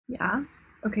Yeah.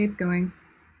 Okay, it's going.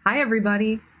 Hi,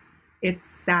 everybody.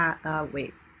 It's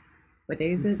wait. What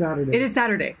day is It's it? Saturday. It is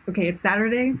Saturday. Okay, it's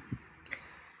Saturday.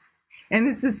 And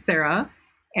this is Sarah.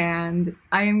 And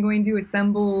I am going to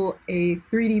assemble a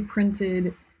 3D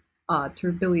printed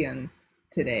tourbillon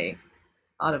today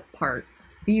out of parts.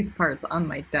 These parts on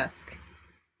my desk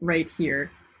right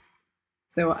here.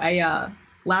 So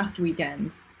last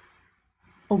weekend,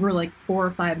 over like 4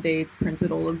 or 5 days, printed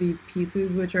all of these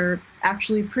pieces, which are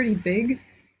actually pretty big.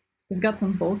 They've got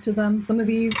some bulk to them. Some of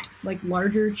these, like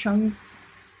larger chunks,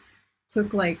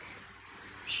 took like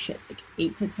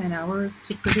 8 to 10 hours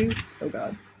to produce. Oh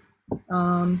god.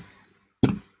 Um,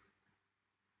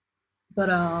 but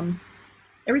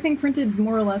everything printed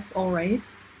more or less all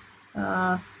right.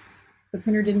 The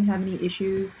printer didn't have any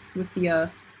issues with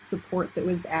the support that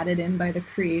was added in by the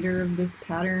creator of this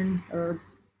pattern or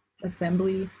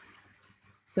assembly,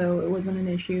 so it wasn't an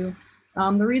issue.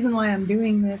 The reason why I'm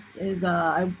doing this is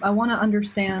I want to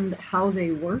understand how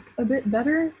they work a bit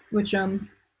better, which I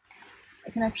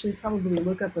can actually probably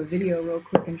look up a video real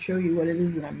quick and show you what it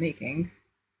is that I'm making,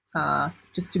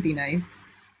 just to be nice.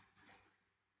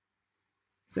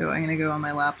 So I'm going to go on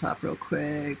my laptop real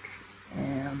quick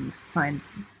and find,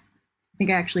 I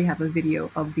think I actually have a video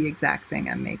of the exact thing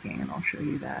I'm making, and I'll show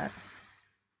you that.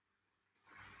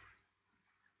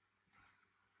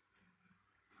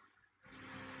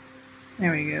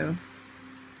 There we go.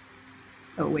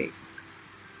 Oh, wait.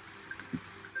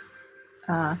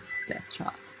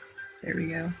 Desktop. There we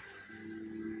go.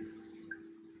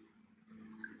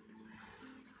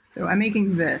 So I'm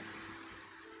making this.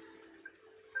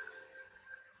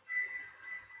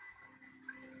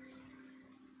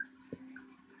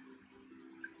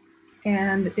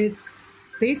 And it's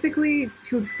basically,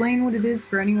 to explain what it is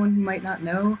for anyone who might not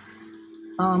know,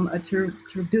 a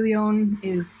tourbillon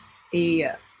is a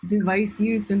device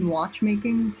used in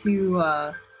watchmaking to,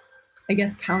 I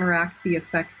guess, counteract the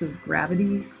effects of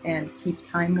gravity and keep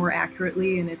time more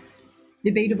accurately, and it's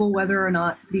debatable whether or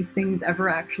not these things ever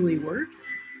actually worked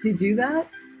to do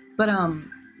that, but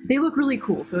they look really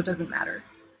cool, so it doesn't matter.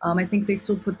 I think they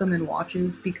still put them in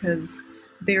watches because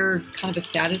they're kind of a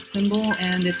status symbol,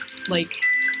 and it's like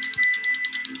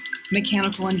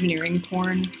mechanical engineering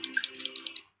porn.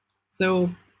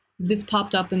 So this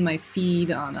popped up in my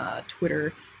feed on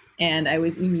Twitter, and I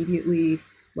was immediately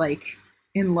like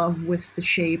in love with the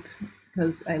shape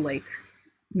because I like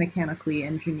mechanically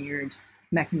engineered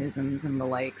mechanisms and the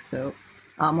like. So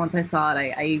once I saw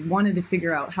it, I wanted to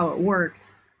figure out how it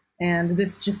worked, and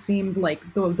this just seemed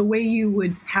like the way you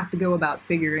would have to go about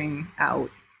figuring out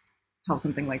how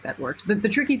something like that worked. The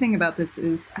tricky thing about this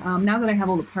is, now that I have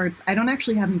all the parts, I don't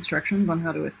actually have instructions on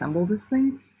how to assemble this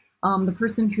thing. The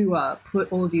person who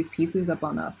put all of these pieces up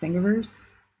on thingiverse,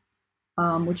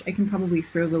 which I can probably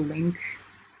throw the link.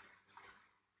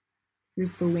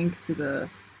 Here's the link to the...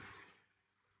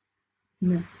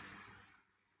 No.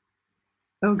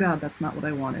 Oh god, that's not what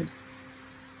I wanted.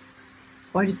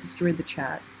 Oh, I just destroyed the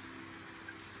chat.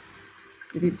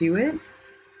 Did it do it?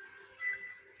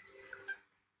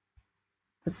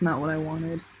 That's not what I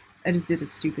wanted. I just did a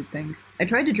stupid thing. I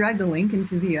tried to drag the link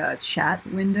into the chat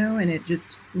window, and it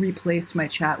just replaced my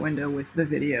chat window with the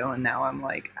video, and now I'm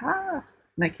like, and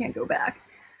I can't go back.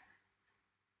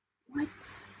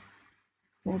 What?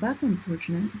 Well, that's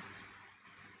unfortunate.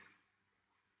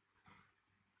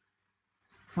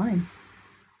 Fine.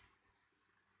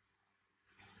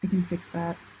 I can fix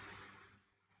that.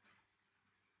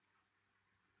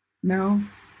 No.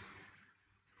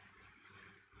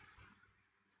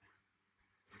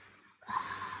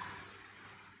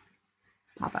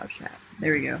 Pop out chat.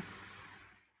 There we go.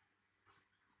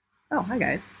 Oh, hi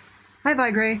guys. Hi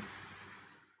Vigray.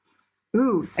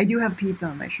 Ooh, I do have pizza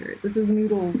on my shirt. This is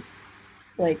Noodle's,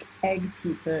 like, egg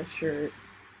pizza shirt.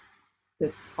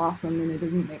 That's awesome, and it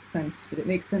doesn't make sense, but it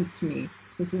makes sense to me.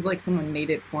 This is like someone made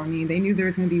it for me. They knew there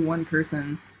was going to be one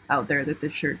person out there that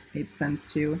this shirt made sense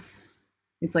to.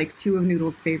 It's like two of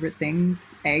Noodle's favorite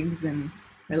things, eggs and,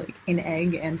 or like an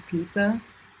egg and pizza.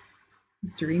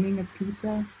 He's dreaming of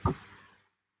pizza.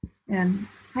 And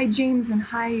hi James and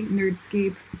hi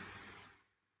Nerdscape.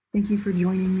 Thank you for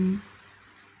joining me.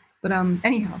 But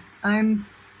anyhow, I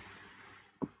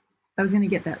was gonna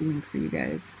get that link for you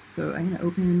guys. So I'm gonna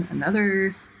open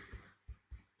another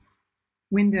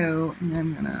window, and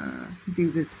I'm gonna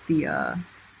do this the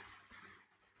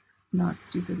not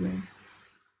stupid way.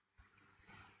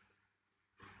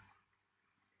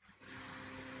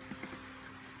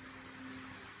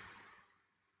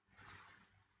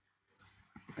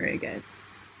 Alright guys,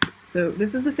 so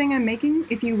this is the thing I'm making.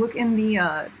 If you look in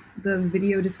the the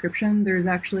video description, there's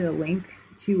actually a link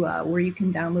to where you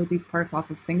can download these parts off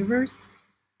of Thingiverse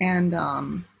and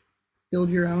build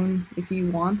your own if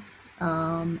you want.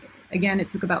 Again, it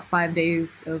took about 5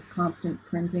 days of constant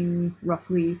printing,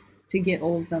 roughly, to get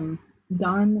all of them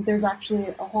done. There's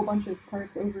actually a whole bunch of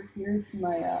parts over here to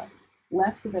my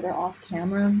left that are off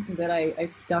camera that I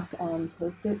stuck on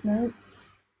post-it notes.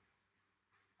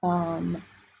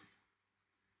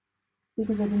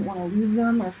 Because I didn't want to lose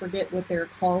them or forget what they're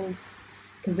called.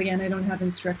 Because again, I don't have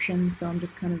instructions, so I'm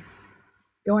just kind of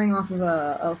going off of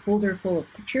a folder full of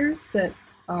pictures that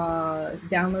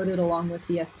downloaded along with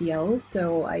the SDLs,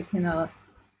 so I can,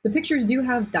 the pictures do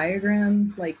have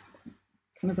diagram, like,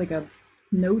 kind of like a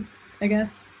notes, I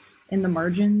guess, in the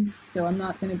margins, so I'm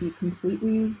not going to be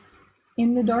completely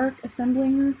in the dark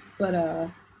assembling this, but I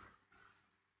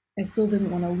still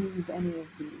didn't want to lose any of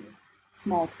the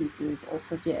small pieces or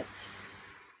forget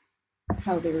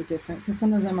how they were different, because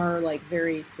some of them are like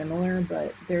very similar,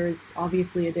 but there's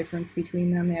obviously a difference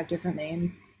between them. They have different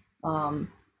names.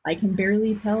 I can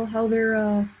barely tell how they're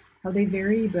how they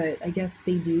vary, but I guess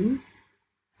they do.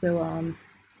 So I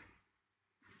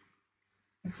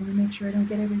just want to make sure I don't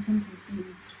get everything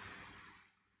confused.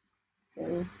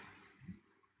 So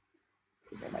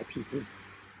here's all my pieces.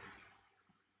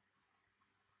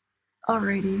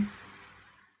 Alrighty.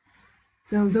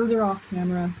 So those are off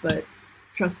camera, but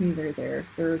trust me, they're there.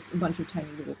 There's a bunch of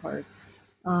tiny little parts.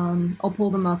 I'll pull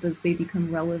them up as they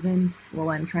become relevant while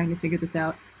I'm trying to figure this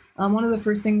out. One of the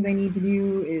first things I need to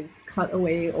do is cut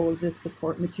away all of this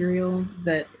support material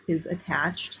that is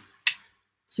attached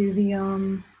to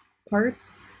the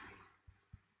parts.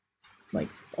 Like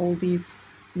all these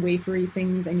wafery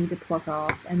things I need to pluck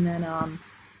off, and then I'm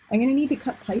going to need to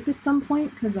cut pipe at some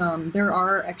point, because there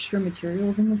are extra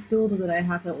materials in this build that I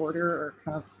had to order or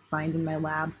kind of find in my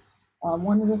lab.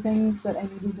 One of the things that I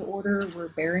needed to order were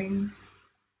bearings.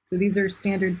 So these are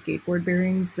standard skateboard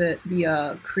bearings that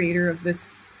the creator of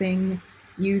this thing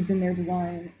used in their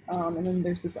design, and then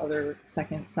there's this other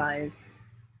second size.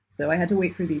 So I had to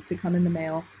wait for these to come in the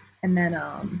mail, and then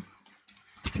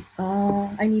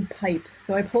I need pipe.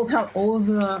 So I pulled out all of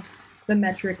the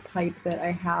metric pipe that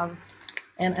I have,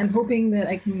 and I'm hoping that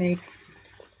I can make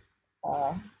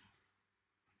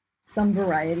some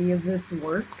variety of this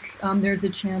work. There's a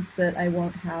chance that I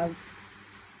won't have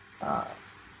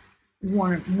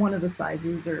one of the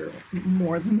sizes or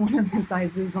more than one of the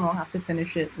sizes, and I'll have to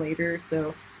finish it later.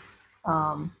 So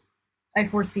I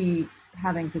foresee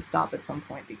having to stop at some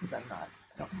point because I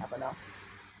don't have enough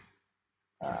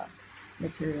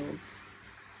materials.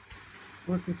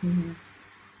 Work with me here.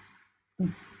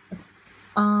 Thank you.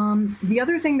 Okay. The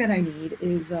other thing that I need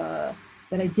is that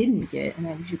I didn't get, and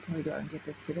I should probably go out and get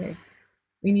this today.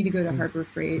 We need to go to Harbor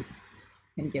Freight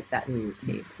and get that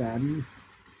tape. McFadden?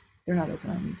 They're not open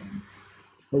on weekends.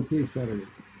 Okay, Saturday.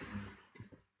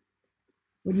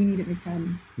 What do you need at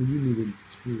McFadden? Well, you needed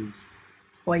screws.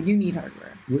 Well, I do need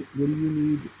hardware. What do you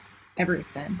need?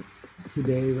 Everything.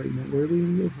 Today, right now. Where are we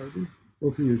going to go, Harvey?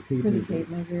 Oh, for your tape measure. For the tape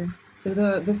measure. So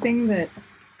the thing that,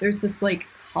 there's this like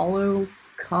hollow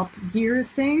cup gear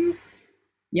thing.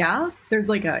 Yeah, there's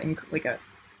like a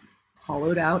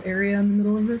hollowed out area in the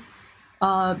middle of this.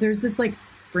 There's this like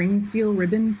spring steel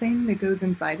ribbon thing that goes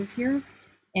inside of here,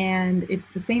 and it's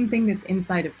the same thing that's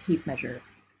inside of tape measure.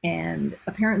 And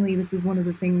apparently this is one of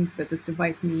the things that this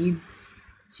device needs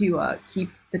to keep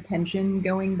the tension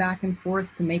going back and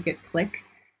forth to make it click,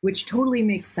 which totally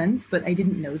makes sense, but I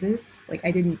didn't know this. Like,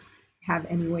 I didn't have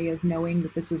any way of knowing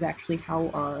that this was actually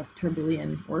how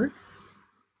tourbillon works.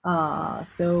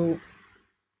 So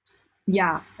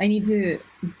yeah, I need to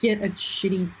get a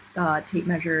shitty tape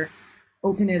measure,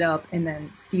 open it up, and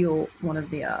then steal one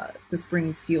of the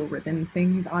spring steel ribbon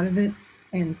things out of it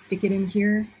and stick it in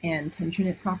here and tension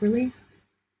it properly.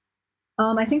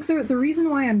 I think the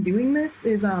reason why I'm doing this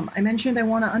is I mentioned I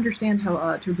want to understand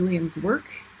how tourbillons work,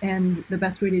 and the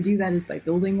best way to do that is by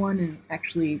building one and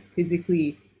actually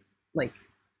physically like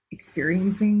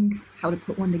experiencing how to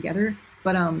put one together.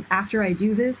 But after I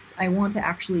do this, I want to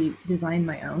actually design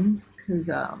my own, because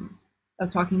I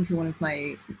was talking to one of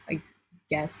my, I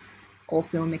guess,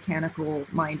 also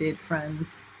mechanical-minded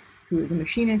friends who is a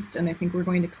machinist, and I think we're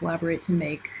going to collaborate to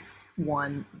make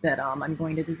one that I'm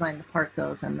going to design the parts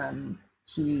of, and then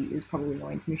he is probably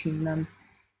going to machine them.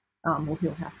 Well,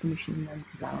 he'll have to machine them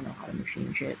because I don't know how to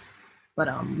machine shit. But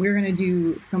we're going to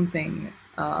do something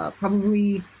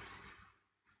probably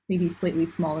maybe slightly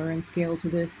smaller in scale to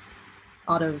this,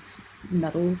 out of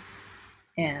metals.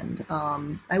 And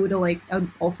I would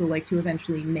also like to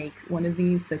eventually make one of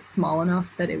these that's small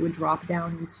enough that it would drop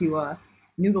down into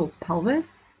Noodle's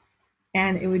pelvis,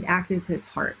 and it would act as his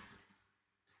heart.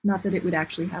 Not that it would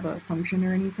actually have a function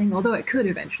or anything, although it could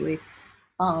eventually.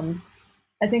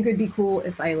 I think it'd be cool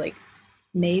if I like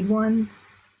made one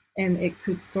and it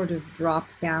could sort of drop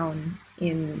down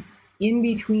in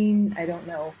between. I don't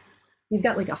know. He's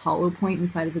got like a hollow point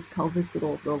inside of his pelvis that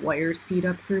all of the wires feed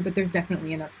up through, but there's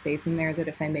definitely enough space in there that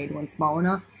if I made one small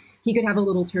enough, he could have a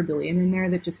little tourbillon in there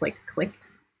that just like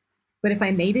clicked. But if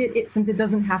I made it, since it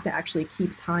doesn't have to actually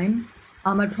keep time,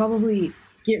 I'd probably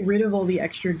get rid of all the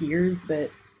extra gears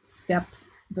that step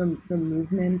the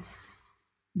movement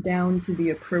down to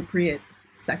the appropriate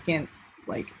second,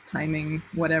 like timing,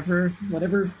 whatever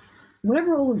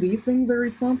all of these things are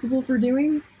responsible for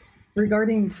doing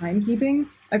regarding timekeeping.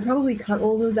 I'd probably cut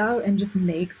all those out and just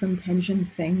make some tensioned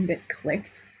thing that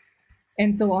clicked.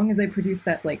 And so long as I produce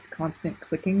that like constant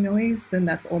clicking noise, then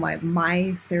that's all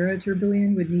my Sarah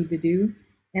tourbillon would need to do.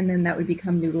 And then that would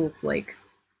become Noodle's like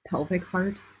pelvic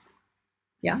heart.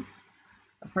 Yeah,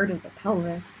 the heart of the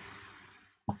pelvis.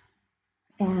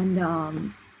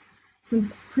 And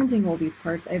since printing all these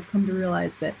parts, I've come to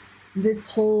realize that this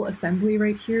whole assembly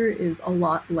right here is a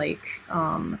lot like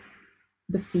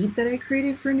the feet that I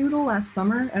created for Noodle last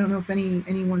summer. I don't know if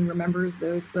anyone remembers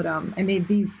those, but I made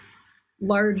these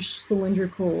large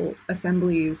cylindrical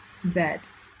assemblies that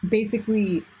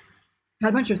basically had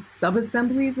a bunch of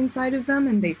sub-assemblies inside of them,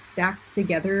 and they stacked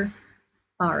together,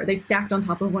 or they stacked on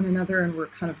top of one another and were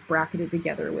kind of bracketed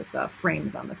together with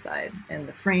frames on the side. And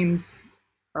the frames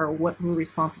are what were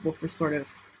responsible for sort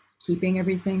of keeping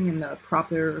everything in the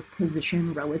proper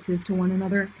position relative to one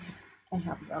another. I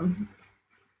have them.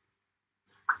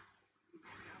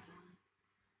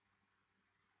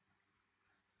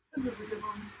 This is a good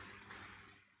one.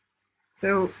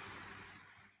 So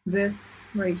this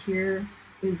right here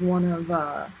is one of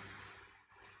the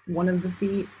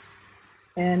feet,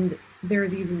 and there are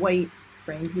these white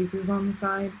frame pieces on the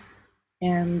side,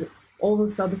 and all the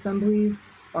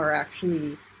sub-assemblies are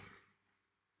actually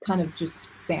kind of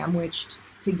just sandwiched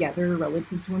together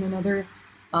relative to one another,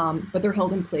 but they're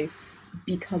held in place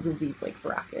because of these like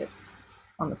brackets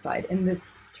on the side. And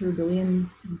this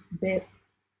tourbillon bit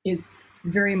is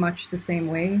very much the same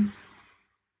way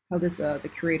how this the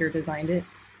curator designed it.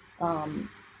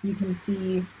 You can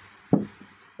see,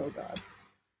 oh god,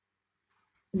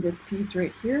 this piece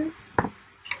right here,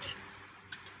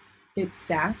 it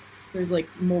stacks. There's like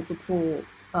multiple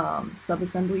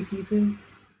sub-assembly pieces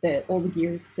that all the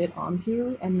gears fit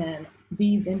onto, and then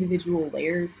these individual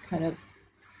layers kind of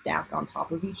stack on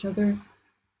top of each other.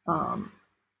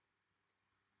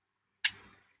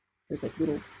 There's like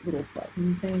little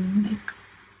button things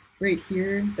right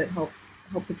here that help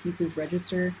the pieces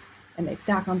register, and they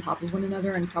stack on top of one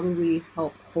another and probably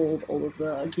help hold all of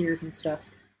the gears and stuff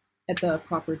at the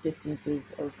proper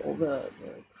distances of all the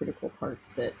critical parts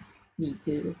that need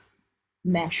to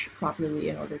mesh properly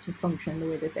in order to function the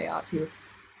way that they ought to.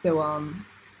 So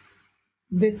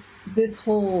this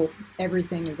whole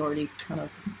everything is already kind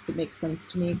of, it makes sense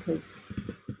to me because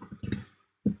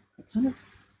I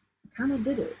kind of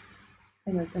did it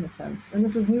in a sense. And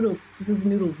this is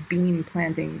Noodle's bean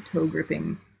planting toe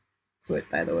gripping foot,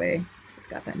 by the way. It's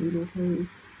got that noodle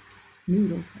toes.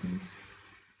 Noodle toes.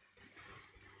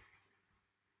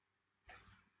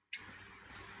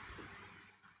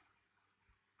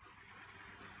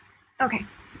 Okay,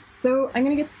 so I'm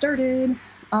gonna get started.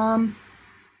 I'm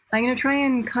gonna try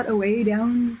and cut away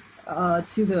down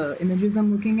to the images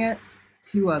I'm looking at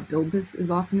to build this as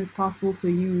often as possible, so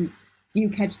you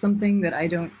catch something that I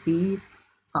don't see.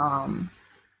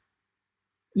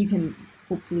 You can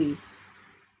hopefully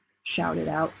shout it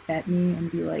out at me and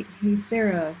be like, "Hey,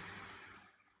 Sarah,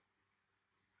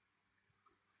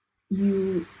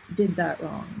 you did that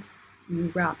wrong.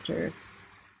 You wrapped her."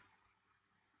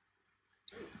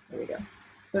 There we go.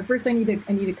 But first, I need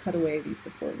to cut away these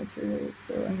support materials.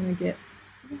 So I'm gonna get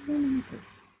my nippers.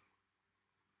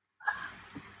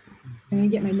 I'm gonna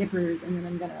get my nippers, and then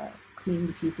I'm gonna clean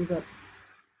the pieces up.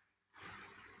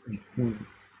 Who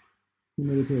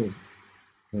made it to?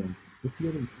 What's the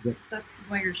other? That's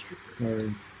wire strippers.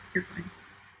 Sorry. You're fine.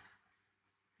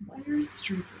 Wire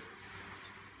strippers.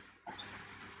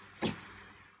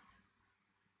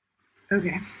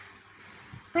 Okay.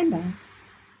 I'm back.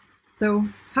 So,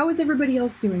 how is everybody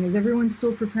else doing? Is everyone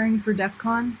still preparing for DEF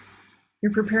CON?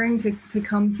 You're preparing to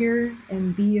come here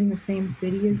and be in the same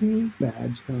city as me?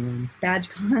 BadgeCon.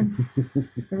 BadgeCon.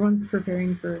 Everyone's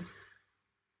preparing for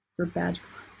BadgeCon.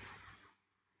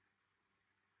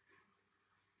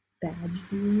 Badge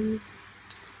dues.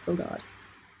 Oh god.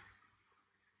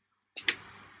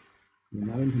 You're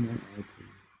not into my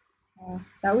art.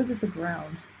 That was at the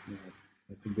ground. Yeah,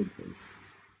 that's a good place.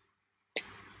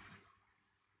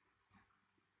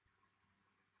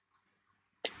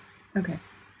 Okay.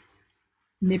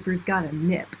 Nipper's got a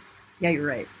nip. Yeah, you're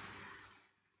right.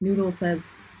 Noodle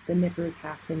says the nipper's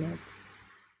half the nip.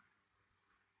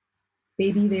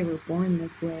 Baby, they were born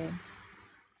this way. Let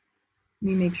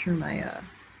me make sure my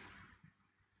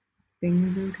thing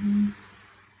is okay.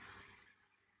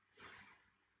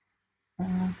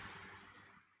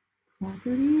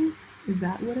 Properties? Is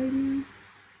that what I do?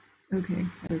 Okay,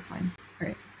 they're fine.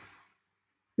 Alright.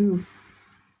 Ooh.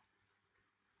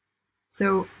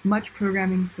 So much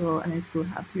programming still, and I still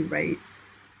have to write.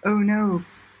 Oh no,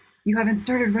 you haven't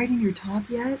started writing your talk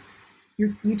yet?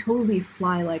 You totally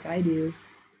fly like I do.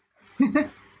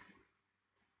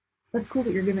 That's cool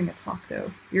that you're giving a talk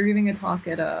though. You're giving a talk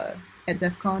at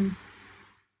DEF CON.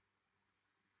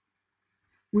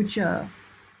 Which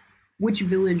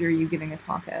village are you giving a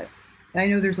talk at? I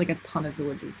know there's like a ton of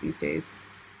villages these days,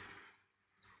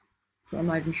 so I'm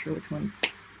not even sure which ones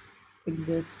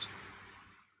exist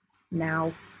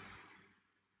now.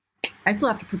 I still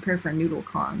have to prepare for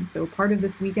NoodleCon, so part of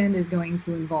this weekend is going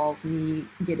to involve me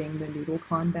getting the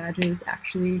NoodleCon badges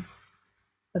actually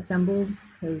assembled,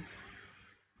 because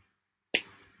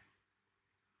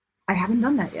I haven't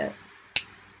done that yet.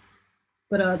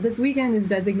 But this weekend is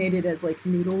designated as like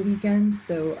Noodle weekend,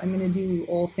 so I'm gonna do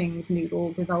all things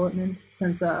Noodle development,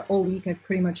 since all week I've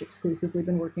pretty much exclusively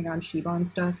been working on Shiban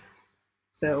stuff.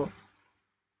 So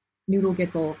Noodle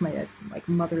gets all of my like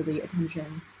motherly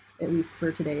attention, at least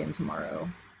for today and tomorrow.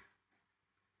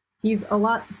 He's a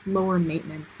lot lower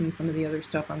maintenance than some of the other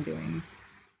stuff I'm doing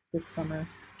this summer.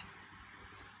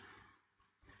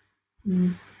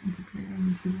 I'm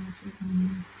preparing to watch it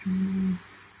on the stream.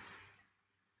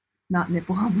 Not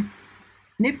nipples.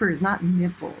 Nippers, not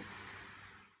nipples.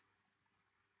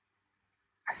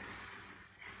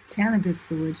 Cannabis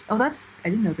village. Oh, I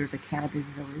didn't know there's a cannabis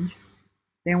village.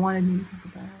 They wanted me to talk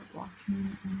about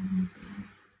blockchain and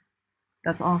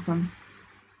that's awesome.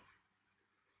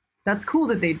 That's cool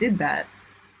that they did that.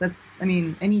 I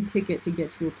mean, any ticket to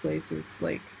get to a place is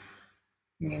like,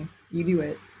 I mean, you do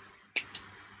it.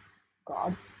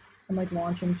 God. I'm like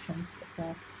launching chunks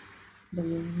across the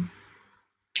room.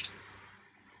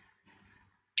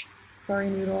 Sorry,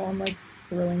 Noodle, I'm like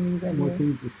throwing these at you. More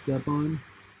things to step on?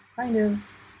 Kind of.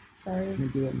 Sorry.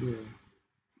 Can't do that and do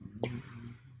it.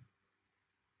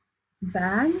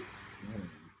 Bag?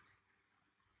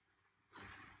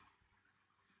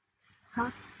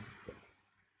 Huh?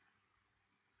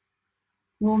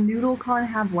 Will NoodleCon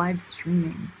have live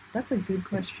streaming? That's a good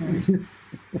question.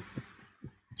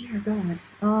 Dear God.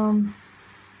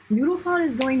 NoodleCon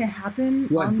is going to happen.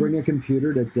 What, bring a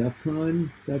computer to DEF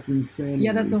CON? That's insane.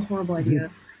 Yeah, that's a horrible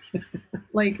idea.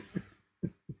 Like,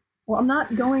 well, I'm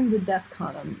not going to DEF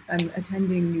CON. I'm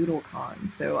attending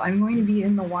NoodleCon, so I'm going to be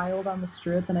in the wild on the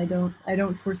strip, and I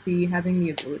don't foresee having the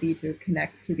ability to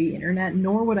connect to the internet,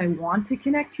 nor would I want to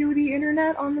connect to the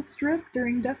internet on the strip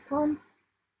during DEF CON.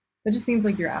 That just seems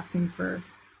like you're asking for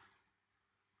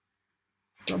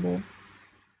trouble.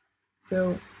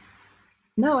 So,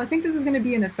 no, I think this is going to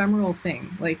be an ephemeral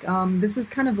thing. Like, this is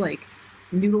kind of like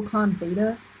NoodleCon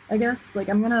beta, I guess. Like,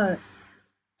 I'm going to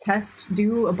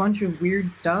do a bunch of weird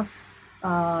stuff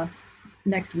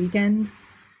next weekend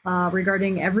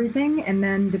regarding everything, and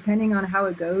then depending on how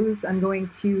it goes, I'm going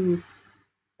to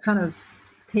kind of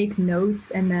take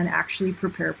notes and then actually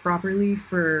prepare properly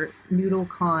for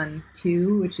NoodleCon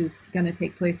 2, which is going to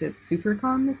take place at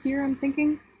SuperCon this year, I'm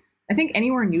thinking. I think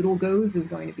anywhere Noodle goes is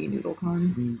going to be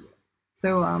NoodleCon. Mm-hmm.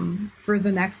 So for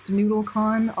the next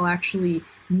NoodleCon, I'll actually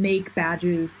make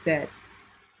badges that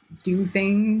do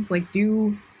things, like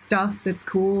do stuff that's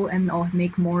cool, and I'll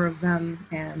make more of them,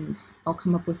 and I'll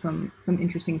come up with some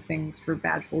interesting things for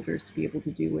badge holders to be able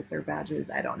to do with their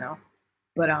badges. I don't know.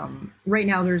 But right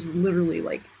now there's literally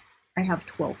like, I have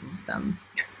 12 of them.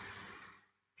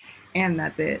 And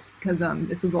that's it, because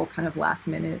this was all kind of last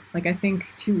minute. Like, I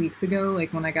think 2 weeks ago,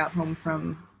 like when I got home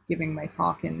from giving my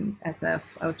talk in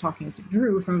SF, I was talking to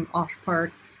Drew from Osh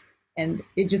Park, and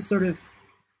it just sort of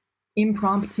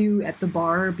impromptu at the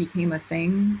bar became a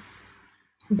thing.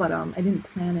 But I didn't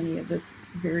plan any of this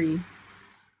the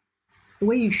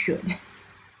way you should.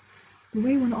 The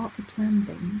way one ought to plan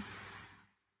things.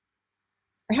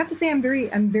 I have to say I'm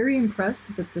very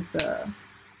impressed that this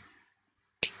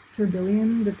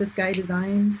tourbillon that this guy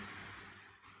designed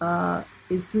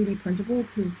is 3D printable,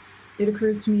 because it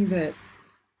occurs to me that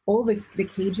all the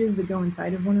cages that go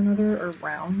inside of one another are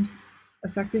round,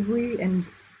 effectively, and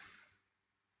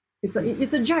it's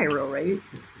a gyro, right?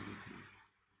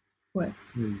 What?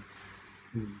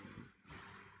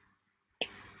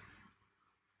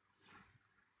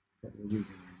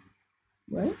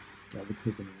 What? That would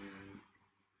take an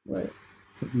What?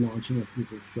 It's like launching a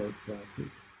piece of sharp plastic.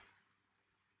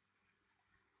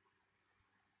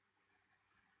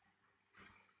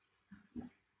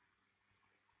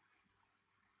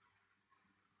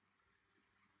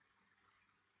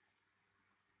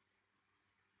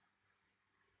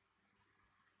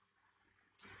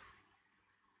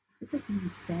 guess I could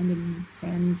use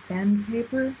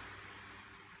sandpaper.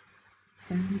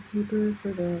 Sandpaper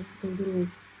for the little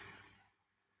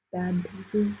bad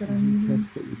pieces that I'm using.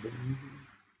 Test what you've been using?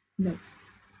 No.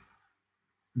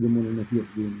 I'm wondering if you have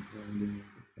to do any grinding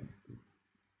faster.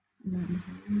 I'm not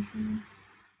entirely sure.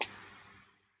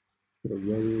 Put a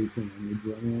rotary thing on your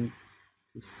Dremel.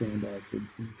 Just sand out the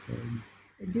inside.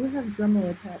 I do have Dremel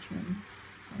attachments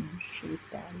from Shape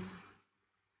Daddy.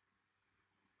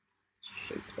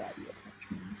 Shape Daddy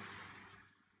attachments.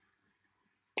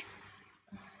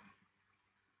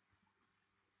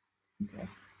 Okay.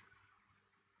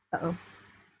 Uh-oh.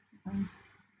 I'm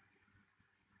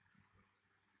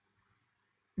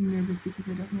nervous because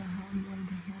I don't know how I'm going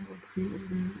to handle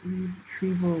pre-order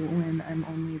retrieval when I'm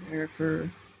only there for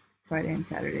Friday and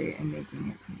Saturday and making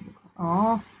it to New York.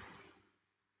 Aw.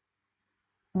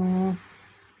 Oh,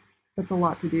 that's a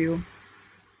lot to do.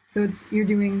 So you're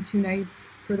doing 2 nights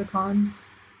for the con?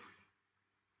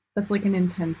 That's like an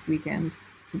intense weekend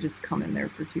to just come in there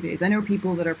for 2 days. I know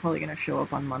people that are probably going to show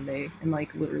up on Monday and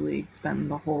like literally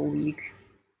spend the whole week.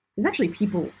 There's actually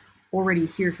people already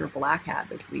here for Black Hat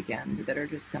this weekend that are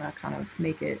just going to kind of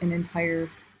make it an entire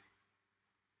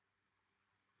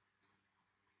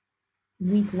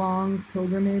week-long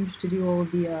pilgrimage to do all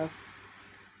of the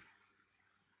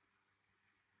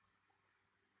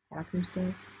hacker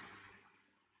stuff.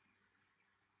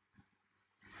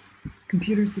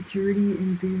 Computer security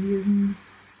enthusiasm.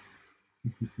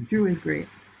 Drew is great.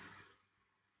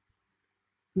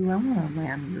 Ooh, I want a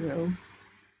lamb euro.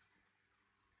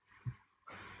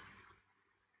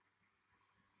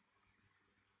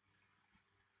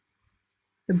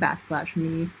 The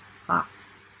 /me. Ha.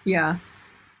 Yeah.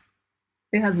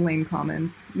 It has lame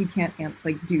comments. You can't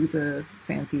like do the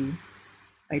fancy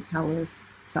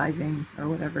italicizing or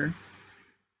whatever.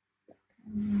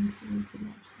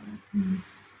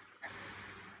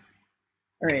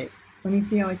 Alright, let me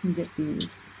see how I can get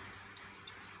these.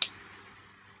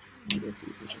 Maybe if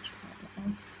these will just pop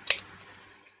off.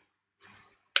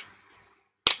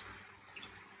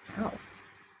 Ow.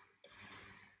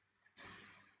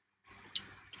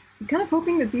 I was kind of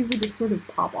hoping that these would just sort of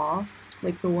pop off,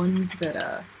 like the ones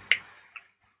that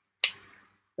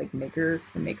like the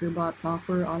MakerBot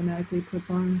software automatically puts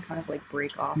on, kind of like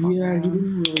break off. Yeah, he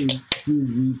didn't really do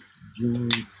weak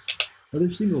joints. Oh,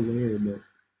 they're single layer, but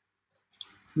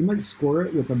you might score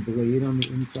it with a blade on the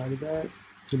inside of that,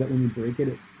 so that when you break it,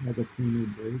 it has a cleaner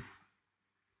break.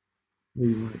 Where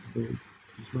you want it to break.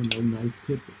 Just run a knife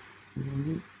tip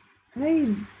along it.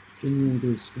 Then you want to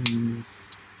go swing this.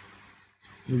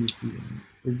 Or just do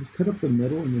that. Or just cut up the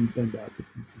middle and then bend out the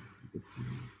pieces.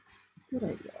 Good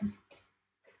idea.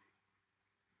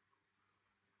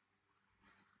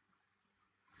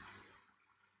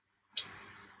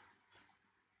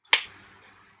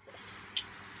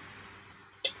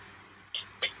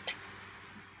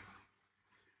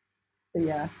 But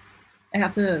yeah, I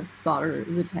have to solder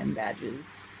the 10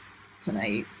 badges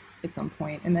tonight at some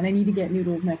point, and then I need to get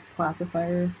Noodle's next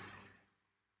classifier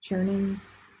churning,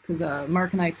 because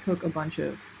Mark and I took a bunch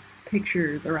of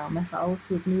pictures around the house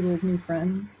with Noodle's new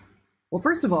friends. Well,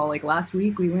 first of all, like last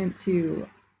week we went to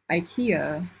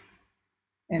IKEA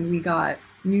and we got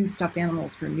new stuffed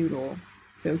animals for Noodle.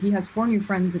 So he has 4 new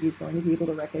friends that he's going to be able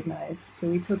to recognize. So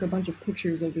we took a bunch of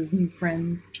pictures of his new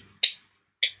friends.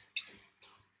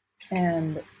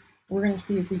 And we're going to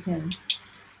see if we can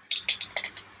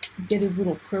get his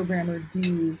little programmer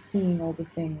do seeing all the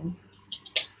things.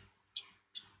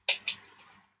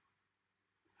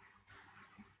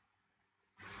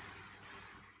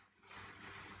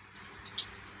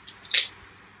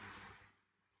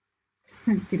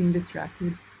 Getting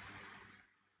distracted.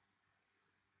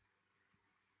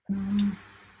 I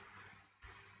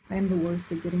am the worst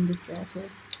at getting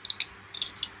distracted.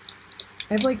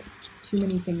 I have like too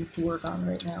many things to work on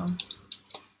right now.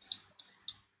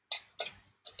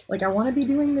 Like I want to be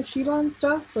doing the Shiban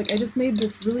stuff. Like I just made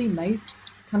this really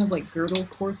nice kind of like girdle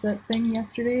corset thing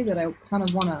yesterday that I kind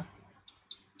of want to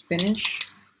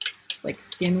finish. Like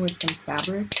skin with some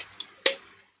fabric.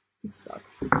 This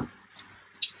sucks.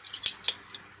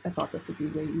 I thought this would be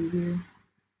way easier.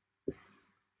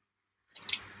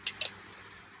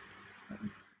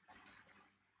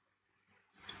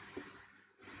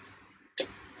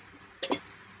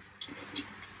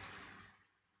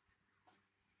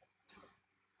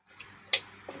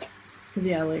 Because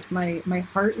yeah, like my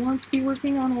heart wants to be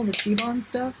working on all the Shiban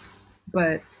stuff,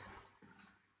 but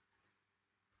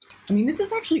I mean, this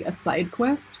is actually a side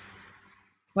quest.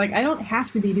 Like, I don't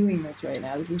have to be doing this right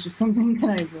now. This is just something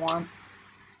that I want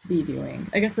to be doing.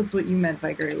 I guess that's what you meant,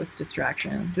 Vigre, with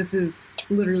distraction. This is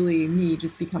literally me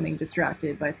just becoming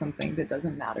distracted by something that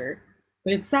doesn't matter.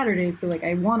 But it's Saturday, so like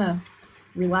I want to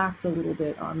relax a little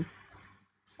bit on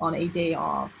a day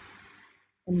off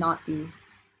and not be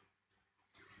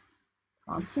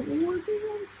constantly working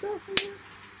on stuff, I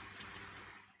guess.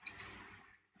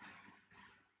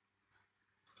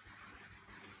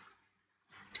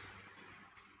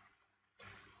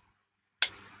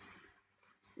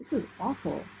 This is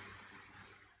awful.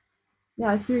 Yeah,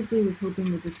 I seriously was hoping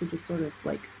that this would just sort of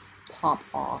like pop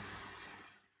off.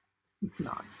 It's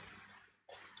not.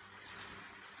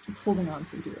 It's holding on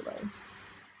for dear life.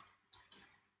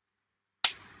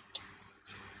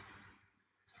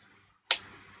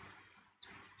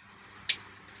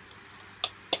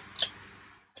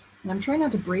 And I'm trying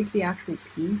not to break the actual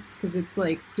piece because it's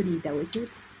like pretty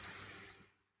delicate.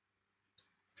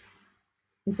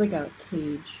 It's like a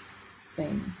cage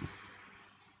thing.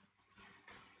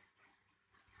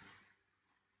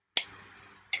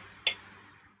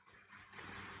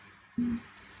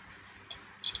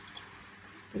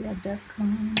 But yeah,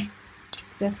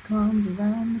 DEFCON's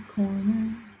around the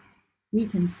corner. We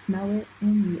can smell it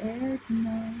in the air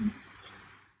tonight.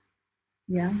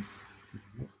 Yeah.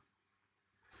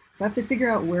 So I have to figure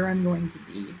out where I'm going to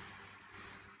be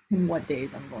and what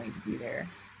days I'm going to be there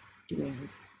doing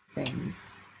things.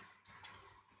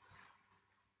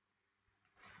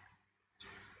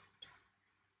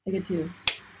 I get to,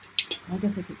 I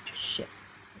guess I could, shit,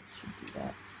 I should do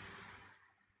that.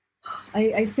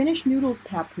 I finished Noodle's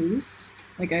papoose.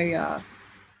 Like I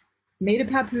made a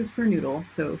papoose for Noodle,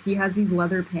 so he has these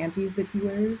leather panties that he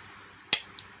wears.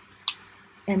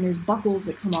 And there's buckles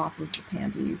that come off of the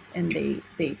panties, and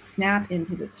they snap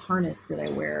into this harness that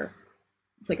I wear.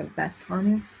 It's like a vest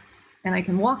harness, and I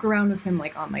can walk around with him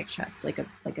like on my chest, like a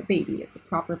baby. It's a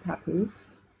proper papoose,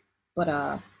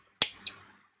 but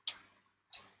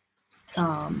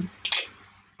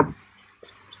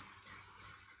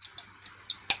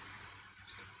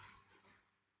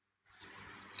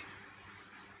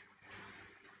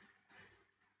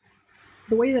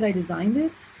the way that I designed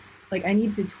it, like I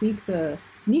need to tweak it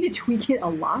a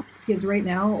lot, because right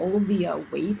now all of the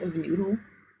weight of Noodle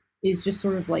is just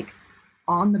sort of like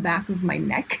on the back of my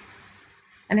neck,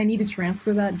 and I need to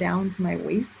transfer that down to my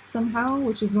waist somehow,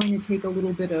 which is going to take a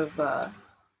little bit of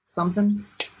something.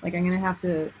 Like I'm gonna have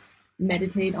to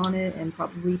meditate on it and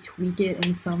probably tweak it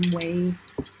in some way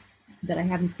that I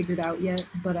haven't figured out yet,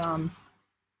 but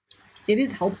it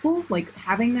is helpful. Like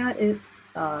having that at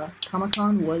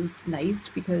Comic-Con was nice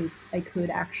because I could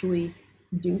actually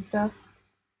do stuff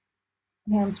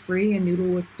hands-free, and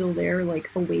Noodle was still there, like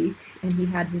awake, and he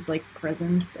had his like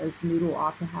presence as Noodle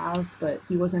ought to have, but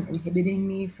he wasn't inhibiting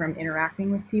me from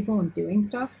interacting with people and doing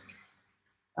stuff,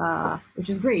 which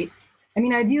is great. I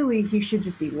mean, ideally he should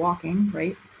just be walking,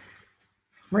 right?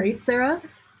 Right, Sarah?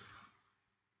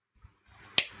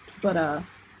 But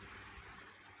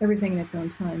everything in its own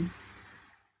time.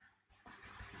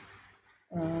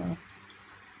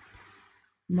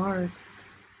 Mark.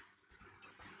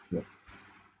 Yep.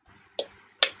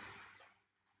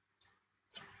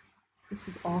 This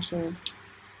is awful.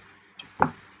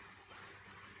 I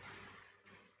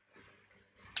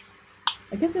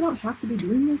guess I don't have to be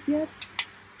doing this yet.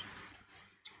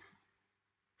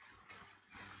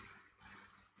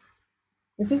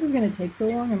 If this is going to take so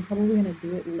long, I'm probably going to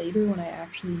do it later when I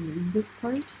actually need this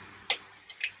part.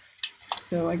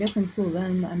 So I guess until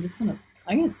then, I'm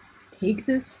gonna take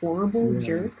this horrible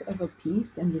jerk of a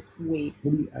piece and just wait.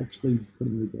 What are you actually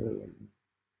putting together right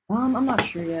now? I'm not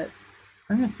sure yet.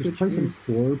 I'm gonna switch gears. Try some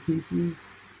core pieces.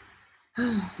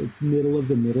 Like middle of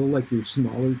the middle, like your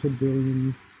smaller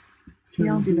tourbillon.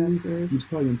 Yeah, I'll do that first. You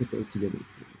probably want to put those together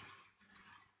first.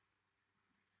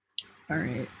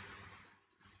 Alright.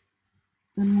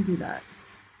 Then we'll do that.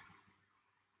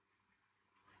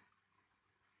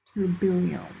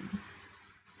 Tourbillon.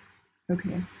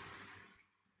 Okay.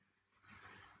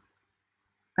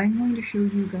 I'm going to show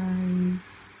you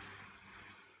guys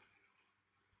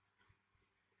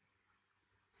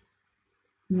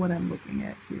what I'm looking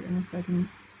at here in a second.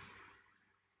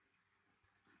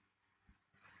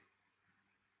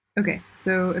 Okay,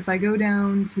 so if I go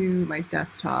down to my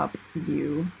desktop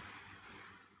view,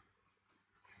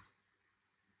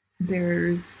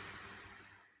 there's,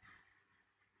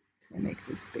 I make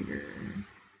this bigger,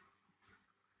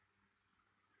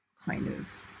 kind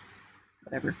of,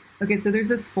 whatever. Okay, so there's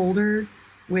this folder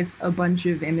with a bunch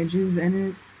of images in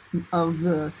it of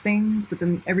the things, but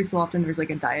then every so often there's like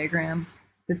a diagram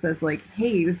that says like,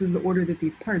 hey, this is the order that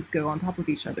these parts go on top of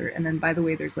each other. And then by the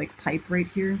way, there's like pipe right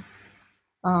here.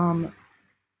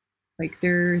 Like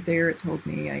there it tells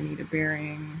me I need a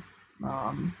bearing.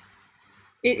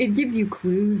 It gives you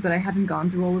clues, but I haven't gone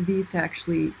through all of these to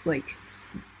actually, like,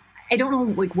 I don't know,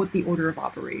 like, what the order of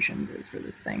operations is for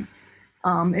this thing.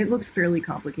 It looks fairly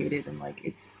complicated, and, like,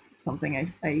 it's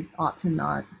something I ought to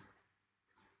not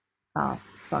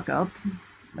fuck up,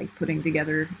 like, putting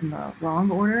together in the wrong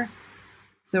order.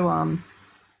 So, I'm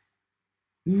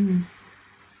not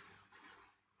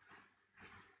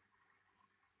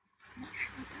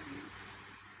sure what that is.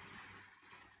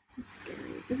 It's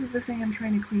scary. This is the thing I'm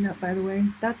trying to clean up, by the way.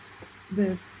 That's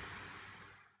this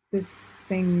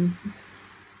thing.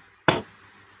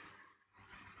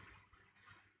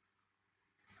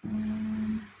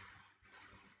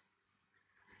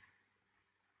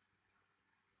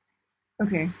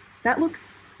 Okay, that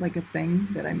looks like a thing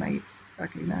that I might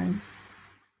recognize.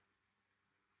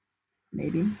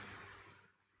 Maybe.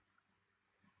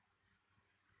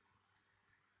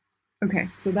 Okay,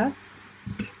 so that's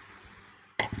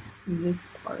this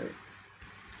part.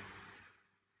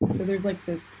 So there's like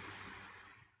this.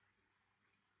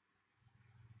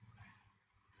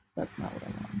 That's not what I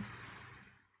want.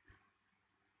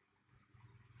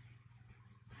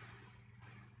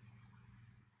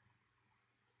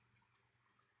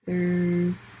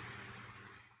 There's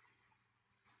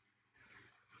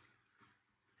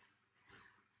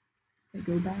I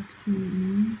go back to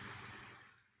me.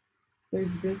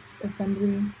 There's this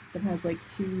assembly that has like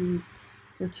two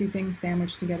things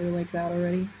sandwiched together like that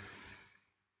already.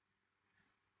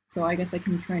 So I guess I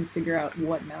can try and figure out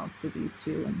what mounts to these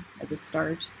two and as a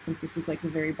start, since this is like the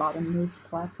very bottommost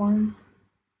platform.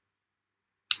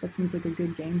 That seems like a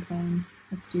good game plan.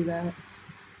 Let's do that.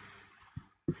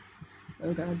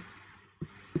 Oh god.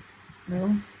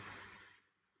 No.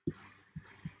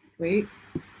 Wait.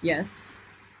 Yes.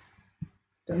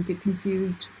 Don't get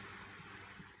confused.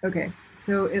 Okay,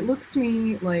 so it looks to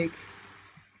me like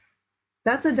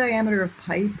that's a diameter of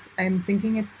pipe. I'm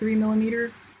thinking it's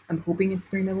 3mm. I'm hoping it's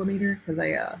 3mm because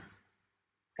I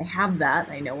have that.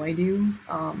 I know I do.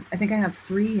 I think I have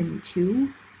 3 and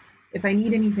 2. If I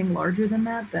need anything larger than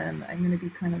that, then I'm going to be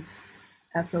kind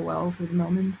of SOL for the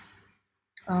moment.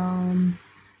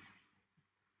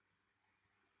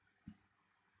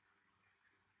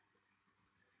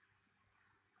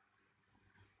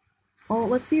 Oh,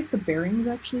 let's see if the bearings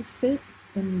actually fit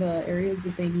in the areas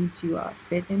that they need to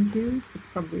fit into. It's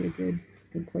probably a good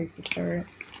place to start.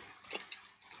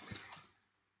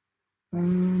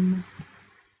 I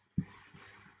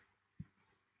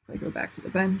go back to the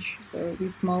bench, so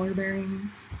these smaller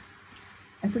bearings,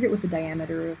 I forget what the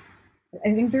diameter,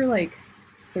 I think they're like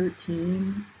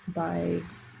 13 by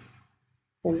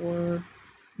 4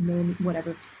 millimeters,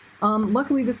 whatever.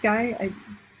 Luckily this guy, I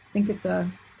think it's a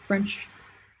French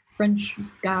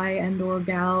guy and or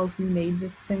gal who made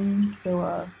this thing,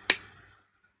 so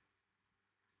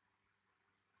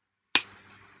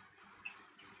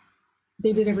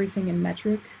they did everything in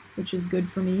metric, which is good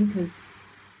for me because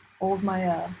all of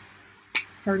my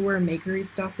hardware makery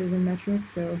stuff is in metric,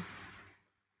 so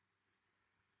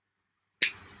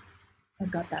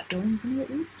I've got that going for me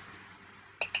at least.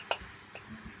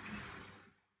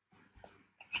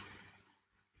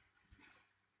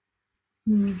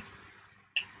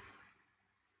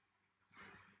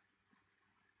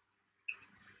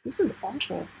 This is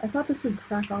awful. I thought this would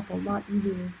crack off a lot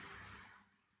easier.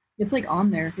 It's like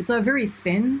on there. It's a very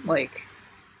thin, like,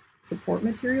 support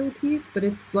material piece, but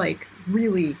it's like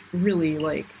really, really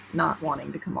like not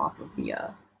wanting to come off of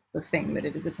the thing that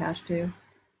it is attached to.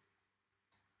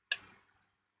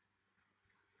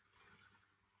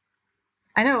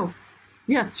 I know.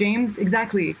 Yes, James,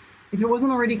 exactly. If it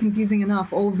wasn't already confusing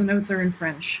enough, all of the notes are in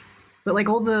French. But like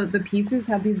all the pieces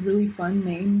have these really fun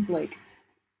names like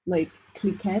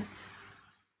cliquette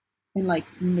and like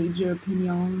major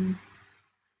pignon,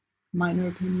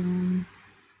 minor pignon,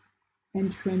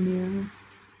 entraîneur.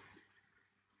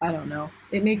 I don't know.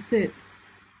 It makes it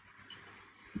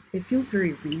feels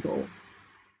very regal.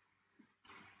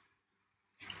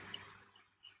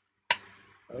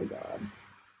 Oh god.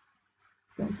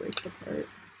 Don't break the part.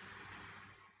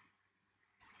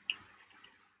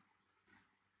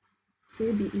 See,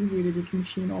 it'd be easier to just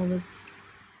machine all this.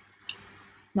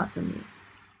 Not for me.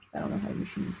 I don't know how to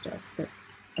machine stuff, but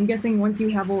I'm guessing once you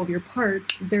have all of your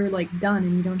parts, they're like done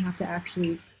and you don't have to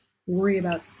actually worry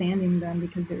about sanding them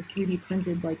because they're 3D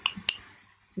printed, like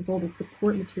with all the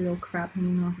support material crap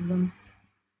hanging off of them.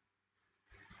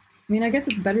 I mean, I guess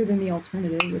it's better than the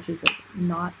alternative, which is like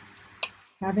not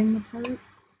having the part.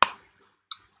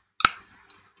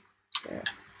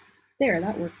 There,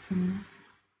 that works for me.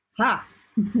 Ha!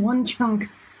 One chunk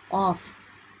off.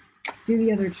 Do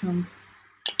the other chunk.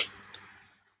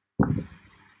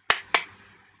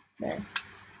 There.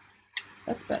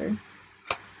 That's better.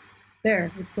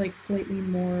 There, it's like slightly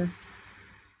more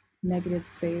negative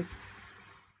space.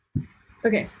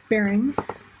 Okay, bearing.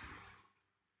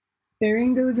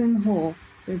 Bearing goes in the hole.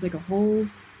 There's like a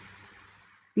holes.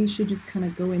 These should just kind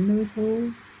of go in those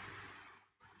holes.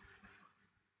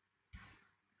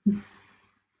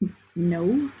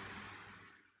 No.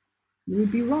 You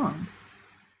would be wrong.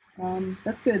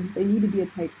 That's good. They need to be a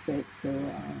tight fit, so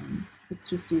let's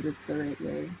just do this the right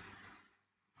way.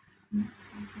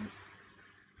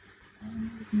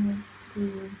 Where's my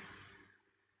screw?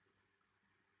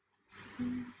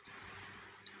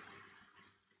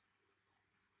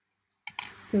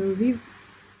 So these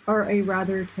are a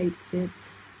rather tight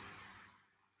fit.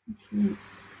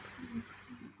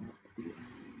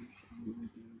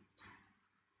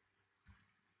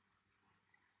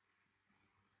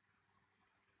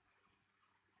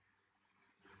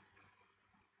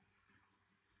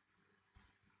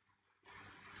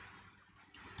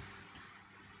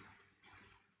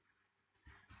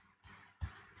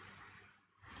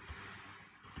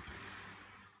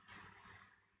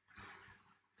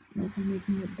 I don't know if I'm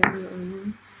making it better or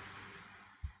worse.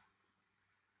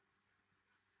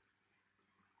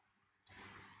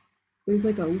 There's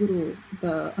like a little,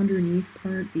 the underneath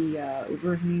part, the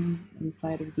overhang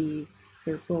inside of the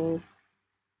circle,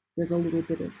 there's a little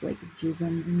bit of like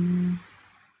jism in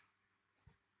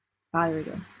there. Ah, there we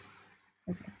go.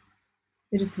 Okay.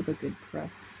 It just took a good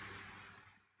press.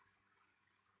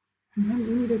 Sometimes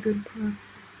you need a good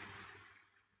press.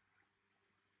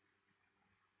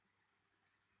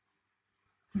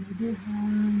 And I do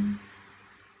have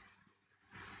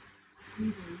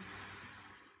squeezers.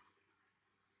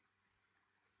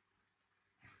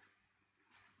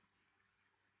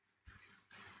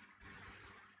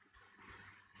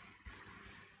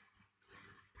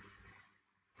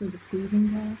 For the squeezing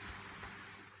task.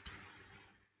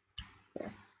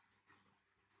 There.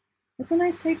 That's a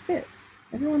nice tight fit.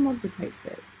 Everyone loves a tight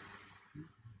fit.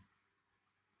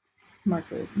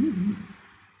 Markers. Mm-hmm.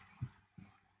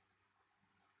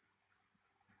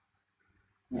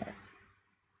 There.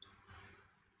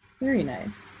 Very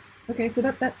nice. Okay, so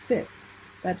that fits.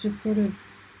 That just sort of,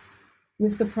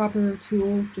 with the proper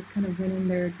tool, just kind of went in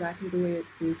there exactly the way it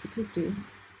is supposed to.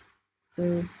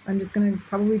 So I'm just gonna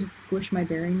probably just squish my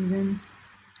bearings in.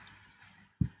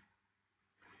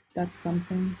 That's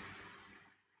something.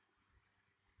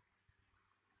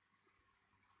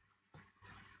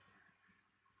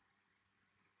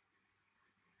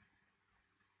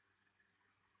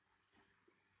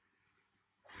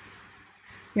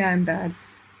 Yeah, I'm bad.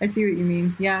 I see what you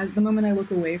mean. Yeah, the moment I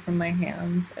look away from my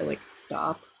hands, I like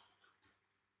stop.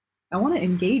 I want to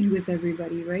engage with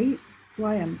everybody, right? That's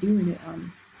why I'm doing it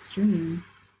on stream.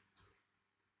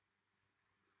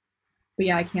 But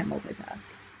yeah, I can't multitask.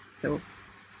 So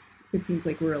it seems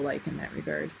like we're alike in that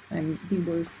regard. I'm the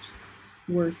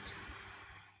worst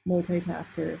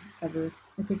multitasker ever.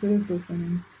 Okay, so those both went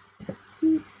in.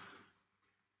 Sweet.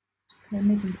 Okay, I'm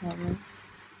making progress.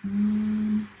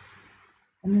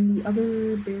 And then the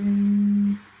other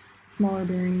bearing, smaller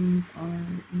bearings are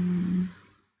in,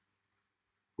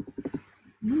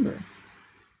 remember.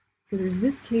 So there's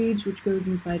this cage which goes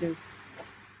inside of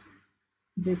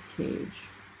this cage.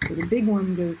 So the big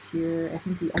one goes here. I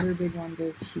think the other big one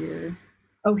goes here.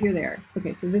 Oh, here they are.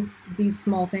 Okay, so these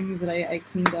small things that I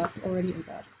cleaned up already. Oh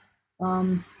god.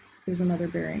 There's another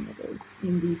bearing that goes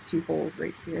in these two holes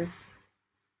right here.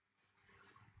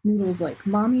 Noodle's like,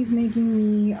 Mommy's making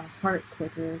me a heart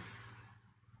clicker.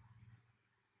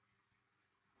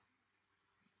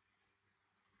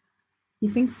 He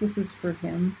thinks this is for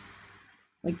him.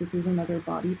 Like this is another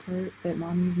body part that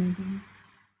Mommy's making.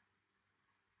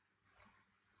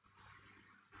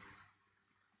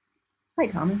 Hi,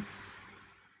 Thomas.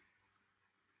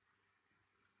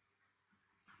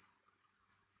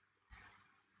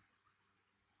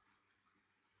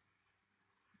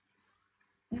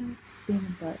 It's been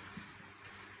a butt.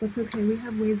 That's okay, we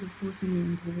have ways of forcing you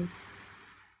into this.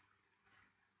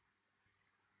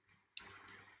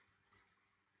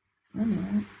 I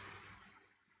know it.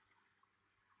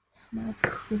 Now it's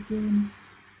crooked.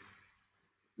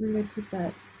 Where did I put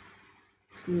that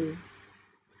screw?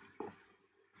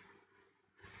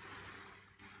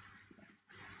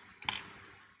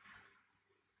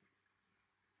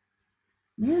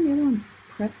 Man, the other one's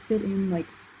press fit in like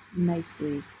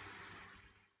nicely.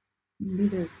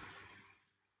 These are.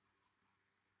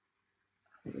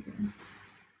 There we go.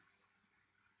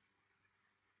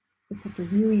 Just have to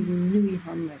really, really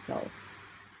harm myself.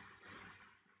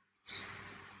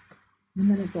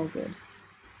 And then it's all good.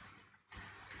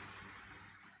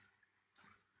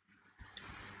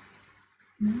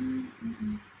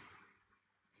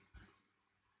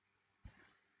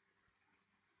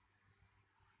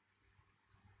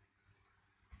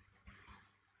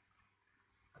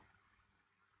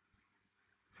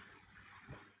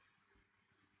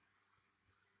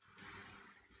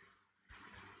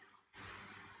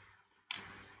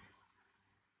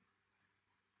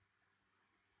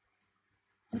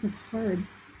 That is hard.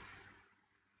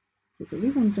 Okay, so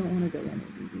these ones don't want to go in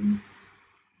as easy.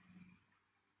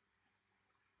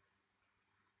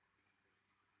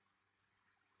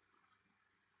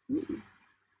 Ooh.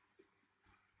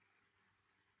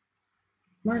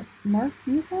 Mark,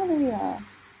 do you have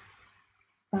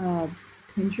a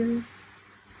pincher,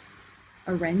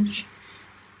 a wrench,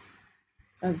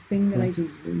 a thing that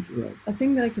a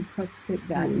thing that I could press fit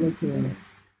that into,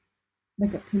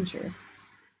 like a pincher?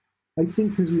 I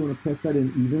think because you want to press that in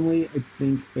evenly, I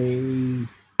think a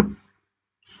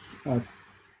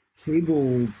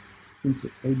cable,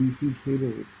 ABC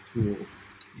cable tool.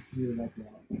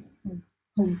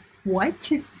 Oh,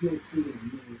 what? You'll see it.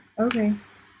 Okay.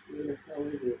 Where the hell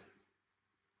is it?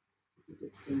 I think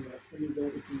it's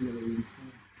in the range.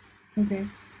 Okay.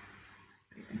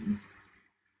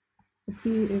 Let's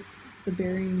see if the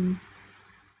bearing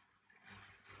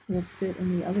will fit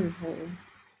in the other hole.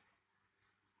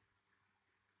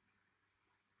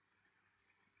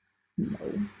 No.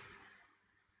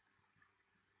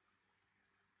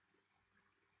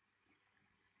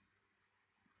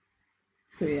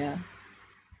 So yeah,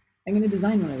 I'm gonna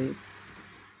design one of these.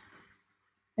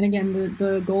 And again,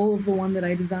 the goal of the one that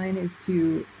I design is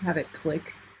to have it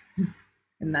click,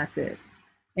 and that's it.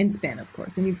 And spin, of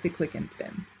course. It needs to click and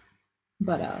spin.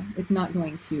 But it's not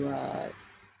going to,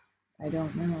 I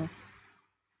don't know,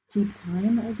 keep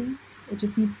time, I guess? It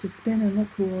just needs to spin and look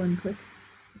cool and click.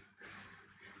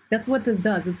 That's what this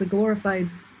does. It's a glorified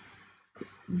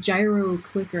gyro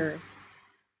clicker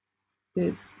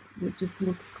that just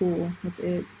looks cool. That's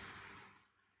it.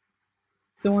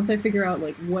 So once I figure out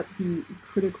like what the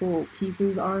critical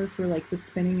pieces are for like the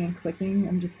spinning and clicking,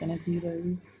 I'm just gonna do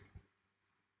those.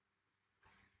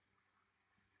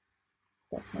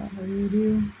 That's not how you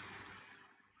do.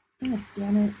 God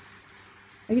damn it.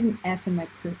 I get an F in my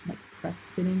press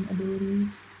fitting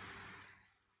abilities.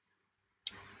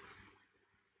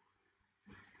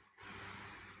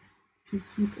 To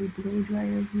keep a blow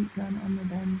dryer heat gun on the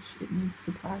bench, it makes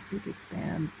the plastic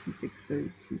expand to fix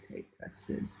those too tight press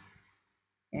fits.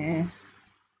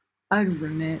 I'd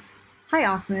ruin it. Hi,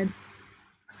 Ahmed.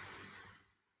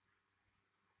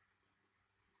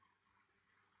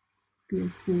 Be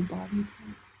a cool body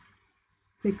part.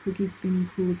 It's like clicky, spinny,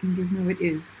 cool looking gizmo. It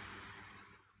is.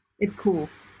 It's cool.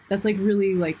 That's like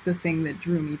really like the thing that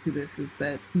drew me to this is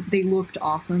that they looked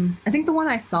awesome. I think the one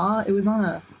I saw, it was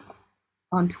on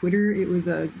Twitter. It was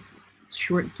a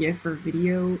short GIF or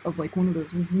video of like one of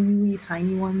those really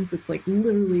tiny ones that's like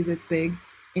literally this big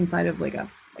inside of like a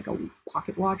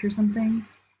pocket watch or something.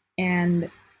 And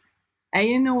I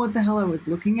didn't know what the hell I was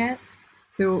looking at.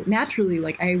 So naturally,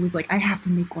 like I was like, I have to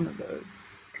make one of those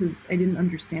because I didn't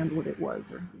understand what it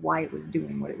was or why it was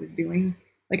doing what it was doing.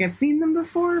 Like I've seen them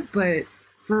before, but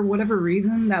for whatever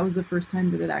reason, that was the first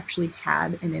time that it actually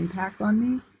had an impact on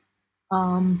me.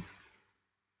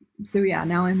 So yeah,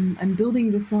 now I'm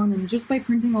building this one, and just by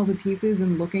printing all the pieces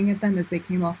and looking at them as they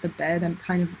came off the bed, I'm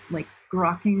kind of like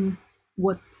grokking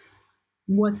what's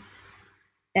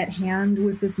at hand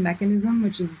with this mechanism,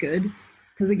 which is good.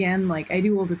 Because again, like I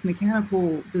do all this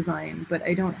mechanical design, but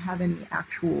I don't have any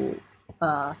actual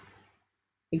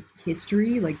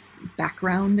history, like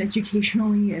background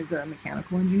educationally as a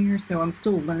mechanical engineer. So I'm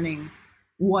still learning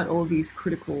what all these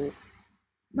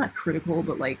not critical,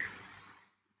 but like,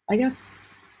 I guess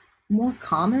more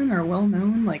common or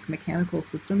well-known like mechanical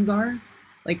systems are.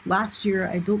 Like last year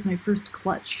I built my first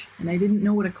clutch and I didn't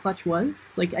know what a clutch was.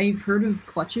 Like I've heard of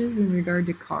clutches in regard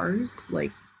to cars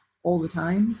like all the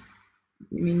time.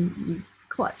 I mean,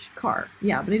 clutch, car,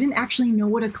 yeah, but I didn't actually know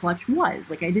what a clutch was.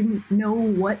 Like I didn't know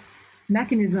what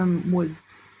mechanism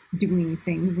was doing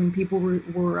things when people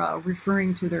were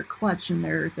referring to their clutch in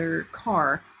their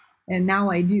car. And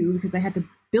now I do because I had to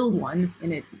build one,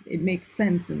 and it makes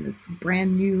sense in this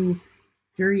brand new,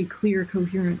 very clear,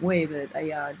 coherent way that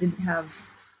I didn't have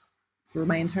for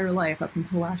my entire life up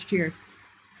until last year.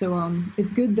 So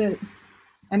it's good that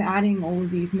I'm adding all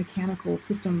of these mechanical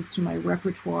systems to my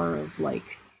repertoire of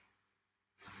like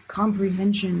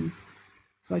comprehension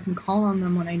so I can call on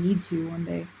them when I need to one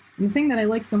day. And the thing that I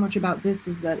like so much about this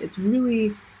is that it's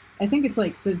really, I think it's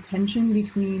like the tension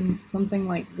between something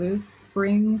like this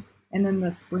spring and then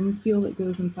the spring steel that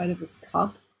goes inside of this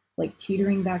cup, like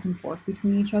teetering back and forth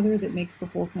between each other that makes the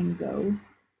whole thing go,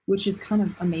 which is kind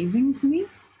of amazing to me.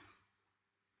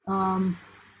 I'm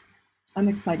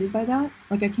excited by that.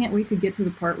 Like I can't wait to get to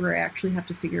the part where I actually have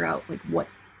to figure out like what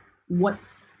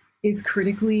is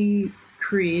critically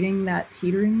creating that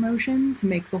teetering motion to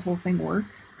make the whole thing work.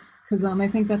 Because I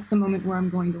think that's the moment where I'm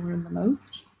going to learn the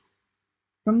most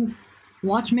from this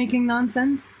watchmaking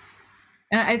nonsense.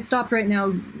 And I stopped right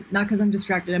now, not because I'm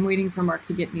distracted. I'm waiting for Mark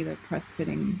to get me the press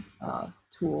fitting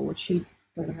tool, which he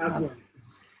doesn't have. one.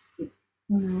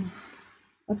 Oh no,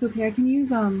 that's okay. I can use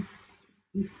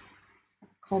The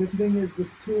thing is,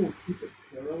 this tool will keep it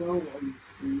parallel while you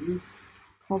squeeze.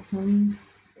 Tony.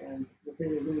 And the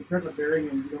thing is, when you press a bearing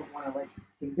and you don't want to like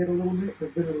kink it a little bit,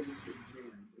 because then it'll just get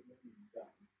jammed and then you're done.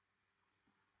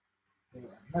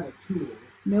 So I had a tool.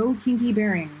 No kinky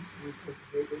bearings.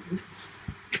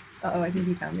 Uh oh, I think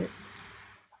he found it.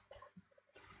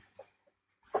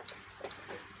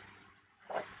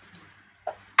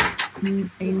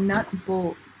 Need a nut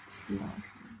bolt, 2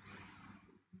 washers.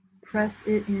 Press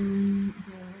it in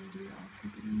the D off the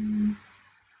bearing.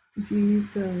 If you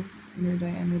use the inner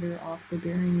diameter off the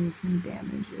bearing, you can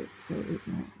damage it, so it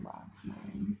won't last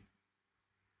long.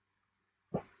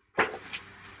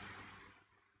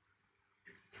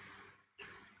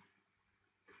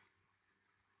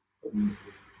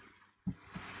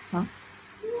 Huh?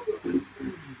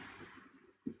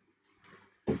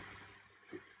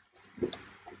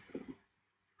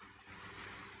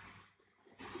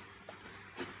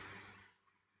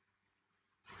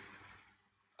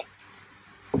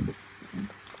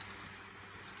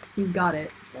 He's got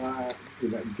it.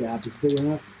 That gap is big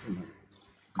enough.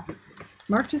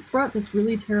 Mark just brought this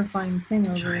really terrifying thing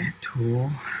over. Giant tool.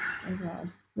 Oh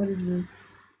god. What is this?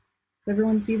 Does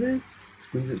everyone see this?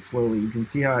 Squeeze it slowly. You can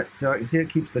see how it. So you see it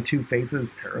keeps the two faces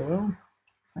parallel.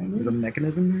 Kind There's a of.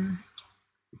 mechanism there.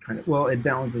 It kind of it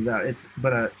balances out. It's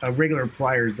but a regular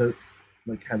pliers does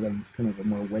like has a kind of a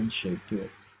more wedge shape to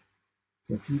it.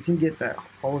 So if you can get that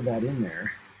all of that in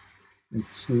there and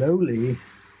slowly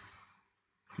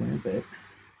clamp it,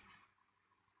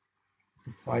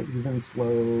 apply even,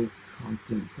 slow,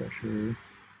 constant pressure.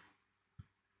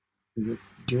 Is it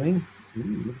doing?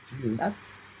 Ooh, look at you.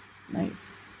 That's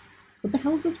nice. What the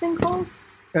hell is this thing called?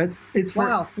 It's for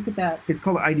Wow, look at that. It's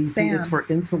called IDC. Bam. It's for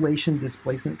insulation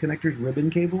displacement connectors, ribbon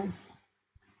cables.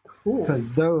 Cool. Because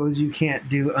those you can't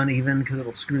do uneven because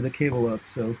it'll screw the cable up.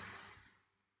 So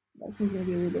That seems gonna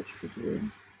be a little bit trickier.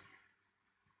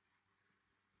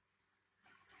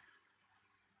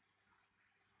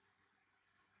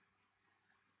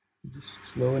 just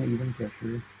slow and even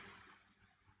pressure.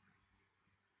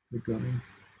 Keep going.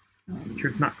 Make sure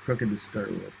it's not crooked to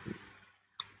start with.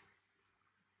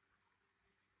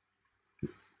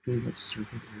 Get as much surface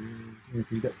area,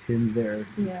 because you've got pins there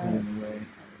Yeah, in it's the way.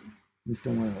 You just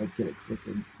don't want to like get it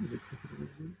crooked. Is it crooked a little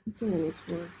bit? It's a little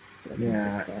torqued, but I can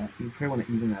Yeah, fix that. you probably want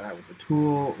to even that out with a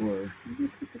tool, or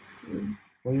Maybe put the screw.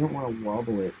 well, you don't want to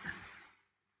wobble it.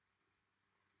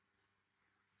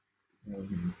 You're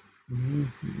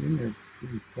in there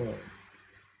pretty far.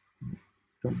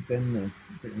 Don't bend the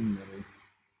bearing metal.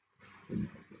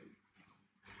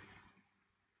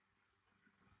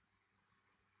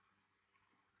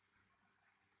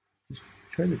 Just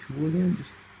try the tool again.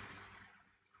 Just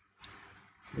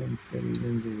slow and steady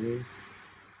wins the race.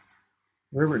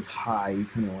 Wherever it's high, you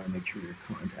kind of want to make sure you're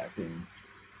contacting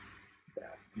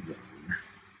that zone.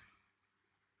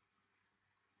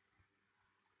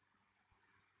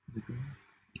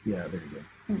 Yeah, there you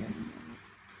go.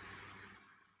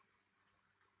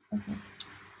 Okay.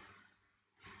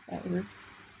 That worked.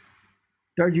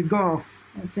 There you go.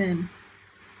 That's in.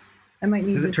 I might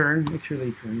need Does to it turn? Make sure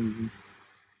they turn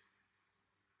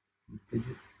easy.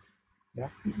 Fidget. Yeah?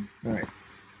 All right.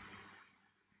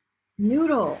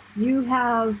 Noodle, you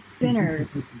have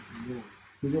spinners.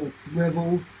 These little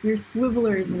swivels. Your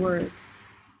swivelers work.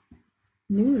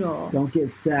 Noodle. Don't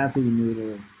get sassy,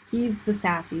 Noodle. He's the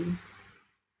sassy.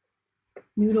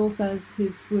 Noodle says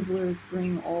his swivelers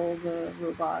bring all the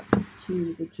robots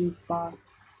to the juice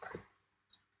box.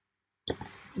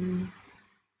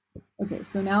 Okay,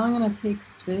 so now I'm gonna take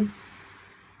this.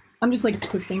 I'm just like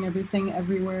pushing everything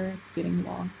everywhere. It's getting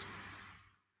lost.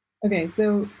 Okay,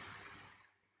 so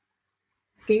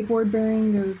skateboard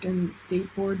bearing goes in the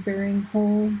skateboard bearing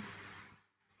hole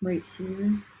right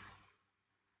here.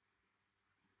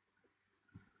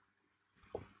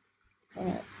 I'm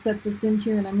gonna set this in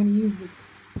here and I'm gonna use this.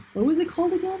 What was it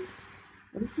called again?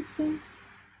 What is this thing?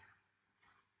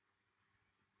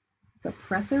 It's a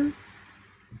presser?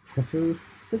 Presser?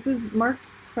 This is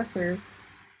Mark's presser.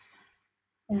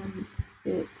 And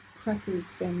it presses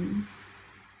things.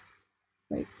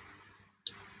 Like,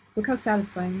 look how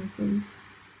satisfying this is.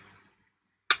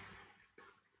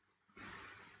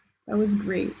 That was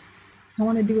great. I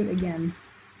want to do it again.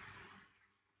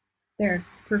 There,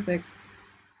 perfect.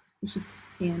 It's just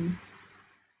in.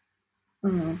 I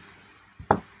don't know.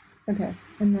 Okay,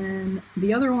 and then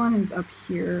the other one is up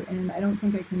here, and I don't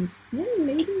think I can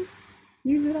maybe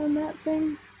use it on that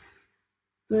thing,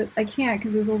 but I can't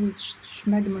because there's all this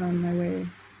schmegma in my way.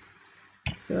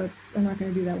 So I'm not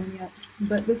going to do that one yet.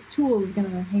 But this tool is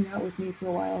going to hang out with me for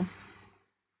a while.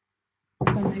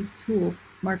 It's a nice tool.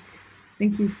 Mark,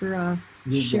 thank you for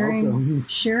sharing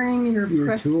your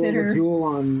press fitter. The tool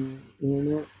on the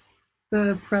internet.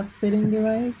 The press fitting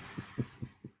device.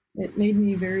 It made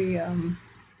me very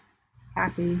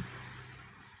happy.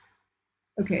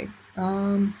 Okay.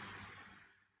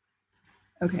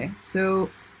 Okay, so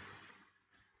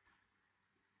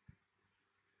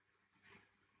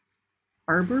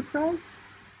arbor press?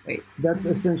 Wait. That's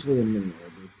essentially a mini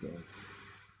arbor press.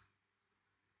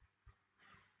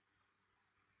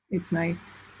 It's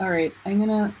nice. Alright,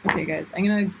 okay guys, I'm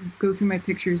gonna go through my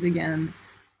pictures again,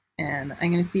 and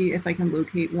I'm gonna see if I can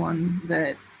locate one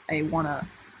that I wanna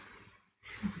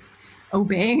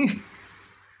obey.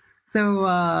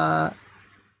 So,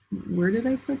 where did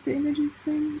I put the images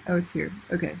thing? Oh, it's here.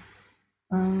 Okay.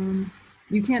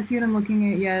 You can't see what I'm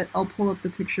looking at yet. I'll pull up the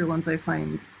picture once I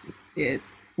find it,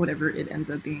 whatever it ends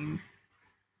up being.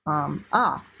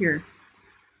 Here.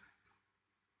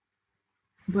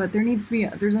 But there needs to be,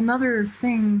 there's another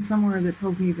thing somewhere that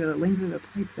tells me the length of the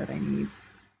pipe that I need.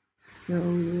 So,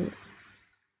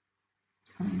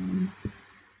 what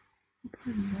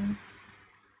part is that?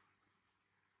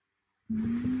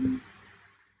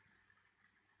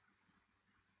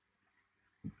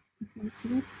 Okay, so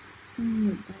let's see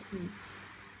what that is.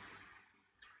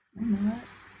 I know that.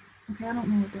 Okay, I don't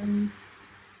know what that is.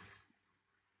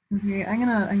 Okay, I'm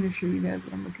gonna show you guys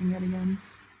what I'm looking at again.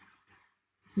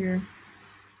 Here.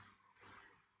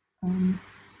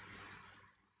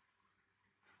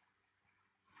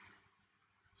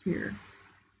 Here.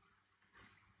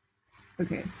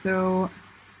 Okay, so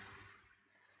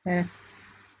oh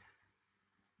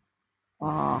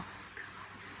god,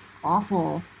 this is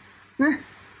awful.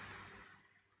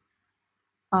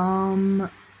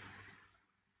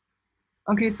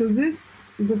 Okay, so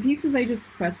the pieces I just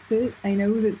press fit, I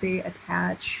know that they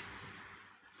attach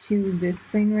to this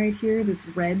thing right here, this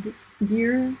red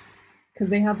gear, because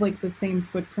they have like the same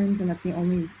footprint, and that's the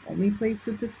only place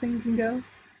that this thing can go.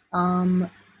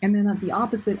 And then at the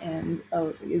opposite end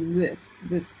is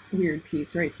this weird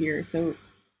piece right here. So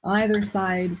on either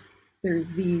side,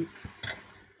 there's these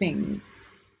things.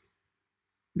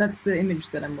 That's the image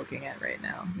that I'm looking at right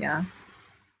now, yeah?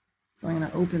 So I'm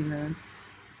gonna open this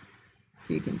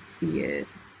so you can see it.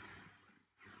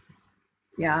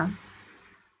 Yeah.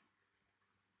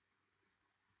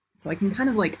 So I can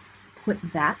kind of like put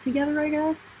that together, I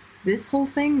guess. This whole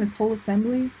thing, this whole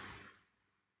assembly.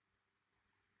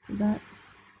 So that,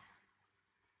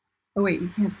 oh wait, you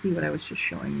can't see what I was just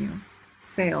showing you.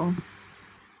 Fail.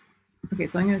 Okay,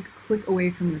 so I'm gonna click away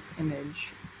from this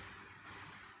image.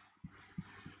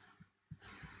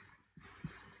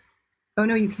 Oh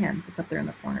no, you can. It's up there in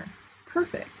the corner.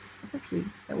 Perfect. That's actually,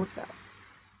 that works out.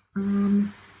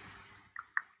 I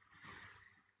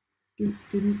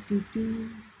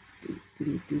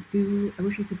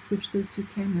wish I could switch those two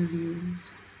camera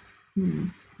views.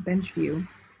 Bench view.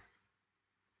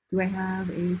 Do I have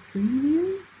a screen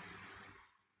view?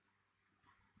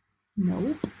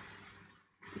 No.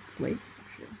 Display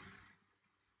capture.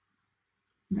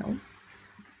 No.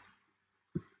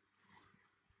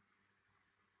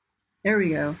 There we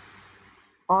go.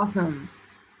 Awesome.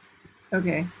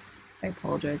 Okay. I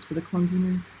apologize for the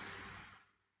clunkiness.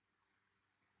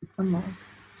 Unlock.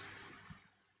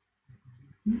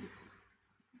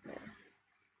 There.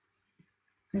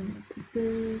 I'm gonna put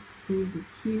this over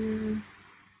here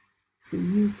so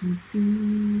you can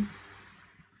see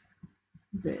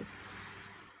this.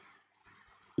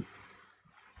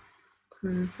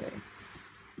 Perfect.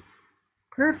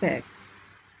 Perfect.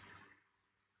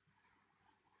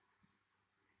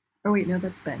 Oh wait, no,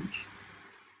 that's bench.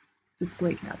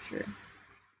 Display capture.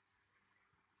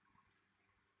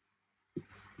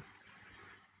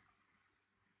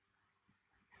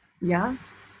 Yeah?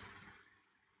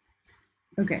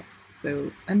 Okay,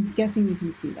 so I'm guessing you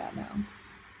can see that now.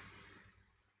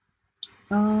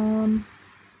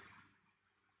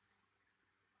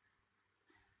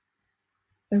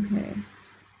 Okay.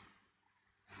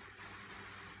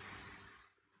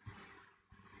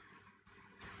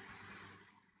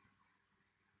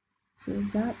 So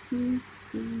that piece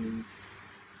is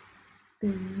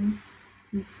there.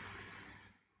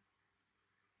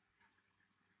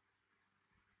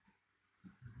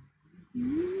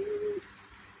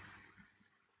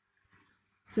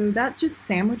 So that just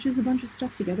sandwiches a bunch of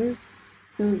stuff together.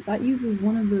 So that uses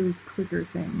one of those clicker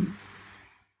things.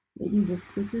 Maybe this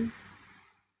clicker.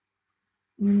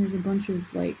 And then there's a bunch of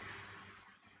like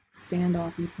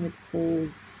standoffy type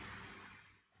holes.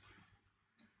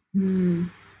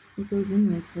 What goes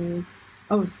in those holes?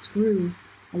 Oh, a screw.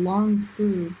 A long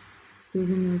screw goes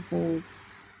in those holes.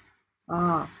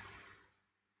 Ah.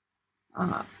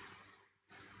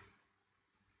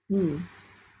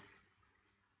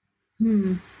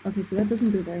 Okay, so that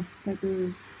doesn't go there. That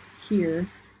goes here.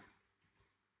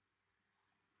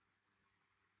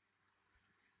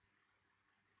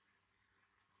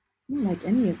 I don't like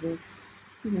any of this.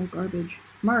 This is all garbage.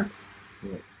 Mark!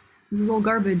 What? This is all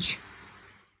garbage.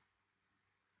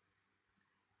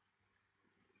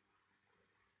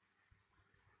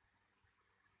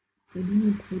 So I do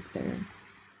need pipe there.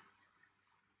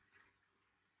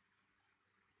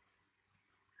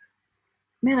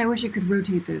 Man, I wish I could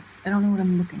rotate this. I don't know what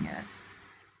I'm looking at.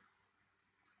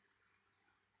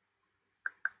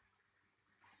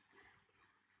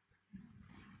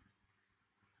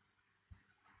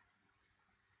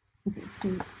 Okay, so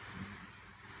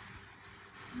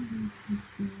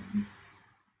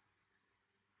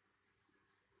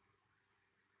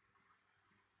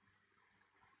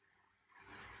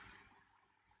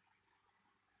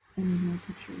I need more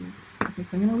pictures. Okay,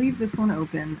 so I'm gonna leave this one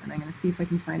open and I'm gonna see if I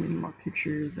can find any more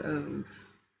pictures of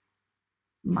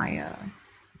my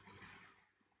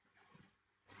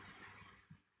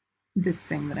this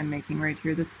thing that I'm making right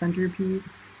here, this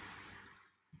centerpiece.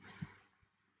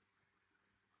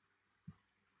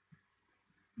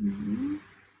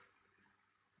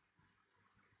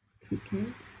 Okay.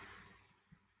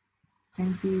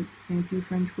 Fancy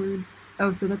French words.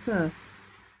 Oh, so that's a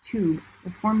tube, a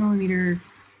 4mm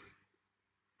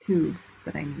tube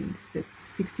that I need that's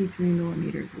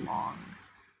 63mm long.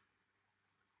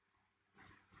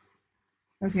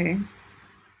 Okay,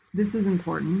 this is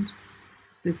important.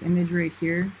 This image right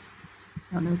here.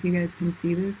 I don't know if you guys can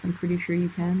see this. I'm pretty sure you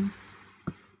can.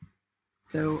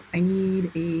 So I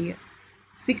need a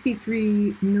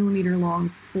 63mm long,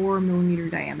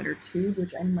 4mm diameter tube,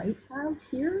 which I might have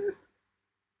here.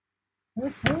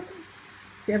 Okay.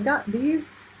 See, I've got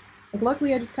these. Like,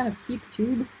 luckily, I just kind of keep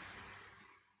tube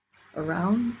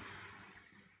around.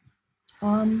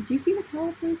 Do you see the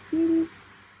calipers, sweetie?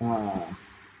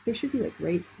 They should be like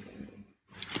right here.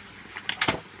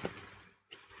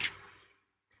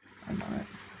 I'm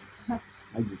not.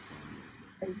 I just saw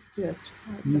I just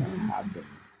had you. them. Have them.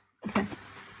 Okay.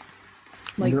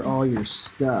 Like, under all your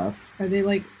stuff. are they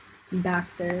like back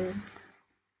there?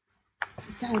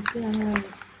 God damn it.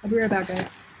 I'll be right back, guys.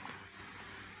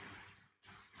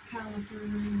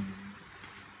 Calipers.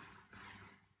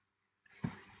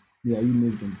 Yeah, you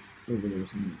moved them over there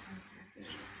somewhere.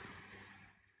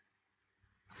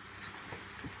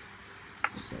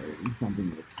 Sorry, I'm bumping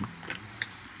the camera.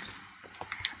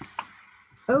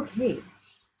 Okay.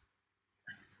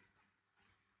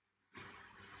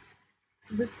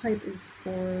 So this pipe is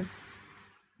 4mm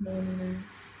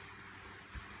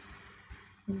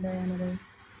in diameter.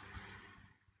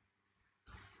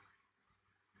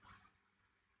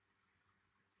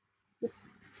 Yep.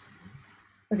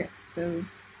 Okay, so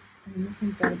this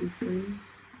one's got to be 3.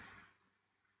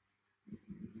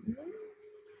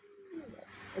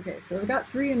 Yes. Okay, so I've got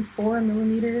 3 and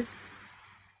 4mm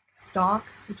stock,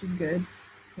 which is good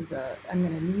because I'm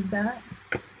gonna need that.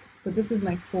 But this is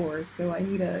my 4, so I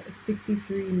need a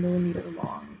 63mm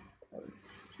long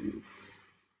piece.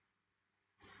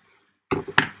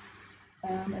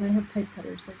 And I have pipe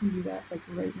cutters, so I can do that like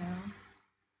right now.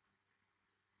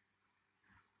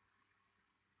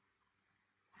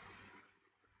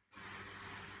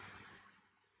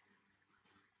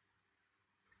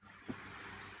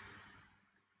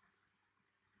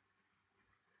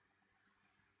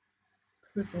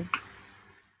 Perfect.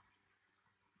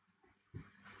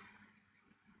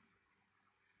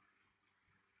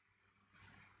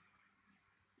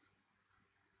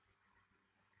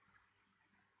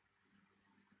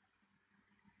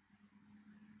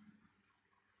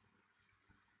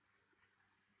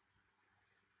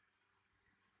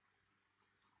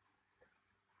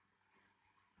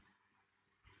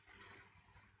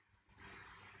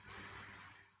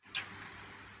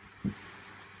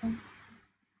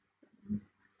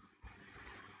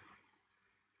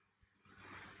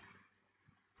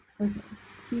 Okay,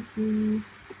 63,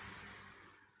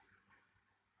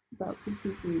 about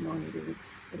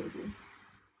 63mm it'll do.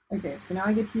 Okay, so now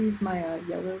I get to use my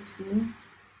yellow tool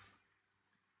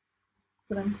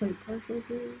that I'm quite partial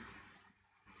to.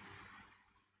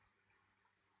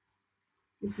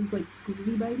 This is like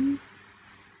squeezy bitey.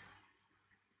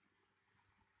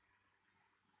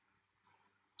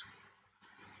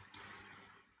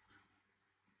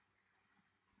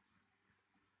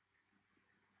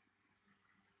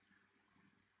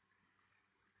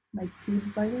 my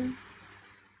tube biter.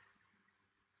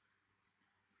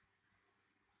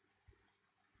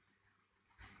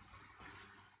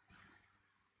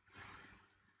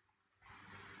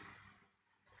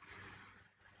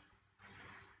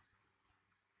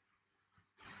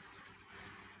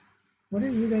 What are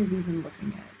you guys even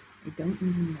looking at? I don't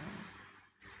even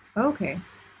know. Okay.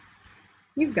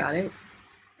 You've got it.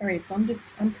 Alright, so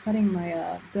I'm cutting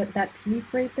my, that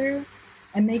piece right there.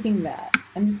 I'm making that.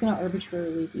 I'm just gonna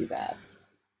arbitrarily do that.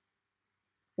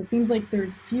 It seems like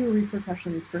there's few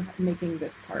repercussions for making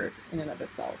this part in and of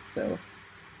itself, so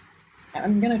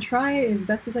I'm gonna try as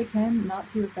best as I can not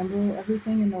to assemble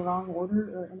everything in the wrong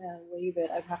order or in a way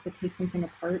that I'd have to take something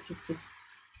apart just to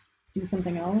do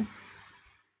something else.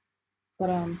 But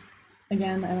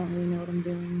again, I don't really know what I'm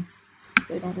doing,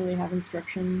 so I don't really have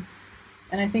instructions.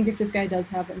 And I think if this guy does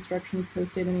have instructions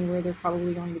posted anywhere, they're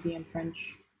probably going to be in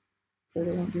French, so they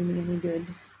won't do me any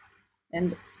good.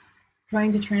 And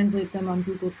trying to translate them on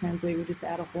Google Translate would just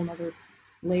add a whole nother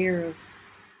layer of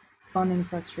fun and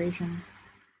frustration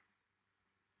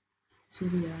to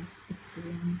the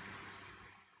experience.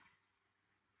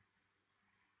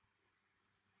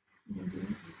 I'm gonna do it.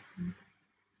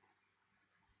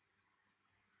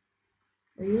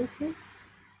 Are you okay?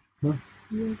 Huh?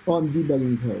 You okay? Oh, I'm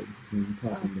debugging code, so I'm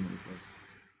talking to myself.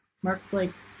 Mark's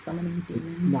like summoning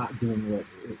demons. It's not doing what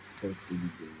it's supposed to be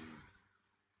doing.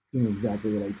 It's doing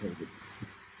exactly what I told it to.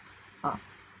 Ah.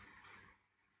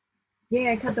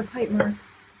 Yay, I cut the pipe, Mark.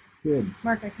 Good.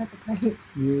 Mark, I cut the pipe.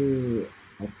 Yeah.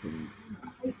 Excellent.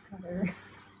 Pipe cutter.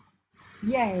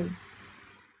 Yay.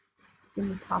 Give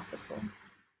me popsicle.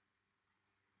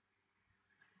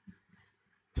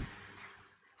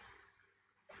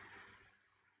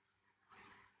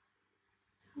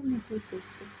 I'm supposed to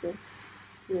stick this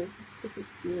here. Stick it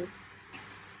here.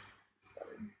 It's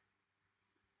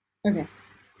better. Okay,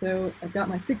 so I've got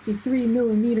my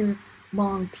 63mm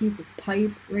long piece of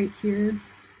pipe right here.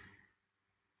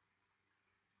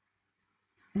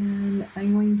 And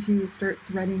I'm going to start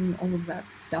threading all of that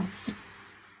stuff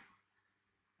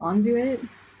onto it,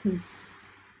 because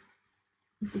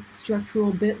this is the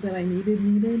structural bit that I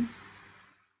needed.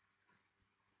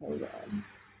 Oh god.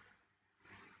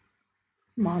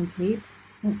 Come on, tape.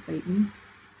 Don't fight me.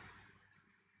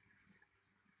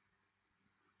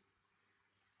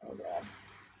 Oh god.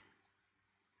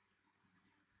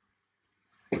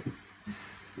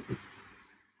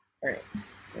 Alright,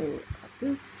 so cut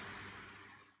this.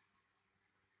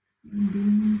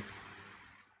 And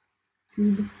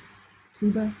tuba.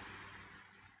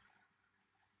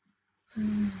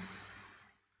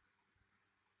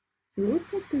 So it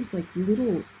looks like there's like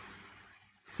little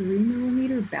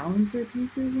 3mm balancer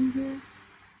pieces in here.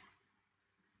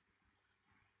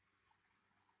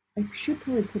 I should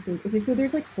probably put those. Okay, so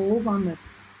there's like holes on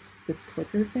this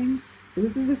clicker thing. So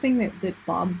this is the thing that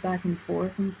bobs back and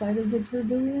forth inside of the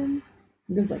tourbillon.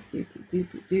 It goes like do.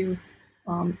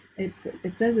 It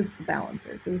says it's the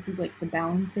balancer. So this is like the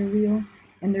balancer wheel,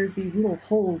 and there's these little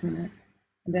holes in it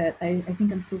that I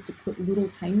think I'm supposed to put little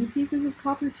tiny pieces of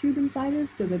copper tube inside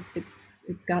of, so that it's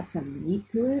got some meat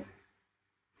to it.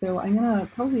 So I'm gonna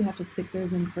probably have to stick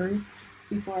those in first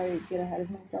before I get ahead of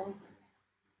myself.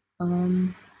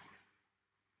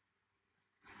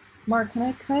 Mark, can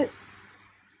I cut?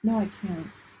 No, I can't.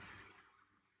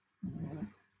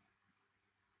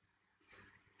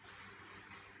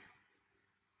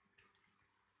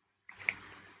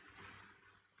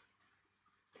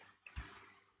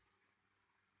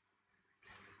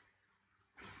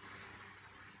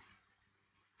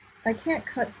 I can't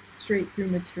cut straight through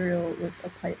material with a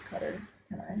pipe cutter,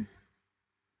 can I?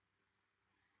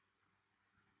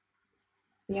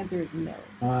 The answer is no.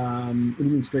 What do you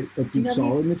mean straight, like Do you have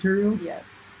solid material?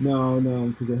 Yes. No,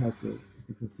 because it has to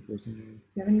go somewhere. Do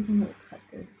you have anything that would cut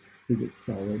this? Is it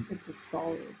solid? It's a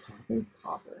solid Copper?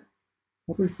 copper.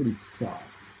 Copper's pretty soft.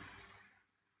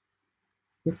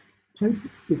 The pipe,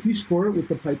 if you score it with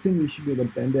the pipe thing, you should be able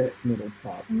to bend it and it'll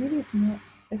pop. Maybe it's not.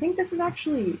 I think this is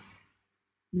actually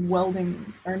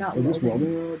welding, or not Is welding. this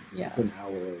welding rod? Yeah. It's an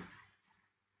alloy.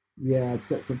 Yeah,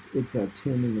 it's a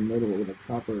tin in the middle with a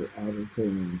copper outer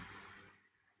coating.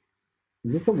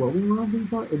 Is this the welding rod we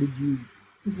bought, or did you?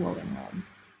 It's welding rod.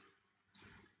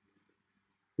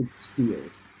 It's steel,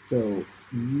 so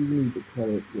you need to cut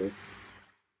it with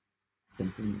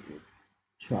something with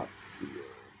chopped steel.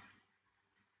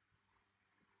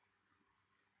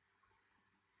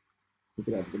 Take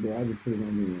it out of the garage and put it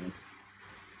on the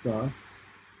saw.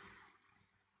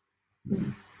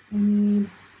 I need.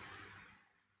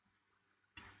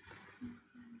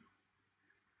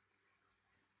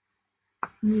 I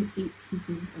need 8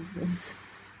 pieces of this.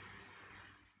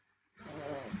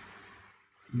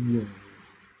 Yeah.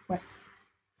 What?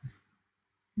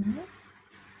 No?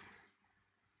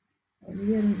 Oh,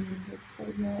 maybe I didn't need this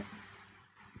code yet.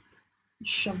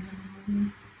 Shove them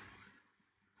in.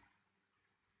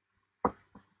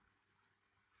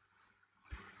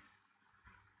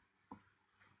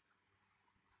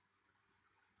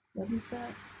 What is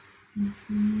that?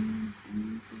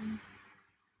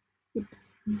 Yep.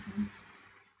 Okay.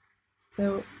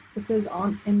 So it says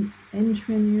on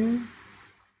entraîneur.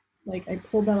 Like I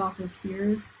pulled that off of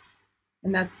here,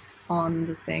 and that's on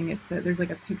the thing. It's there's like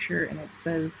a picture, and it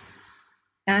says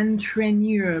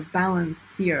entraîneur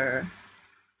balancier.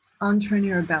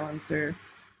 Entraîneur balancer.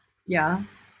 Yeah.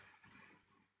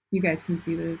 You guys can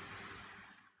see this.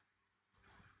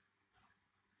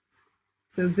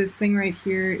 So this thing right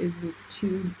here is this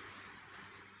tube.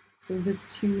 So this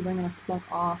tube I'm gonna pluck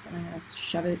off and I'm gonna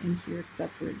shove it in here because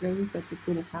that's where it goes. That's its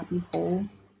little happy hole.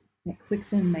 And it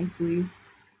clicks in nicely.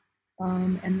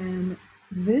 And then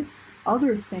this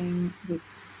other thing, this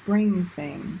spring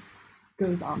thing,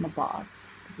 goes on the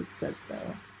box because it says so.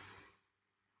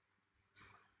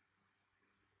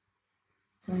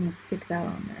 So I'm gonna stick that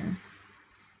on there.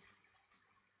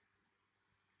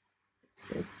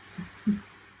 Fits.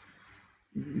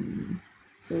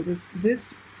 So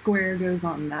this square goes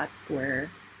on that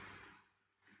square.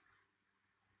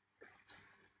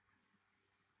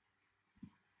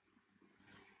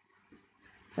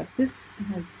 Except this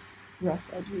has rough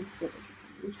edges that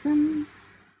I can trim.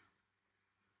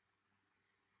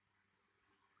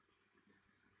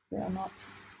 They are not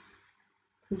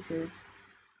kosher.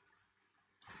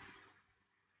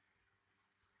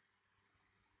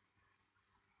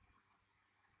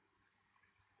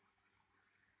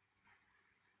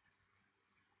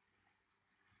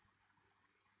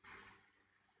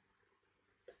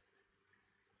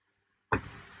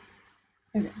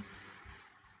 Okay,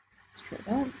 let's try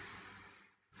that.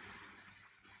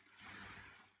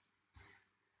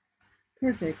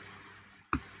 Perfect.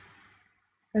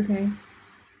 Okay.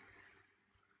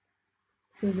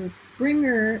 So the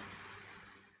Springer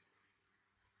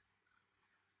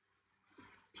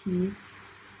piece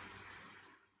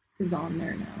is on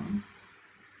there now.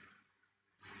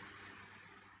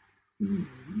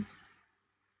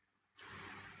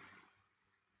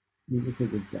 It looks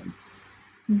like it's done.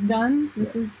 It's done?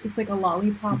 Yes. It's like a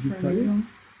lollipop Did you for a cut it? noodle.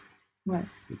 What?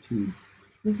 The tube.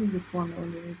 This is a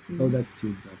 4mm tube. Oh, that's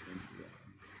tube. Okay. Yeah.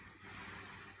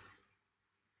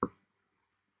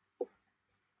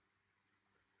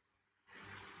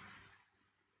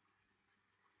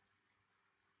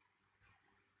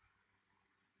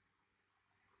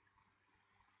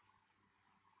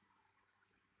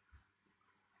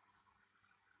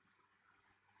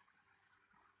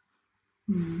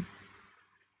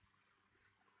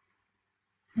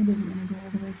 It doesn't want to go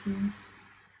all the way through.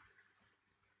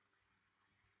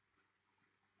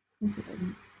 Of course it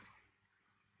doesn't.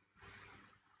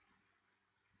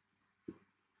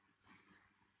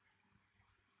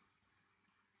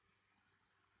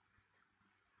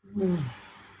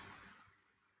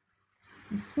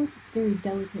 Of course it's very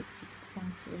delicate because it's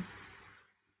plastic.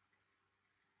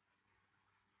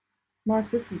 Mark,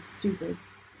 this is stupid.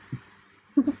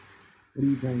 What are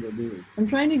you trying to do? I'm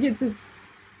trying to get this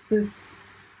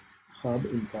Hub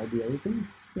inside the other thing?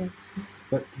 yes.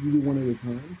 But can you do one at a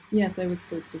time? Yes, I was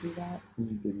supposed to do that. And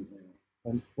you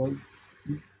didn't. Well,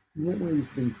 you might want to use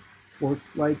something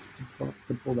fork-like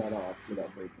to pull that off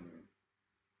without breaking it.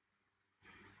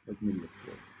 Like maybe a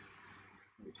fork.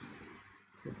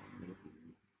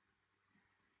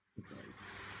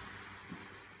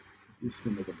 You're just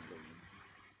gonna make a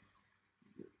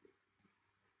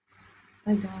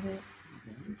I got it.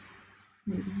 okay.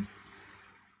 Maybe.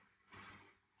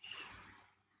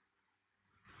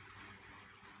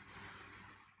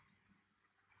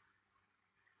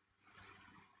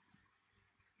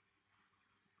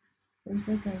 There's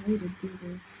like a way to do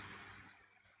this.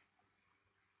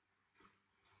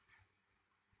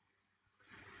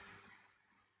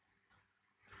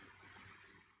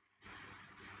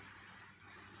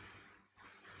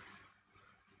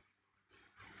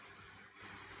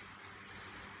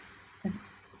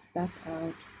 That's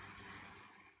out.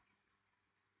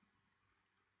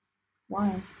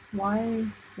 Why?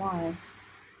 Why?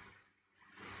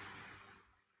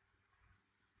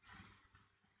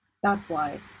 That's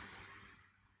why.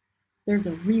 There's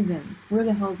a reason. Where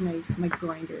the hell is my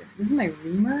grinder? This is my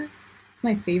reamer. It's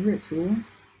my favorite tool.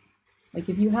 Like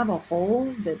if you have a hole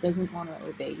that doesn't want to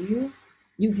obey you,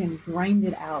 you can grind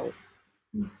it out.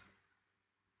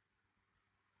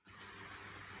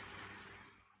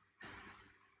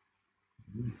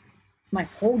 It's my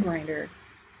hole grinder.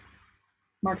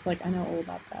 Mark's like, I know all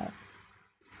about that.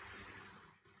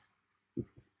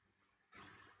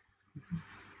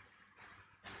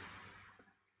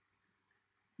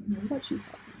 I don't know what she's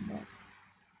talking about.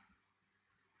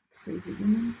 Crazy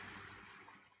woman.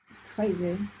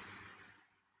 Crazy.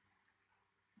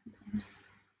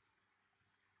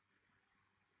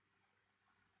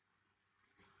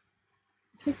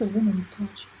 It takes a woman's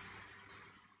touch.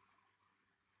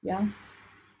 Yeah?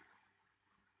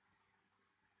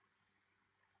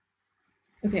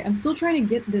 Okay, I'm still trying to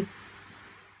get this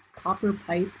copper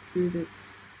pipe through this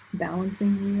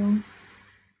balancing wheel.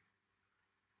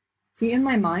 See, in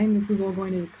my mind, this was all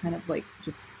going to kind of like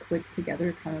just click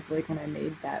together, kind of like when I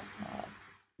made that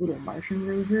little Martian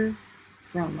rover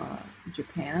from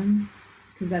Japan,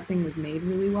 because that thing was made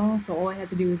really well. So all I had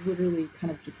to do was literally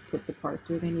kind of just put the parts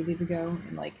where they needed to go,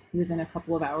 and like within a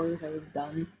couple of hours, I was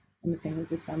done, and the thing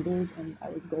was assembled, and I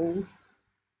was gold.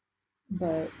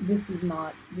 But this is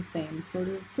not the same sort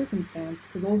of circumstance,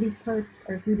 because all these parts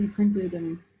are 3D printed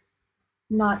and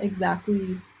not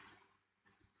exactly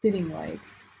fitting like.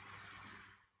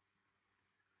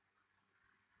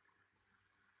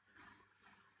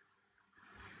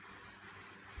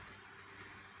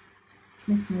 Which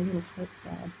makes my little heart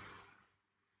sad.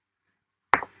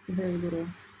 It's a very little.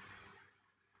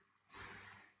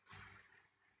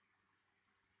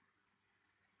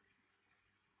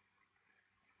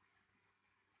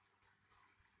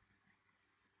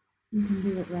 You can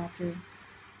do it, Raptor.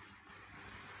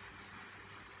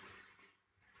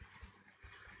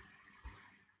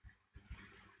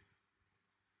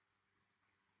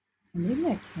 Or maybe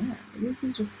I can't. Maybe this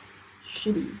is just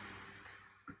shitty.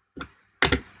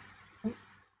 Oh.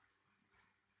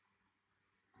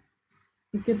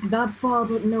 It gets that far,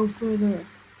 but no further.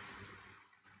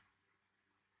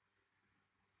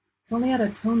 If only I had a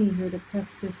Tony here to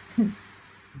press fist this.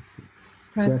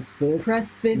 Press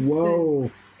fist Whoa.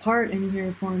 this part in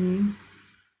here for me.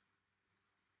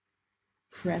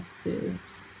 Press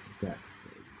fist.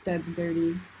 That's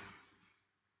dirty.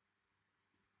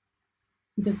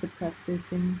 He does the press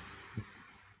fisting.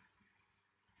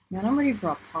 Man, I'm ready for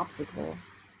a popsicle.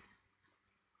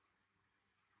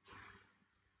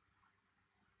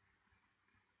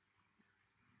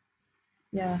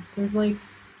 Yeah, there's like,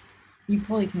 you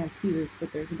probably can't see this,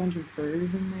 but there's a bunch of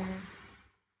burrs in there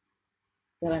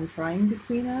that I'm trying to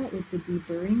clean out with the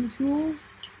deburring tool.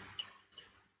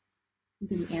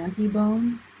 The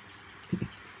anti-bone.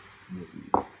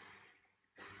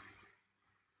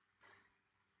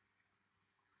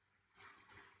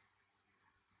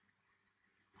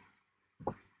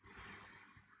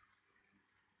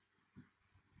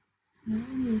 I don't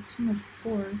want to use too much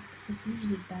force because it's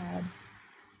usually bad.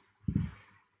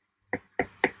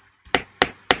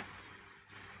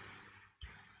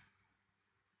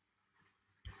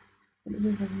 But it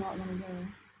does not want to go.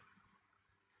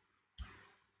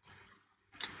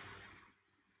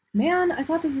 Man, I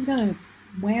thought this was gonna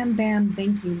wham bam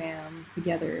thank you ma'am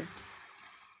together.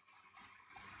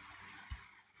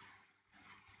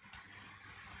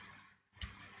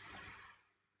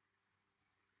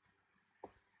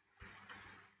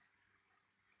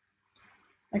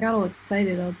 I got all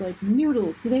excited. I was like,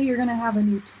 Noodle, today you're gonna have a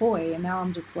new toy, and now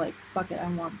I'm just like, fuck it, I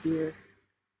want beer.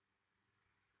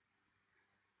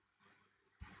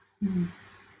 Mm.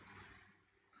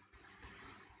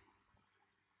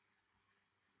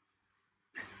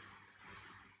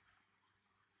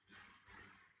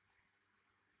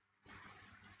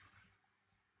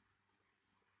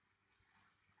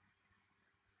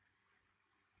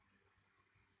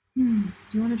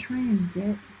 Do you want to try and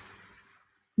get...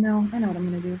 No, I know what I'm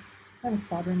gonna do. I have a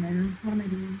soldering iron. What am I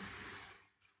doing?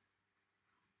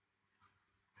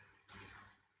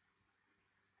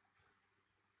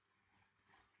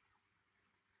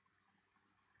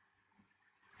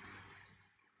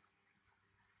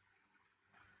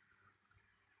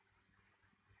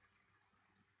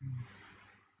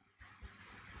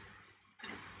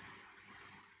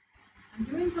 I'm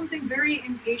doing something very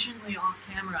impatiently off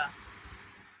camera.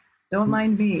 Don't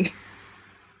mind me.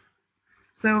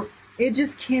 So it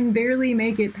just can barely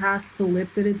make it past the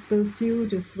lip that it's supposed to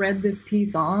thread this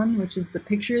piece on, which is the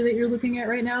picture that you're looking at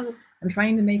right now. I'm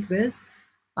trying to make this.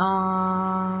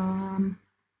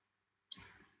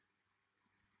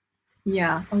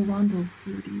 Yeah, a Rondo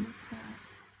 30, what's that?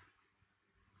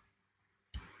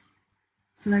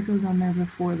 So that goes on there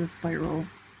before the spiral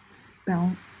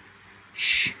bounce.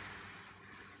 Shh.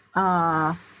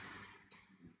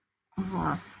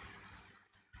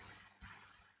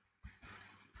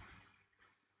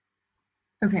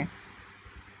 Okay.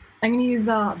 I'm gonna use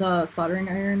the soldering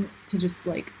iron to just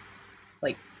like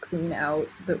clean out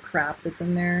the crap that's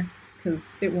in there,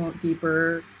 because it won't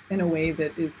deburr in a way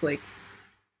that is like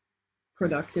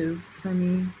productive for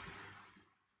me.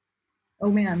 Oh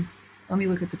man, let me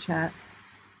look at the chat.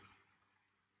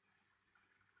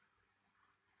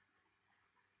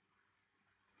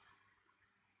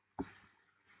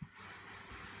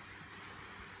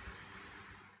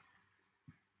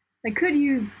 I could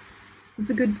use... That's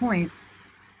a good point.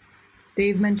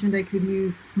 Dave mentioned I could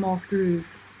use small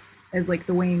screws as like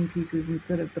the weighing pieces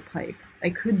instead of the pipe. I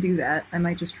could do that. I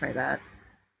might just try that.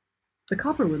 The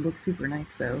copper would look super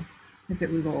nice though, if it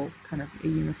was all kind of a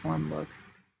uniform look.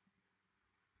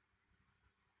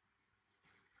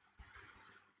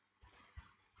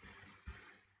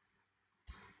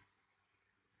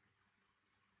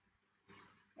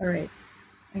 Alright,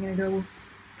 I'm gonna go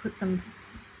put some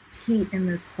heat in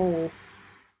this hole.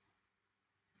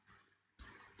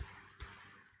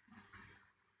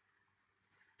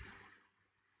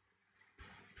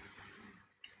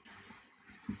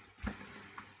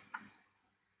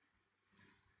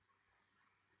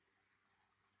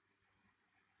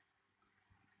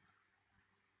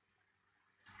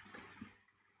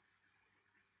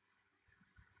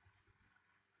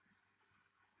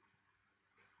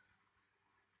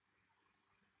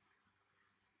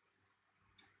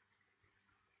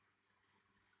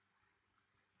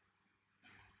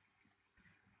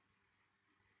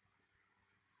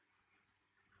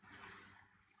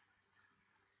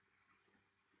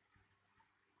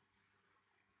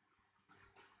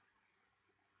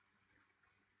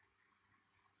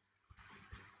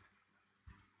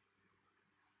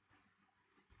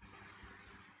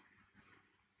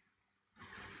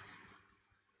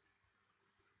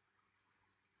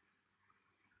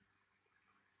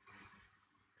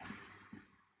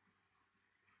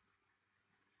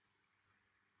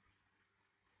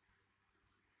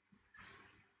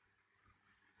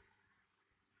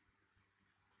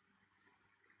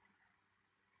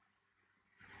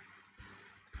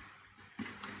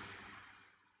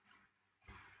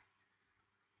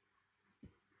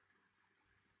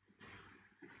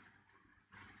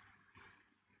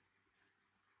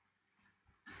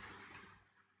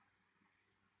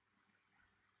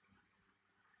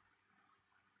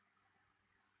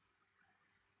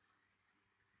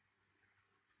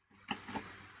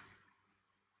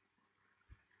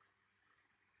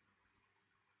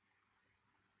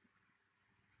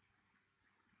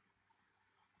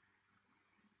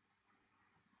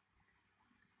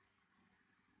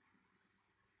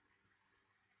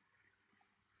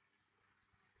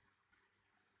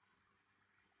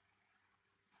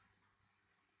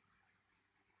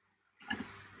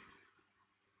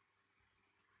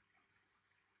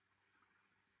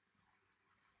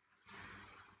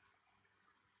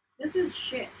 This is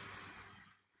shit.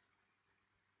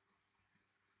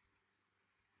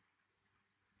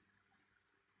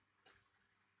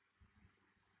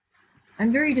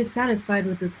 I'm very dissatisfied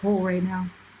with this hole right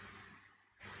now.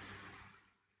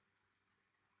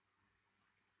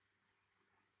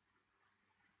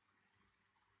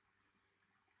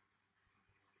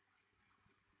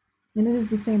 And it is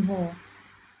the same hole.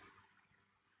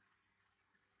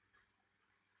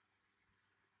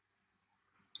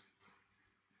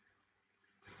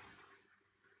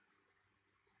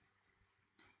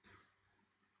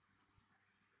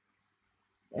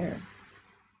 There.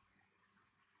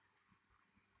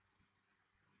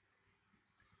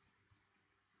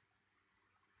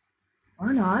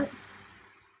 Or not.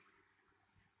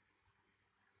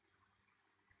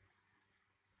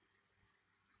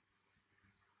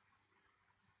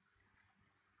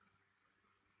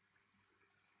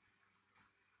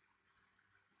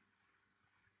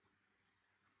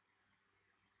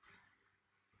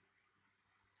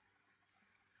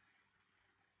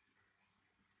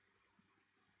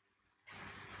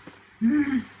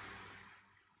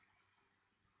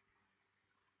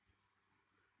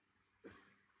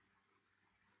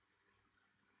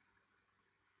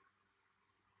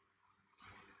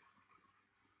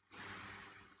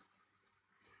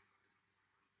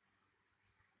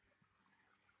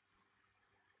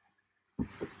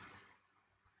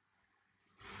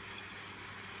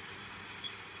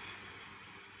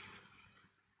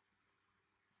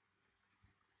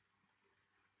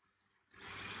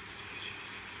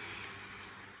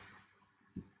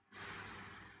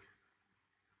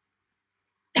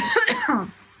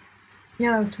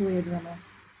 Yeah, that was totally a drama.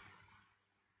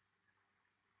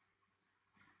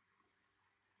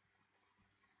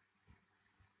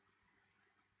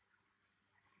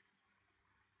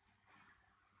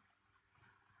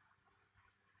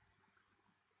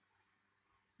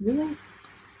 Really?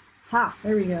 Ha,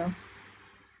 there we go.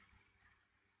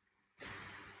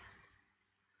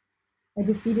 I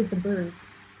defeated the burrs.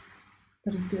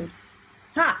 That is good.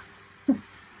 Ha!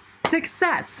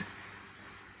 Success!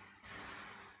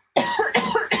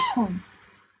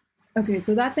 Okay,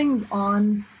 so that thing's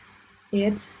on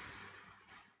it.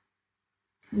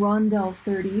 Rondell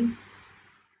 30.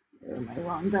 Where are my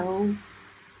rondels?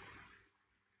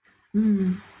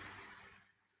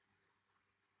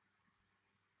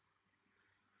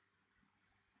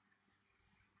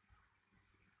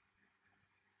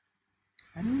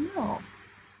 I don't know.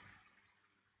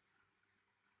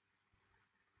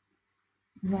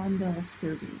 Rondel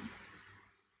 30.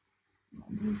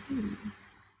 Rondel 30.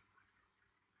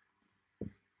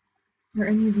 Are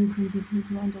any of you crazy kids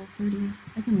Rondel 30?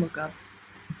 I can look up.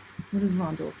 What does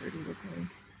Rondel 30 look like?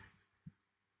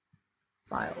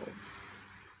 Files.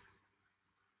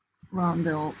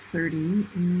 Rondel 30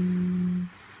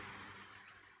 is...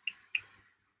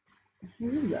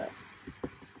 Where is that?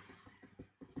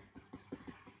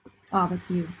 Ah,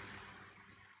 that's you.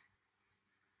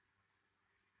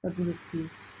 That's this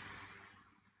piece.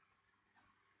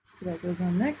 So that goes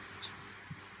on next.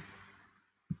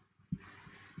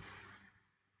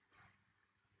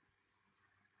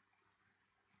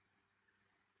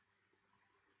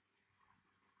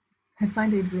 I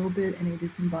find a drill bit and a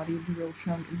disembodied drill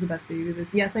chunk is the best way to do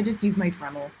this. Yes, I just use my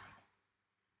Dremel.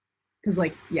 Because,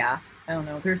 like, yeah, I don't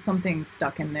know, there's something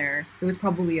stuck in there. It was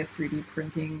probably a 3D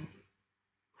printing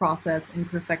process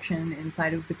imperfection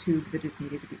inside of the tube that just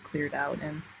needed to be cleared out,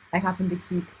 and I happened to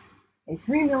keep a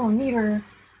 3mm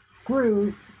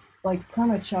screw, like,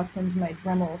 perma-chucked into my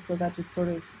Dremel, so that just sort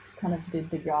of kind of did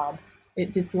the job.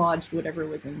 It dislodged whatever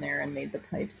was in there and made the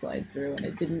pipe slide through, and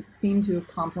it didn't seem to have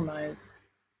compromised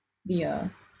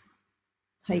the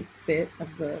tight fit of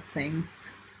the thing.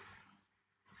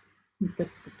 The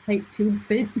tight tube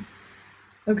fit.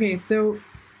 Okay, so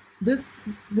this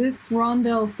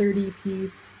Rondel 30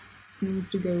 piece seems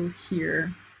to go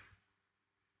here,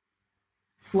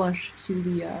 flush to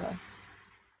the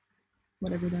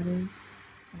whatever that is.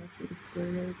 Oh, that's where the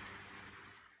square goes.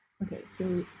 Okay, so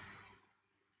where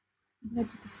did I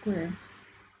put the square?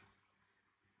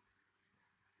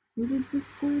 Where did the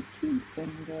square tube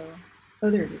thing go? Oh,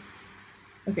 there it is.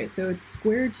 Okay, so it's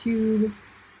square tube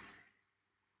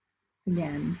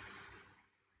again.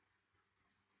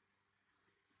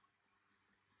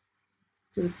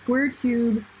 So the square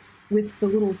tube with the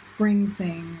little spring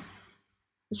thing.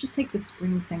 Let's just take the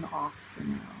spring thing off for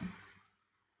now,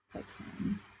 if I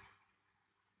can.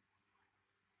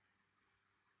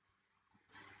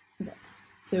 Okay,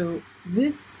 so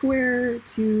this square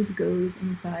tube goes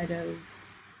inside of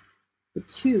the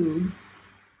tube.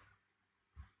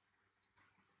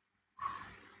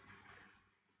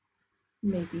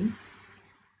 Maybe.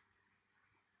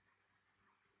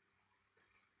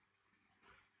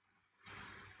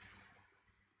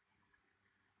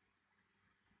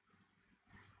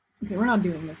 Okay, we're not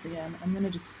doing this again. I'm gonna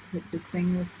just hit this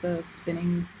thing with the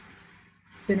spinner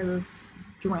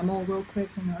Dremel real quick.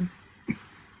 Hang on.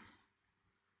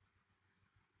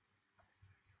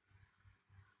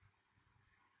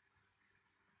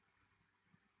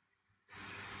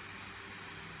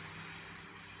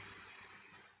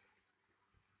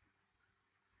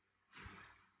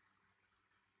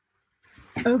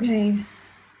 Okay.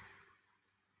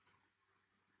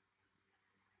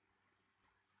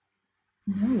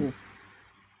 No.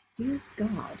 Dear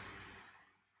God.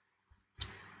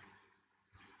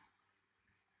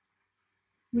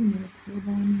 We need a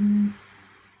tourbillon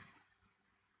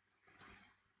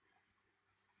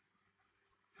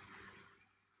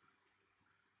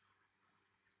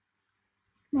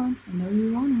here. Come on, I know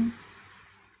you want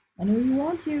to. I know you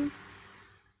want to.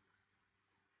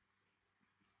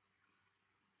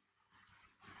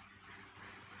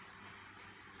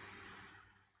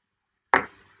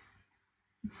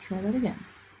 Let's try that again.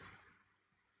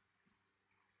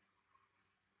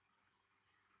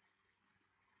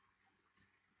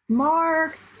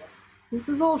 Mark! This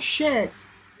is all shit.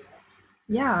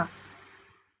 Yeah.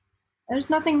 There's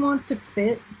nothing wants to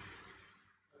fit.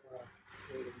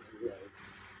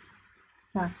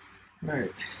 Huh.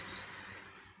 Alright.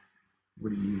 What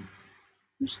do you...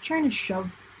 I'm just trying to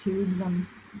shove tubes on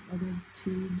other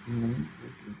tubes. Okay.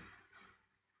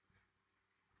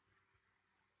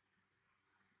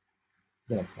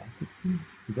 Is that a plastic tube?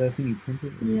 Is that a thing you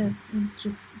printed? Yes, it's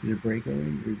just... Did it break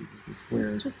already, or is it just a square?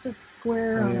 It's just a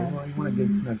square on yeah, a well, you want a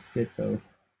good snug fit, though.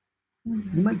 Okay.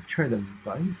 You might try the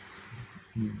vise.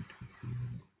 You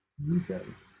try it.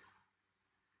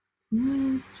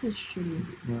 No, it's just shitty.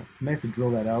 You might have to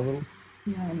drill that out a little.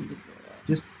 Yeah, I need to go out.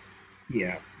 Just,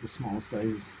 yeah, the small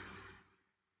size.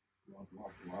 Blah,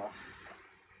 blah, blah.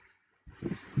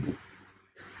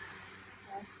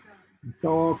 It's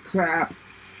all crap.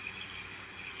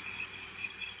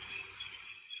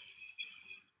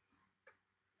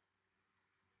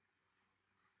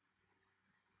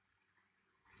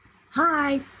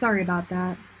 Hi! Sorry about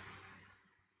that.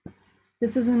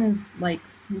 This isn't as, like,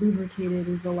 lubricated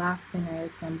as the last thing I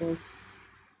assembled.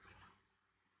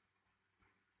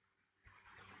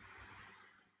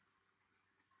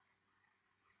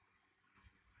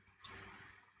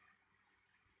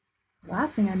 The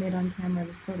last thing I made on camera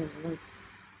just sort of worked.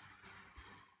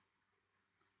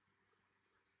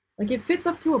 Like, it fits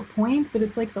up to a point, but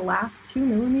it's like the last 2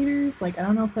 millimeters. Like, I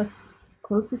don't know if that's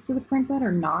closest to the print bed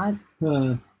or not.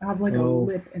 I have like a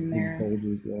lip in there.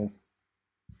 Bulges, yeah.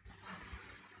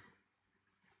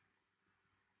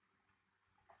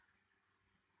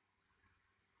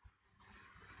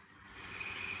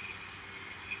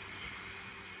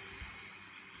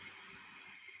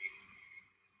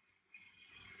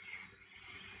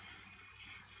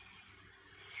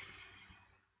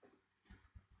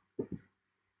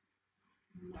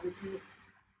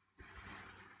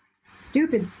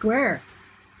 Stupid square.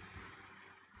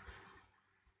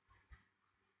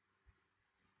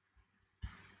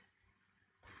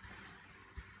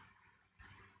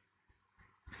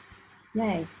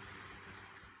 Yay.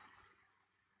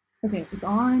 Okay, it's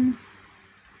on.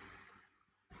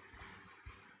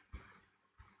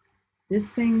 This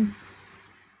thing's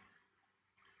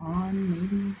on,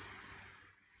 maybe.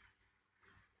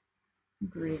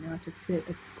 Great, now I have to fit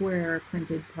a square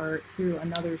printed part through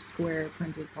another square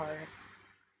printed part.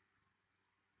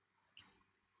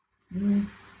 Really?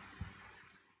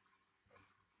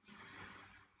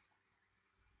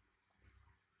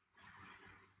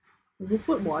 Is this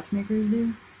what watchmakers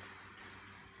do?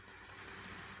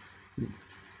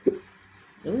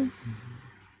 Really?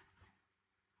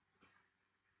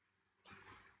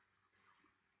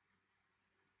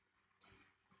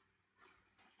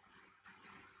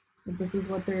 But this is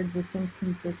what their existence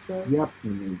consists of? Yep,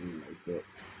 and then we make it.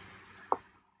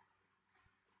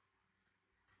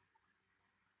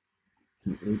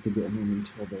 Can't wait to get home and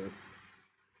tell their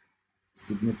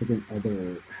significant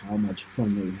other how much fun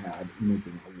they had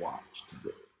making a watch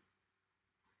today.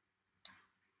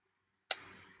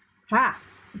 Ha!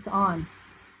 It's on.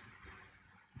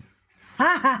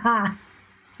 Ha ha ha!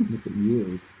 Look at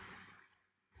you.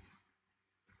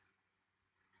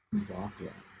 Clock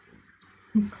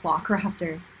Clock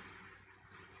Raptor.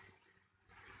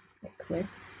 It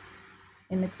clicks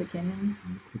in the clicking.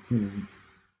 clicking.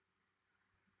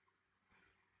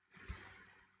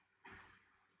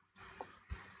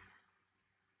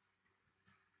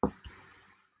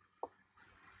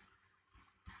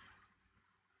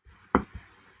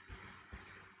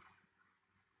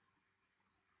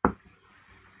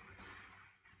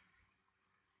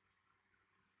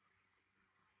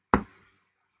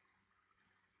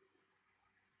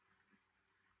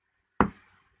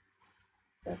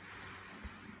 That's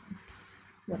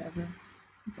whatever.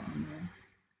 It's on there.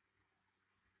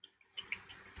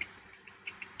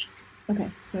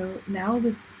 Okay, so now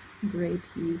this gray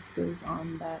piece goes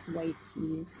on that white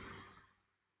piece.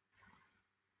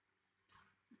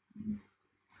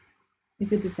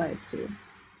 If it decides to.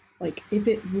 Like, if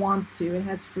it wants to, it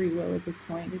has free will at this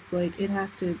point. It's like, it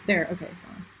has to, there, okay, it's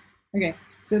on. Okay,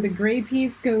 so the gray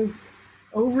piece goes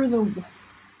over the,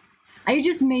 I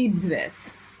just made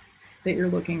this that you're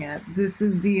looking at. This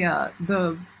is the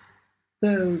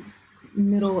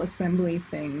middle assembly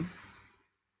thing.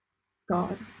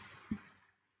 God.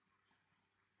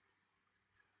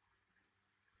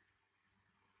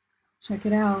 Check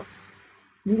it out.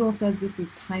 Noodle says this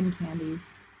is time candy.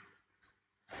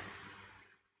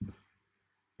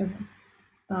 Okay.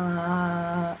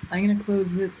 I'm gonna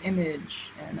close this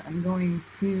image and I'm going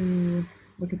to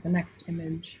look at the next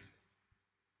image.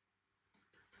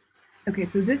 Okay,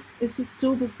 so this is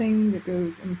still the thing that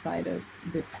goes inside of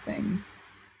this thing.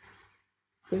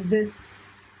 So this,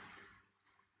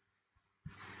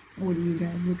 what are you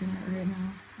guys looking at right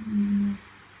now?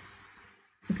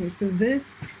 Okay, so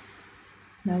this,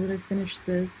 now that I've finished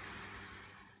this,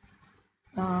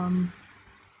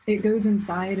 it goes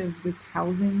inside of this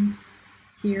housing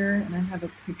here, and I have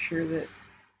a picture that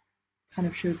kind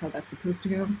of shows how that's supposed to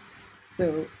go.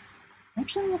 So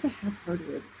actually, I don't know if I have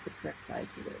hardware that's the correct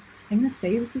size for this. I'm gonna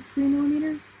say this is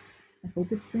 3mm. I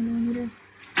hope it's 3mm.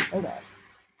 Oh god.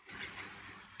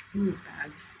 Ooh,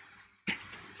 bad.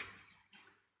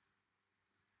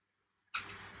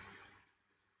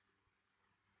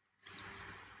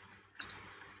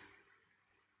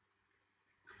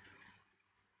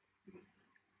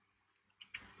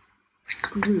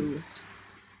 Screw.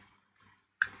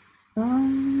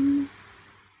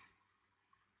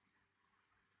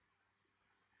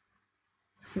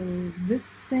 So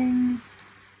this thing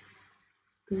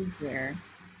goes there.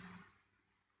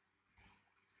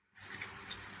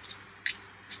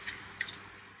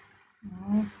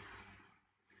 Oh,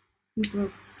 he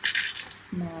broke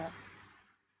that.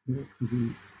 Is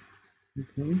he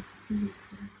okay? He's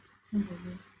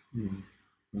okay. Yeah.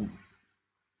 Yeah.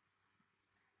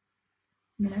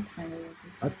 I mean, I kind of was.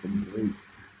 That's been great.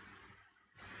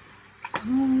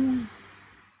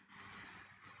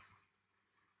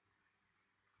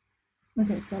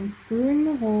 Okay, so I'm screwing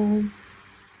the holes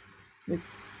with,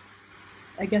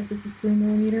 I guess this is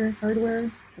 3mm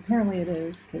hardware. Apparently it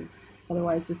is, because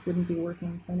otherwise this wouldn't be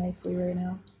working so nicely right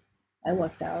now. I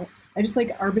lucked out. I just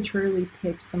like arbitrarily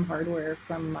picked some hardware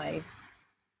from my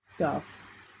stuff.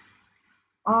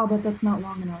 Ah, but that's not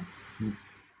long enough.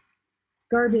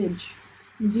 Garbage.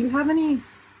 Do you have any?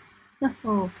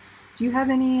 Oh, do you have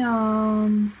any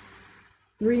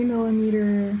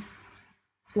 3mm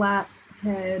flat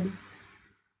head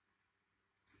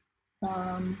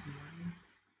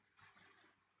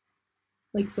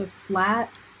like the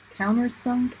flat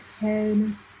countersunk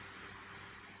head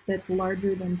that's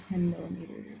larger than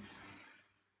 10mm?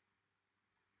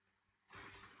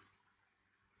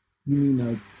 You mean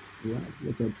a flat,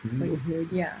 like a triangle Like, head?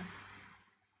 yeah.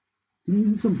 Can you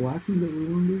use some black ones that we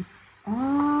wonder?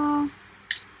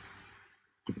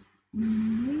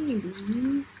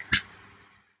 Maybe.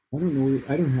 I don't know.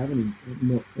 I don't have any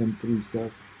M3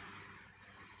 stuff.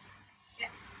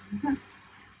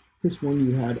 Just one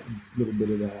you had a little bit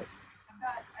of that.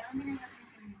 I don't think I have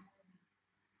anything.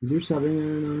 Is there subbing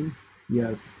iron on?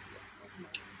 Yes.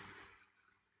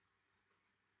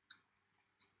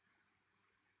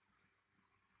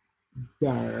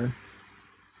 Dar.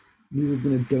 He was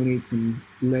going to donate some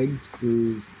leg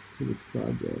screws to this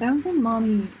project. I don't think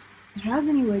Mommy has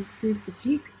any leg screws to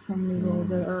take from Noodle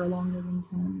that are longer than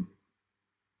 10.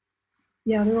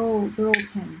 Yeah, they're all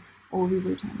 10. All of these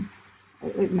are 10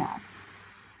 at max.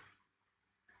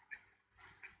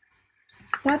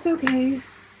 That's okay.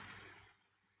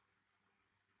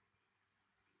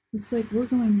 Looks like we're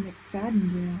going to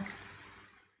McFadden.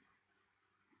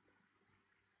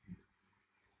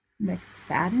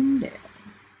 McFaddendale.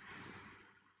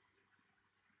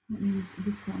 That means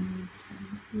this one needs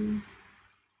 10 too.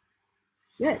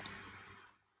 Shit.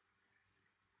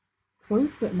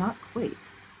 Close but not quite.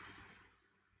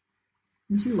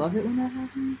 Don't you love it when that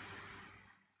happens?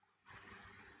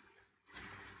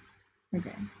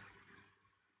 Okay.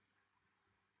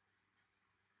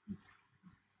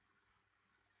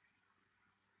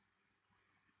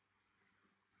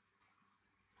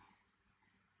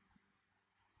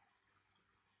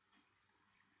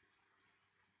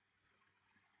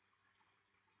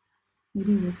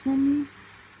 Maybe this one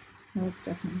needs? No, it's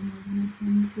definitely more than a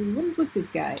 10 too. What is with this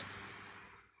guy?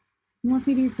 He wants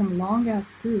me to use some long ass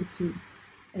screws to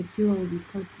adhere all of these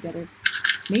parts together.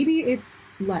 Maybe it's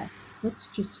less. Let's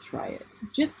just try it.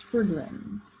 Just for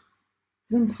grins.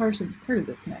 Then part of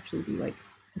this can actually be like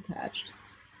attached.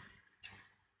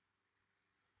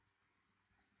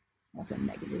 That's a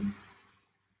negative.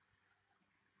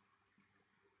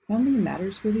 I don't think it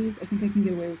matters for these. I think I can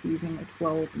get away with using a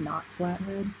 12 not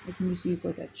flathead. I can just use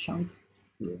like a chunk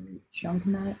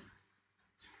nut.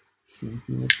 Chunk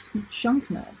nuts. Chunk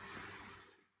nuts.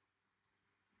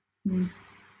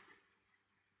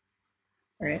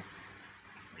 Alright.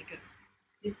 Like a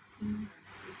 15 or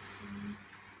 16.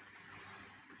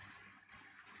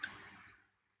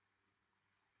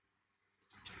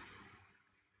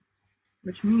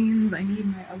 Which means I need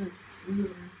my other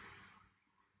screw.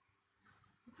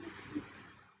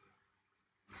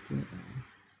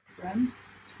 Scram?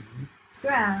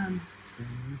 Scram.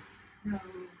 No.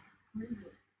 Where is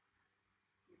it?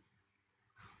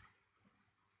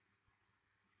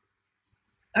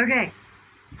 Okay.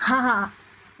 Haha.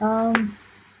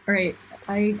 Alright.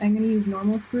 I'm gonna use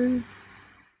normal screws.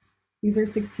 These are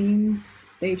 16s.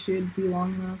 They should be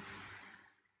long enough.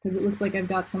 Because it looks like I've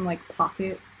got some like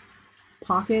pocket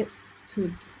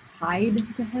to hide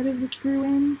the head of the screw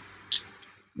in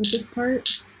with this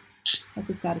part. That's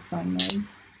a satisfying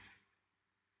noise.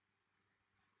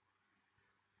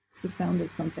 It's the sound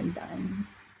of something dying.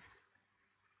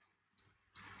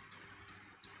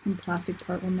 Some plastic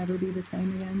part will never be the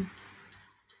same again.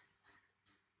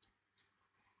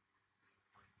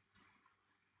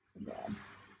 God.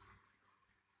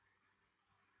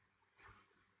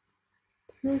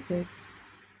 Perfect.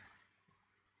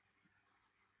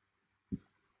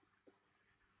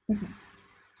 Okay.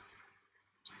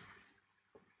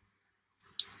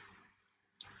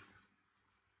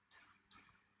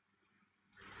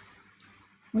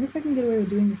 I wonder if I can get away with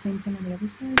doing the same thing on the other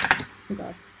side. Oh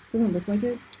god. Doesn't look like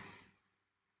it.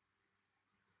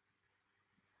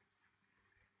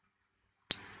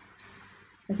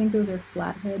 I think those are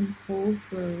flathead holes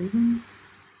for a reason.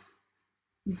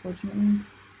 Unfortunately.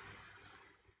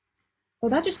 Oh,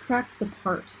 that just cracked the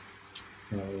part.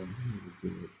 Oh,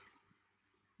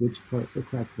 which part? The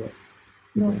cracked what?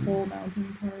 The whole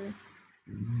mounting part.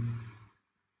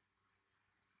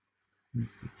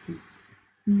 Let's see.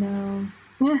 No.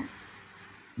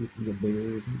 Make them get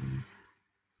bigger or something.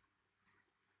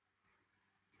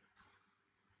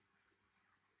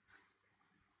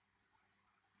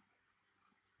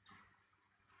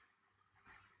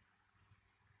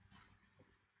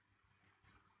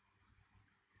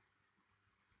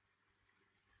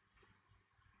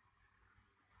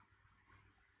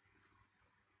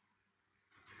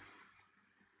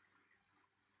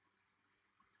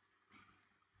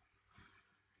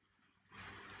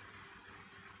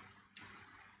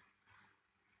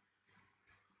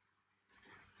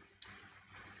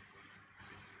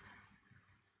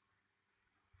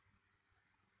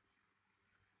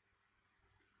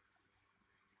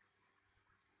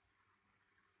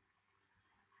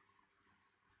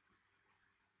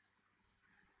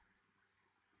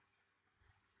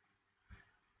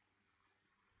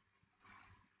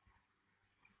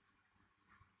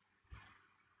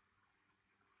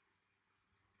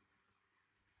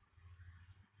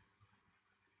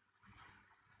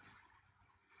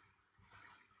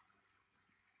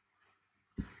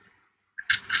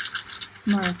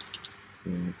 Mark,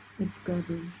 it's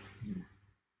garbage.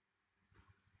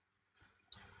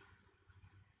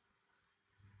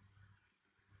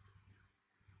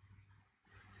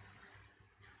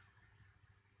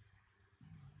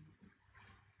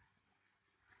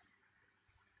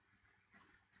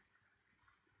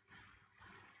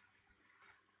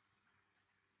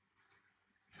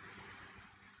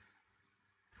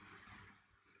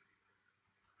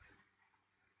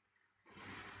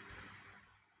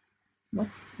 What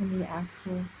in the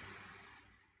actual?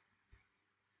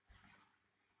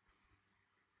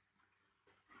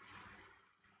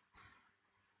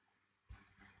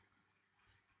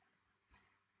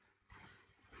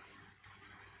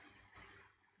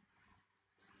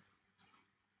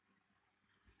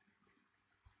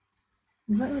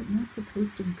 Is that like not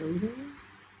supposed to go there?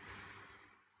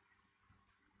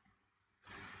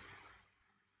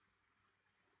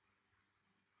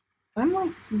 I'm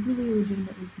like really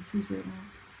legitimately confused right now.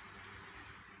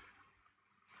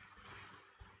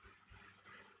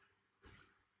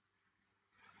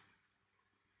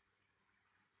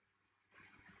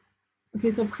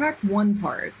 Okay, so I've cracked one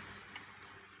part.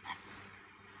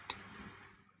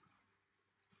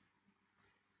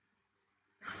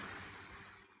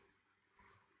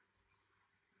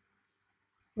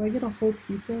 Do I get a whole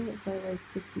pizza if I like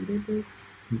succeeded this?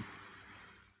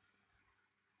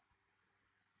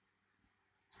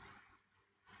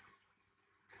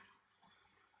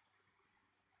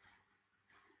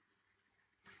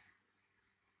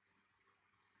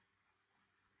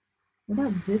 What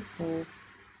about this hole?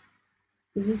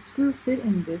 Does this screw fit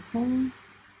in this hole?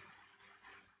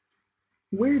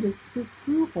 Where does this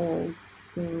screw hole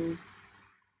go?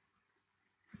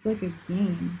 It's like a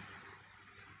game.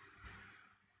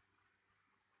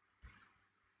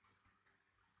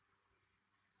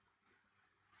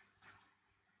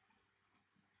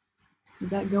 Is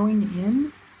that going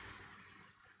in?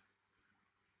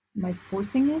 Am I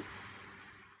forcing it?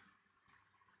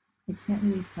 I can't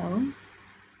really tell.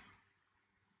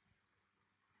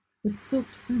 It's still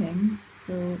turning,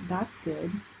 so that's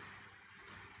good.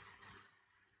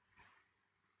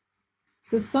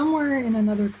 So somewhere in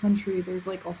another country, there's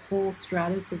like a whole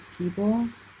stratus of people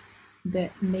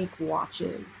that make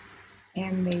watches,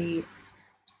 and they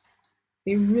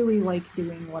really like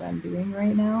doing what I'm doing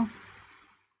right now,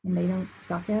 and they don't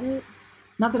suck at it.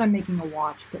 Not that I'm making a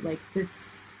watch, but like this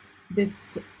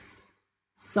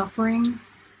suffering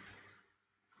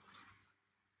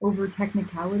over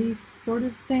technicality sort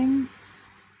of thing,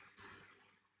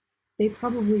 they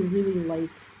probably really like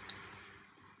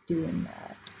doing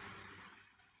that.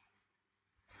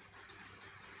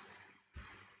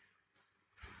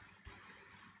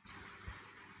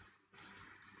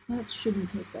 That shouldn't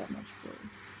take that much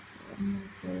force, so I'm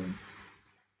gonna say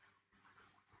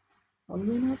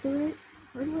probably not the right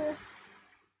hardware.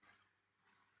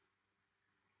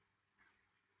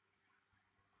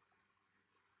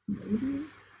 Maybe.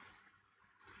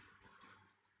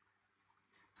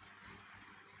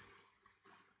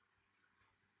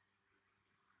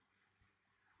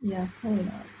 Yeah, probably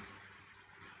not.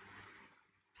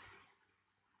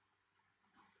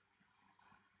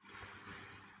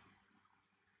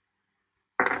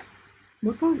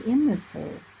 What goes in this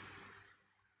hole?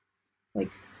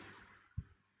 Like,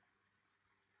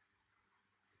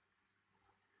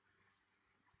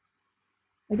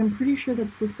 I'm pretty sure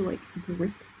that's supposed to like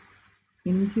grip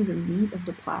into the meat of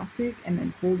the plastic and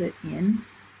then hold it in,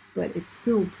 but it's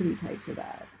still pretty tight for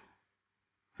that.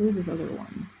 So is this other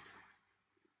one.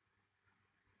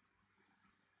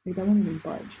 Like, that won't even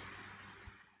budge.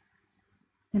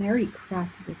 And I already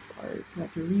cracked this part, so I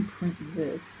have to reprint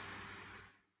this,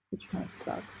 which kind of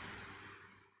sucks.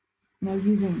 And I was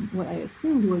using what I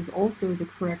assumed was also the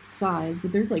correct size,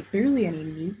 but there's like barely any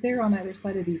meat there on either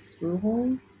side of these screw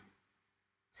holes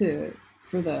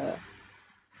for the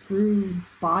screw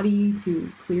body to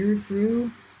clear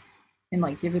through and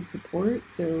like give it support.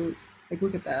 So like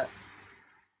look at that.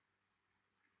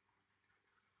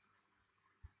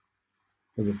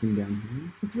 Everything down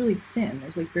here. It's really thin.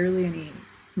 There's like barely any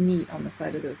meat on the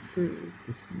side of those screws.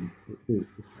 The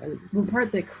side of the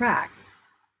part that cracked,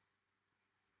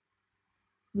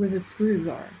 where the screws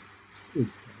are.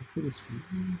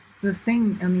 The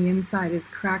thing on the inside is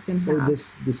cracked in half. Oh,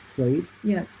 this plate?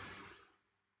 Yes.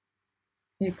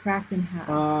 It cracked in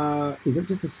half. Is it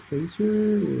just a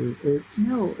spacer? Or it's...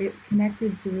 No, it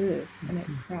connected to this and it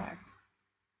cracked.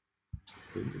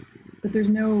 But there's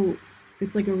no,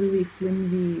 it's like a really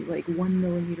flimsy, like 1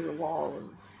 millimeter wall of...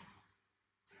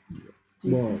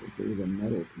 Well, there was a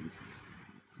metal piece.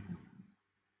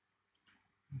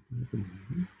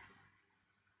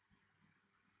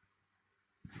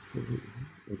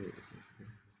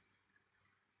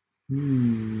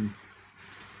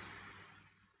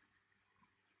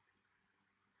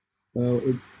 Well,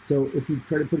 so if you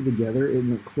try to put it together, it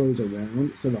will close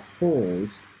around. So the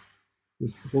holes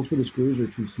for the screws are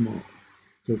too small.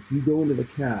 So if you go into the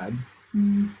CAD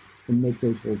and make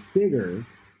those holes bigger,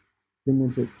 then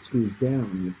once it screws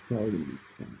down, you're probably going to be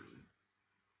fine.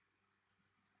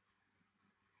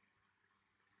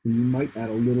 And you might add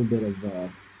a little bit of,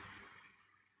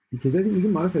 because I think you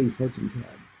can modify these parts in CAD.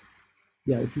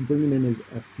 Yeah, if you bring them in as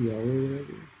STL or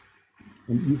whatever.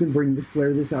 You can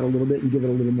flare this out a little bit and give it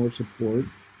a little more support.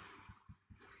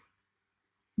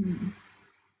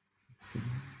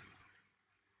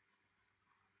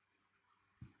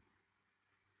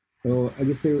 So I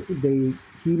guess he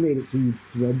made it so you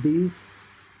thread these,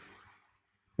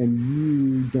 and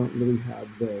you don't really have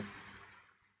the,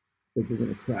 like you're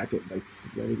gonna crack it by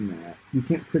threading that. You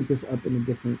can't print this up in a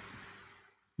different,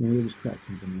 no, you'll just crack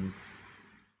something else.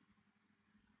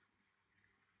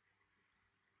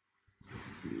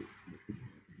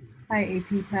 Hi,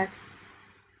 AP Tech.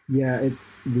 Yeah, it's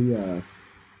the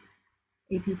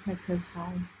AP Tech said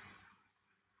hi.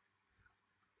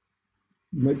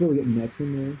 You might be able to get nets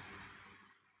in there,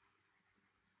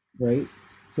 right?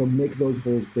 So make those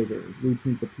holes bigger.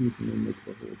 Reprint the piece and then make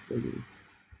the holes bigger,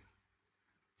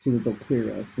 so that they'll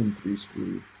clear up in 3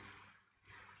 screws.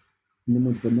 And then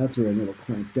once the nuts are in, it'll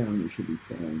clamp down. You should be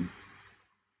fine.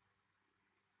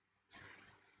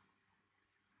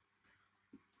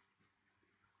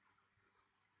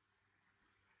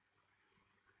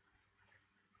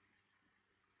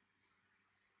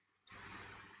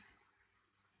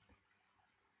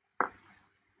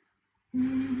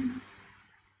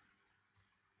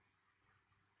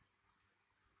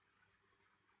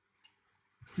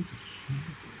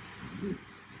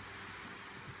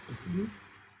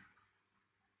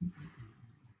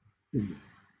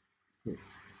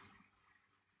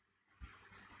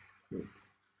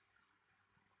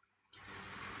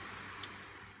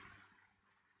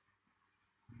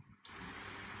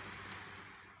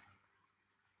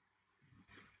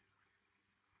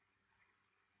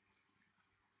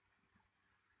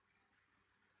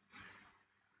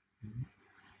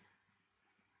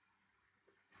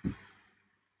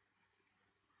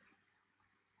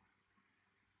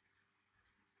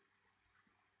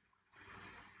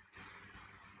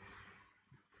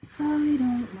 I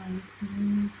don't like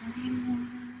those anymore.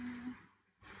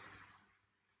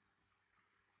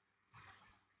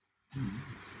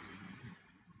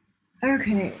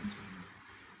 Okay.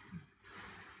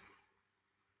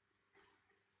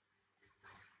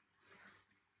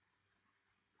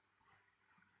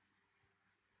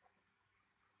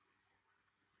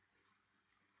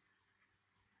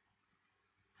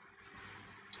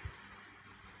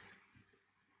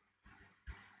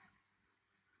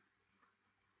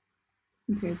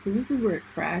 Okay, so this is where it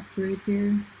cracked right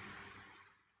here.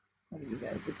 What are you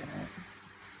guys looking at?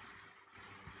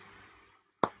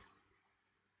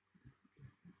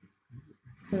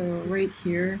 So right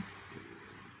here,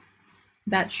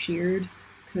 that sheared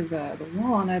because the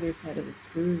wall on either side of the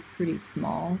screw is pretty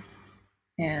small,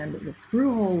 and the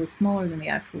screw hole was smaller than the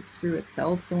actual screw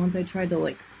itself. So once I tried to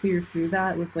like clear through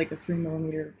that with like a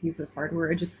 3mm piece of hardware,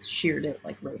 I just sheared it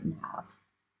like right in half.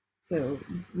 So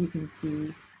you can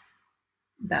see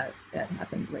that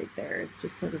happened right there. It's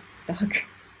just sort of stuck.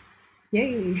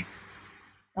 Yay!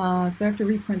 So I have to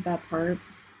reprint that part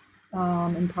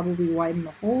and probably widen the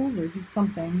holes or do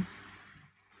something.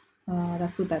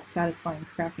 That's what that satisfying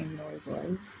cracking noise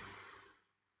was.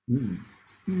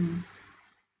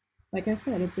 Like I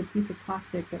said, it's a piece of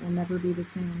plastic that will never be the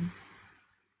same.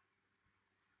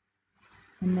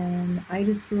 And then I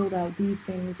just drilled out these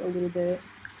things a little bit,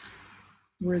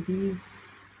 where there's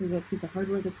a piece of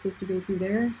hardware that's supposed to go through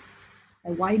there.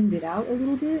 I widened it out a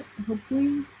little bit,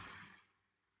 hopefully,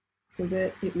 so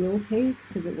that it will take,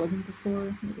 because it wasn't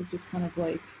before. It was just kind of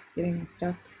like getting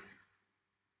stuck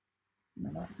in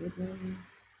a not good way.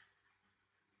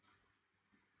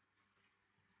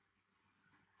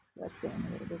 That's going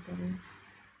a little bit better.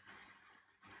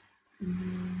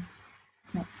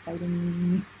 It's not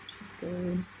fighting me, which is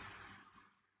good.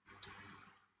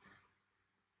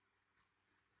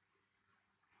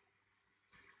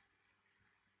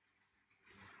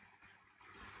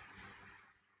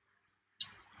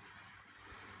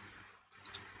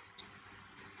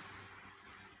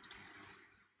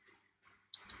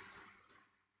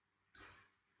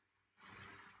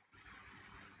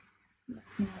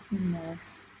 That's not in there.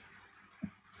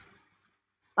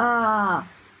 Ah!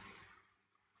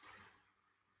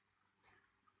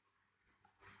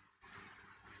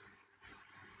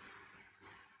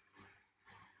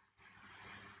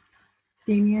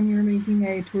 Damien, you're making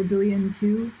a tourbillon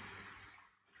too?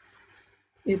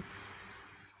 It's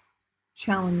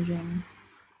challenging.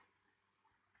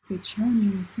 It's a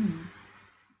challenging thing.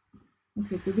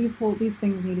 Okay, so these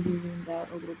things need to be zoomed out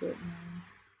a little bit now.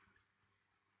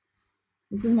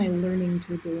 This is my learning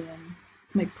tourbillon.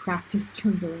 It's my practice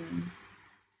tourbillon.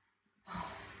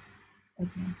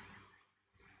 Okay.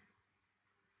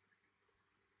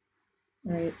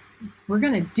 Alright. We're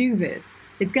gonna do this.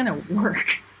 It's gonna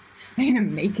work. I'm gonna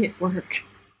make it work.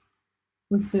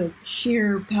 With the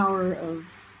sheer power of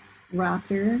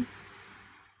Raptor.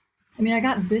 I mean, I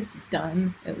got this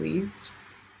done, at least.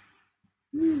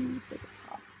 It's like a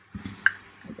top. Oh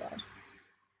my god.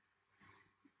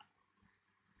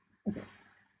 Okay.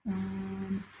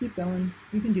 Keep going.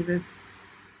 You can do this.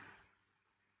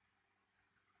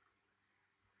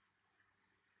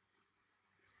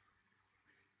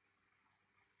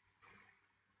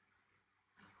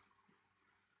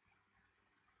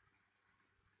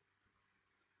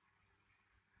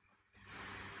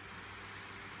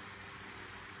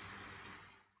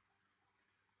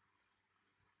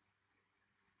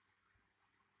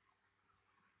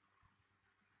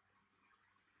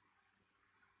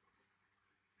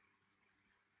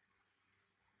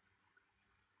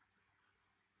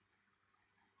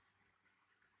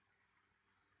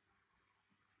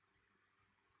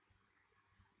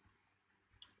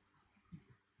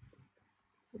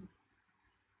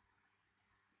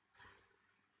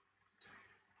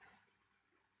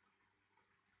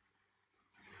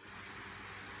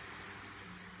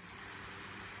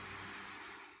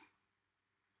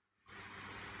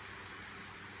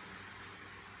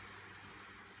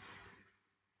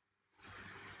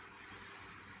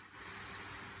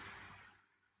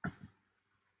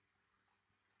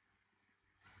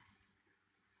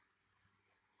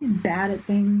 I'm bad at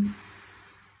things.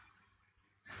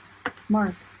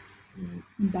 Mark, I'm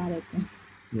bad at things.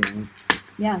 Yeah.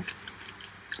 Yes.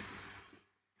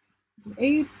 So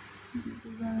 8s,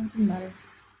 doesn't matter.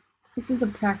 This is a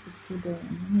practice tourbillon.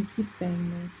 I'm gonna keep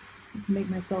saying this to make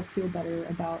myself feel better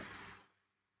about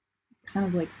kind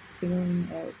of like failing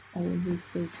at all of this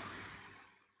so far.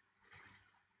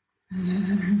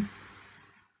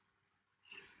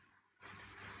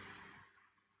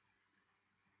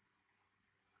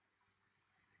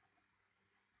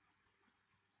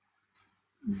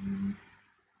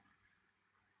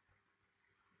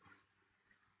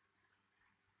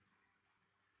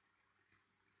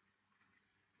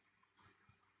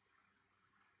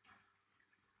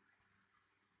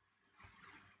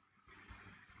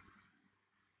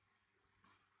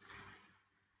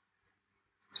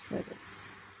 Let's try this.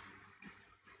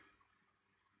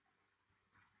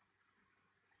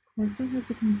 Of course, that has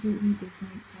a completely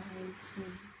different size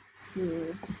of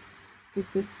screw. With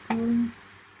this screw,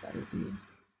 that would be.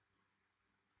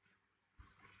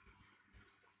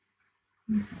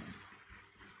 Okay.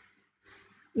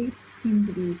 8s seem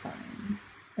to be fine.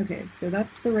 Okay, so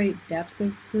that's the right depth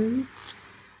of screw.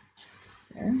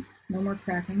 There. No more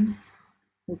cracking,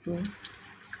 hopefully.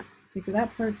 Okay, so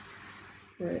that part's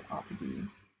where it ought to be.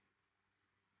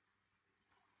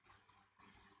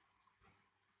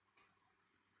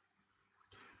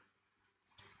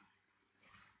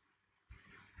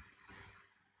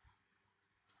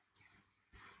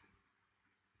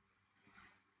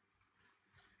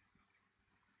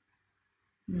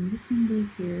 And then this one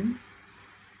goes here.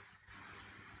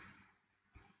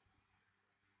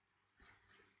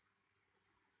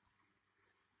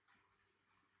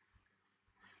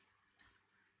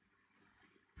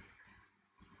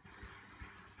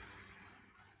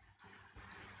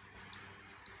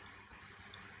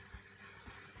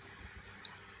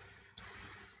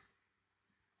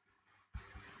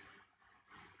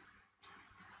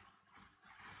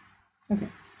 Okay.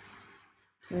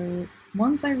 So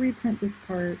once I reprint this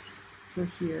part for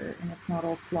here, and it's not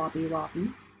all floppy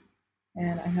loppy,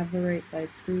 and I have the right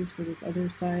size screws for this other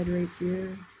side right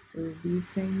here, for these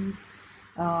things,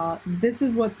 this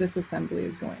is what this assembly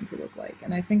is going to look like.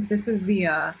 And I think this is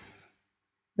the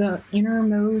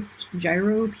innermost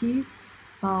gyro piece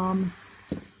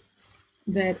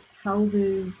that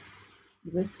houses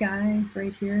this guy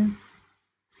right here.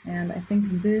 And I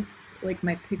think this, like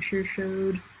my picture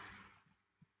showed,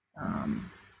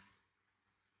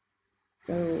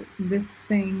 so this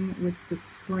thing with the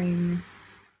spring,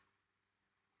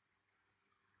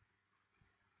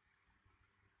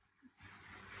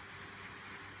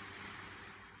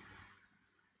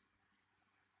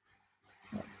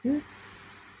 like this.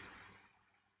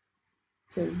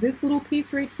 So this little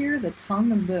piece right here, the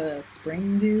tongue of the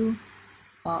spring do,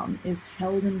 is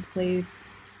held in place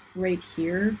right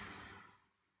here.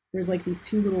 There's like these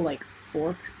two little like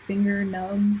fork finger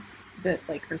nubs that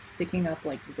like are sticking up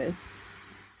like this,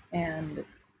 and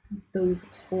those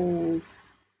hold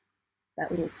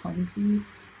that little tongue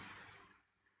piece.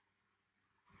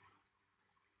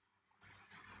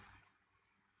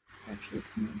 It's actually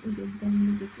kind of a good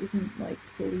thing that this isn't like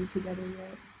fully together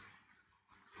yet.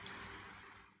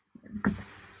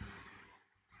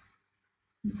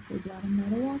 I'm so glad I'm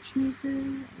not a watchmaker.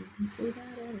 I'm so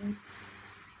bad at it.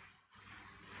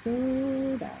 So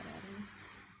bad at it.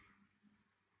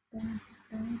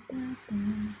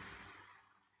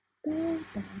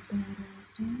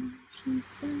 She's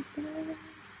so bad.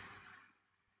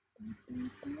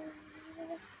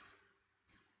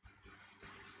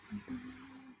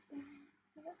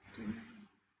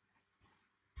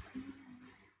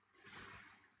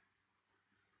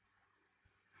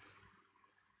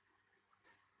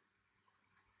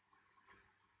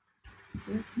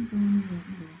 So it can go in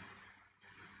there.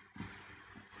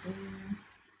 So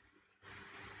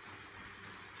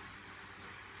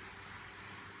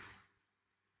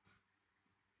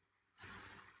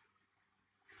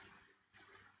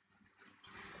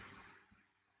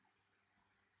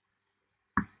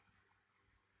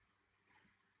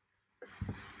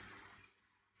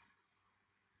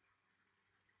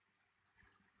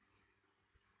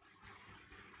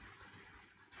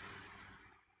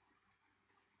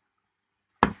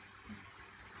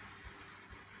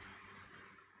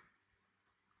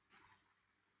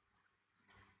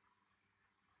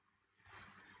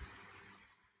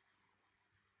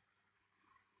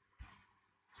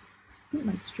I think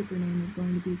my stripper name is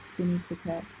going to be Spinny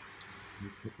Coquette.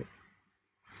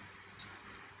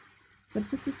 Except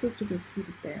this is supposed to go through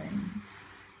the bearings.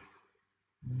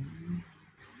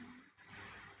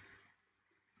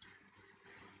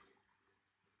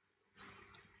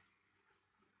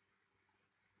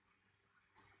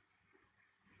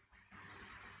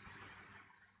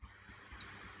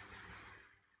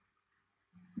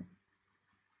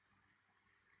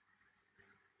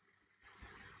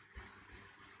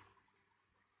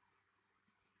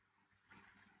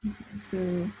 Okay,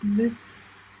 so this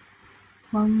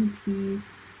tongue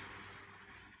piece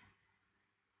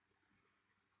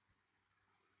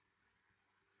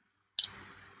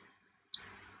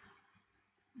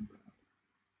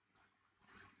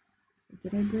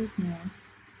did I break? No.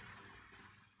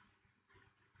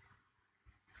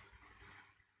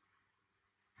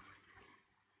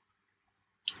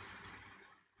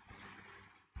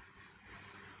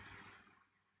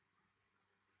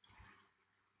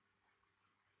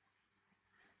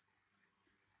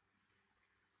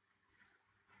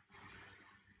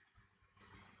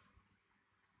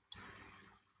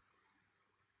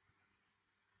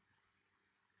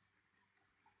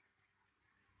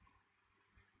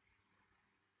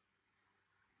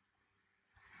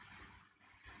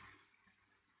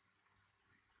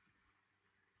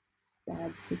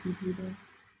 Bad sticky table.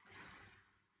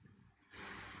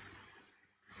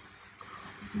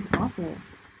 This is awful.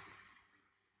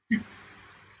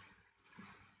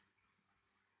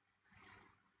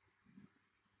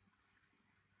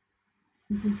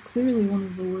 This is clearly one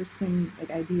of the worst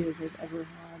ideas I've ever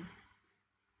had.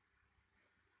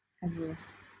 Ever.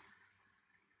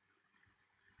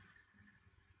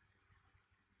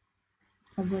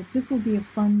 I was like, this will be a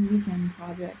fun weekend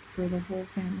project for the whole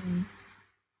family.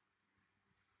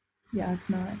 Yeah, it's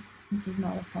not. This is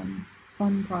not a fun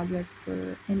project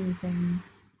for anything.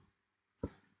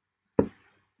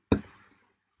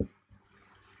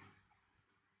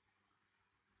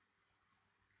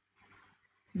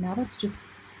 Now that's just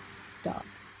stuck.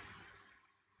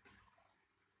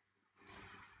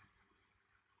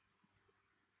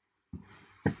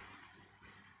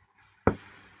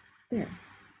 There.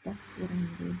 That's what I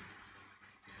needed.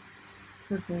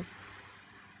 Perfect.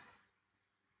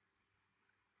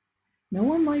 No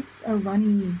one likes a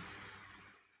runny,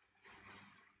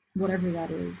 whatever that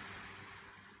is.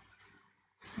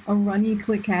 A runny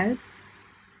cliquette?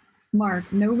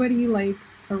 Mark, nobody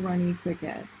likes a runny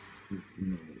cliquette.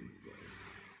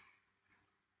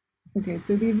 Okay,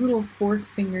 so these little fork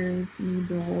fingers need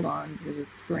to hold on to the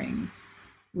spring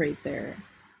right there.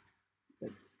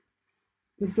 But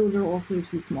those are also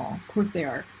too small. Of course they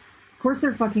are. Of course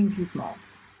they're fucking too small.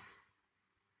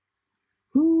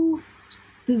 Who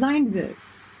designed this?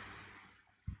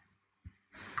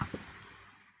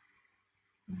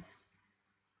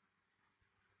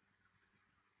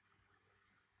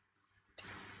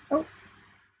 Oh,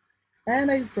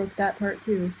 and I just broke that part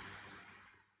too.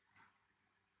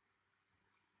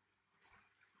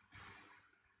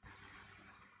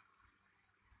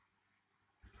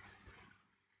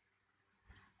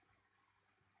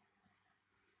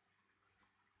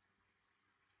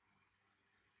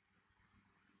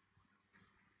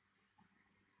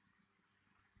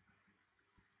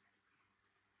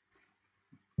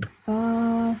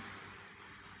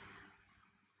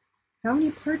 How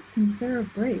many parts can Sarah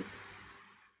break?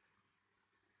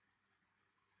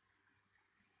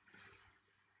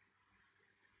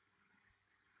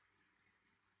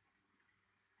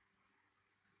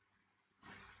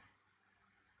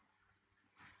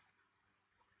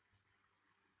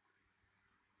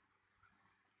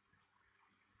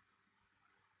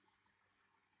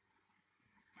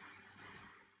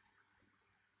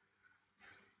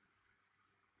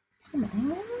 Come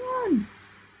on!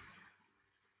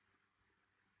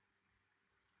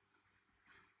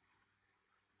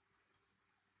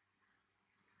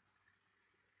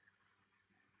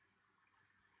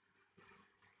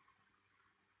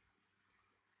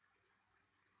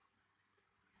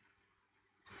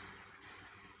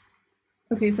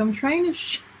 Okay, so I'm trying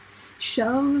to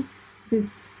shove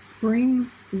this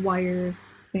spring wire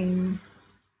thing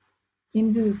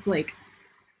into this, like,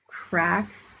 crack,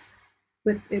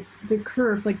 but it's the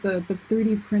kerf, like the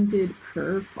 3D printed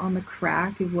kerf on the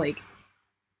crack is, like,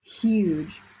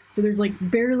 huge. So there's, like,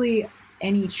 barely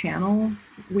any channel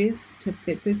width to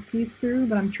fit this piece through,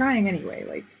 but I'm trying anyway,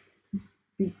 like,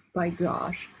 by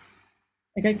gosh.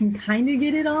 Like, I can kind of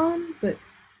get it on, but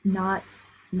not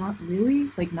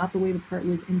really, like not the way the part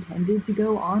was intended to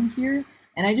go on here.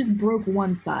 And I just broke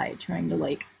one side trying to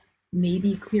like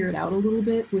maybe clear it out a little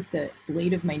bit with the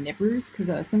blade of my nippers,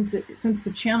 because since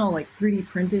the channel like 3D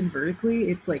printed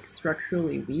vertically, it's like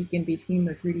structurally weak in between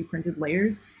the 3D printed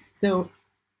layers. So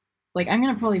like I'm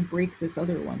gonna probably break this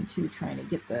other one too, trying to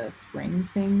get the spring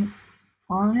thing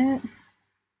on it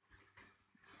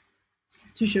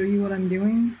to show you what I'm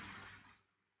doing.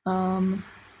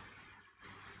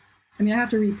 I mean, I have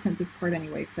to reprint this part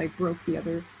anyway because I broke the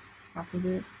other half of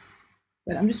it.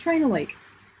 But I'm just trying to, like,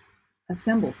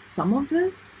 assemble some of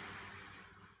this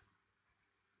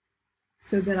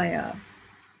so that I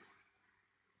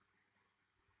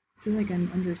feel like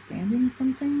I'm understanding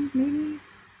something, maybe?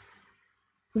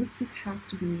 So this has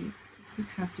to be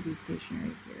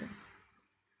stationary here.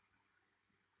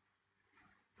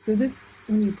 So this,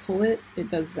 when you pull it, it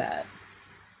does that.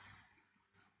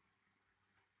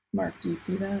 Mark, do you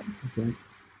see that? Okay.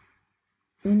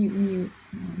 So when you,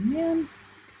 oh man.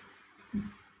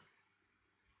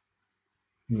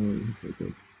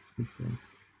 Okay.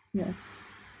 Yes.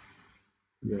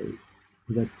 Right.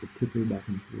 So that's the kicker back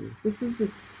and forth. This is the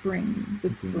spring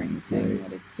thing right.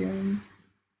 that it's doing.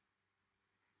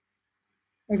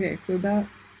 Okay, so that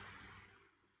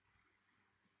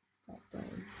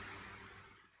does.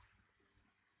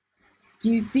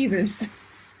 Do you see this?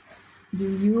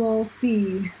 Do you all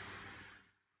see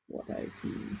what I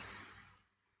see?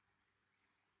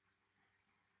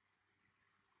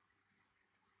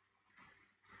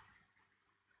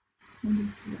 Kind of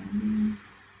dragging.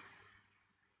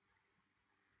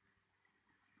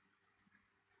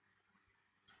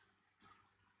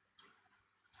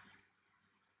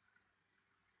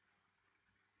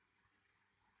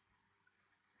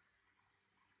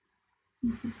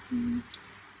 Interesting.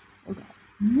 Oh god.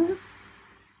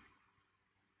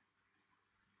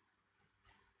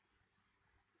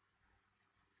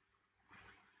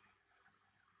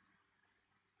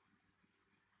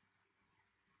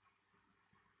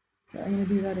 So I'm gonna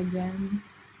do that again.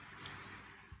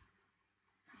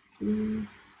 No.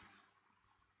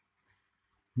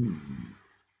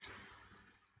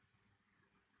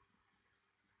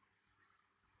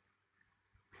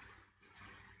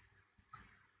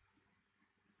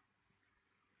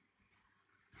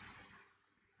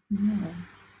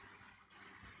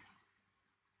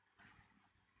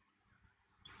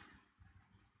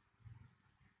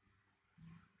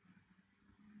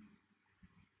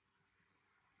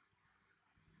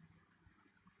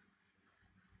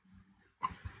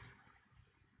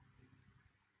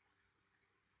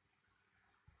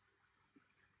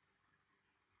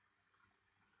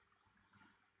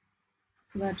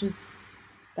 So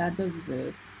that does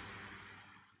this.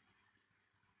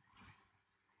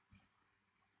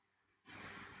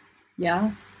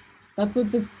 Yeah, that's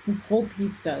what this whole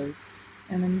piece does.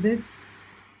 And then this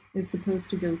is supposed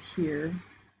to go here.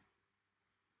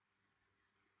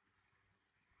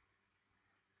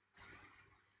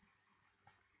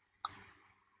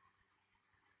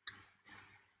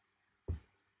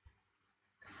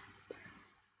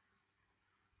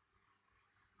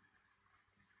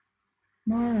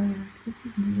 Mark, this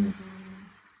is miserable.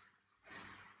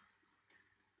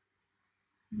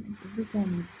 Okay, so this all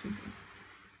needs to go.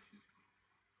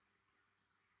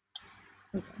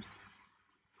 Okay.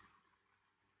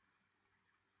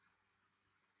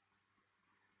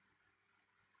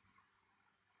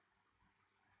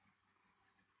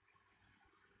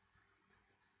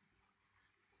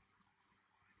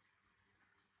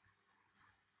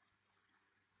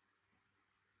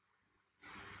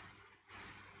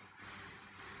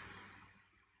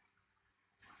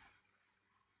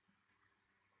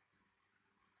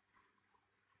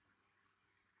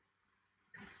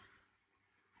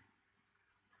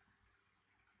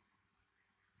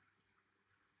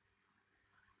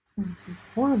 Oh, this is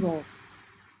horrible.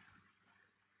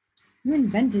 You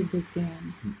invented this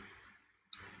game.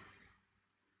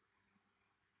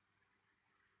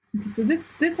 Okay, so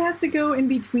this has to go in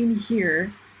between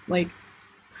here, like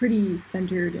pretty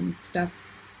centered and stuff.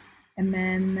 And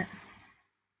then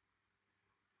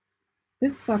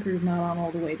this fucker's not on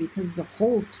all the way because the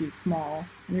hole's too small,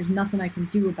 and there's nothing I can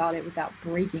do about it without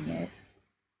breaking it.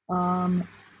 So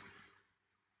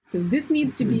this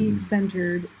needs to be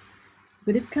centered,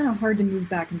 but it's kind of hard to move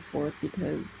back and forth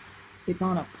because it's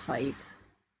on a pipe,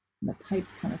 and the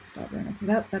pipe's kind of stubborn.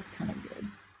 Okay, that's kind of good.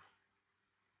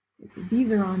 Okay, so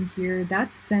these are on here.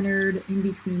 That's centered in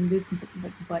between this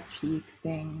like butt cheek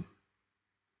thing.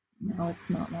 Now it's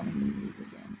not wanting to move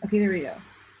again. Okay, there we go.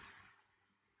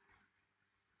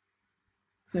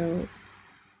 So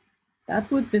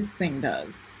that's what this thing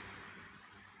does.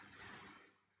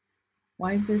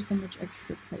 Why is there so much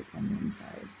extra pipe on the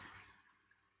inside?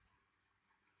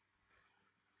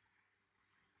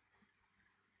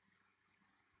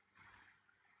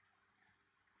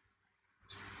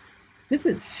 This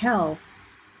is hell.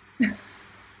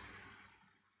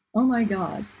 Oh my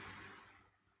god.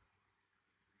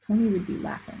 Tony would be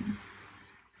laughing.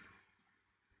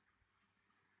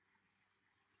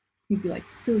 He'd be like,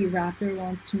 silly raptor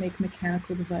wants to make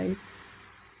mechanical device.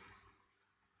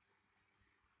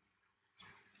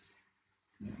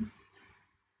 Okay.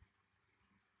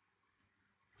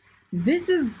 This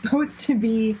is supposed to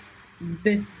be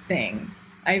this thing.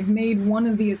 I've made one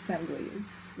of the assemblies.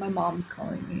 My mom's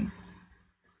calling me.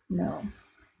 No.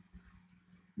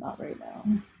 Not right now.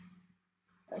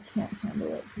 I can't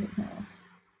handle it right now.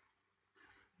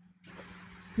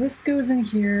 This goes in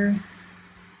here.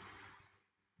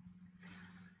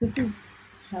 This is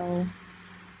hell.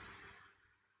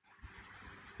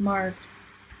 Mark.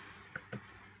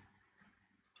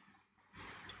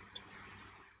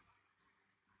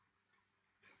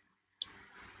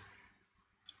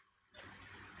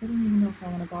 I don't even know if I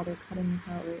want to bother cutting this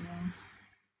out right now.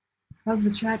 How's the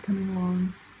chat coming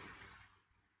along?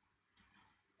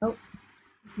 Oh,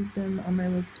 this has been on my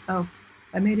list. Oh,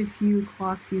 I made a few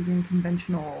clocks using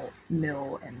conventional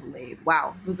mill and lathe.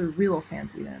 Wow, those are real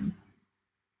fancy then.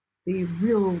 They use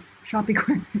real shop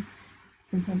equipment.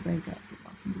 Sometimes I get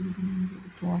lost in Google names. I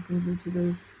just walk over to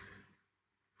those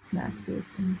smack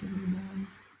bits and give them one.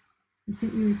 I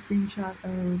sent you a screenshot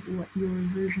of what your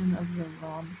version of the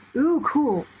ROM. Ooh,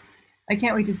 cool! I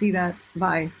can't wait to see that.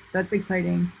 Bye. That's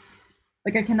exciting.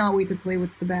 Like, I cannot wait to play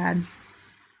with the badge.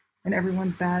 And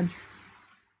everyone's badge.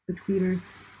 The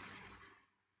tweeters.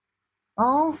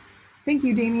 Oh, thank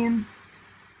you, Damien.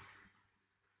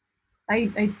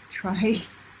 I try.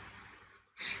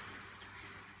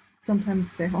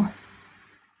 Sometimes fail.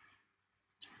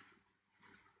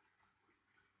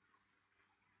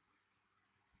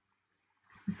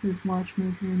 It says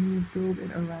watchmaker and you build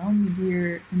it around the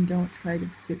gear and don't try to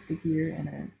fit the gear in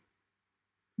it.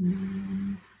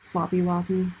 Floppy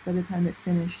loppy. By the time it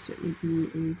finished, it would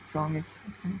be a strongest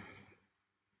custom.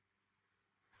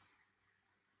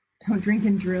 Don't drink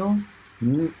and drill.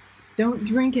 Don't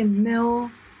drink and mill.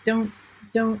 Don't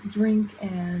drink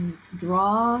and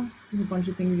draw. There's a bunch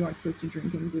of things you aren't supposed to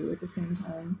drink and do at the same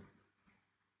time.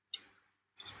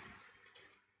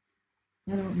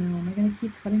 I don't know. Am I gonna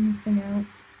keep cutting this thing out?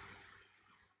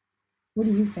 What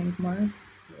do you think, Mark?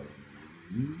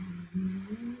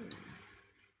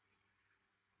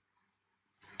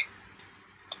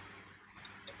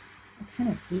 I kind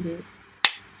of hate it.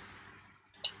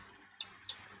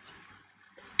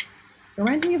 It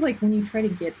reminds me of like when you try to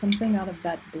get something out of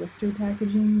that blister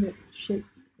packaging that shit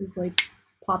is like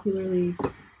popularly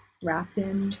wrapped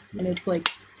in, and it's like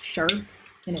sharp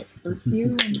and it hurts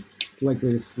you. And, like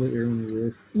they slit your own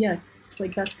wrist. yes,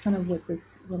 like that's kind of what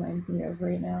this reminds me of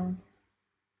right now.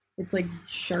 It's like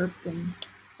sharp and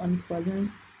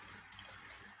unpleasant.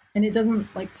 And it doesn't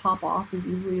like pop off as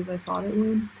easily as I thought it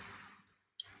would.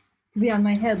 Because yeah, in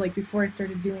my head, like before I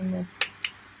started doing this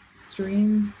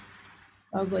stream,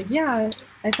 I was like, yeah,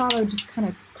 I thought I would just kind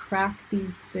of crack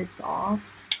these bits off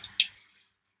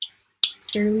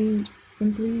fairly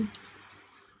simply.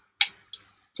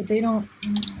 But they don't,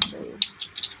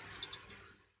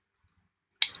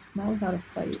 not without a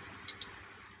fight.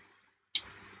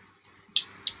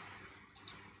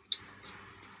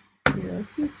 Here,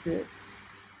 let's use this.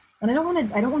 And I don't want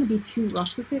to be too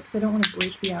rough with it because I don't want to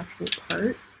break the actual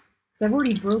part. Because I've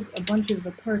already broke a bunch of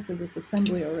the parts of this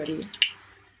assembly already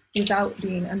without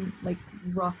being like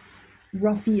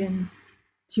ruffian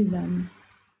to them.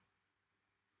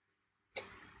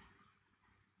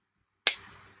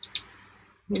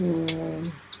 Oh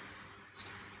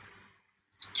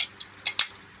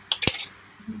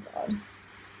God.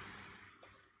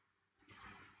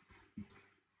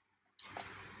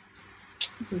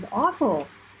 This is awful.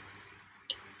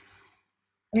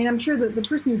 I mean, I'm sure that the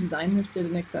person who designed this did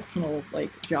an exceptional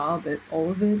like job at all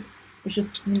of it. It's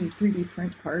just when you 3D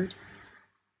print parts,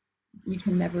 you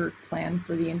can never plan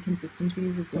for the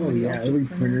inconsistencies of somebody else's every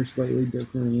printer. printer's slightly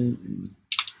different.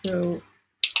 So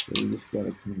you just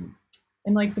gotta kind of.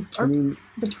 And like the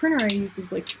printer I use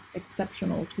is like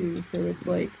exceptional too. So it's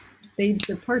like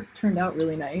the parts turned out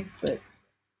really nice, but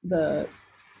the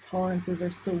tolerances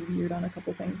are still weird on a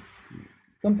couple things.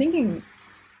 So I'm thinking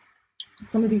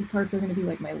some of these parts are going to be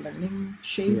like my learning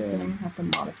shapes, and I'm going to have to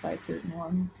modify certain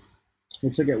ones.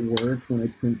 Looks like at work, when I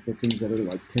print the things that are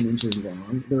like 10 inches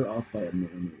long, they're off by a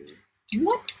millimeter.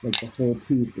 What? Like the whole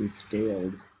piece is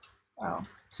scaled. Wow.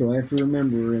 So I have to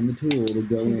remember in the tool to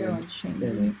go in and change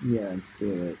it. and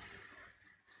scale it.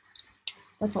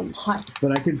 That's a lot.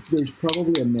 But there's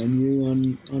probably a menu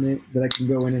on it that I can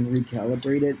go in and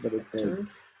recalibrate it, but it's like,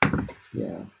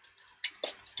 yeah.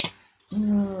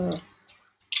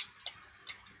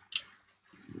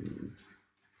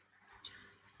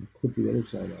 Clip the other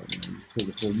side out and pull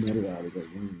the whole metal out of the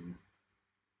ring.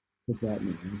 Put that in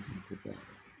there and put that.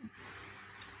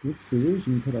 With scissors,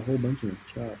 you can cut a whole bunch of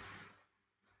chop.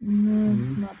 No,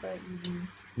 it's not that easy.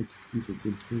 These are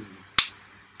good scissors.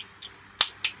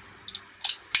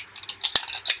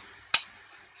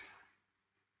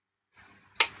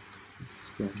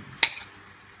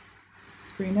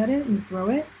 Scream at it and throw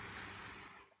it?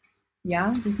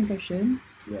 Yeah? Do you think I should?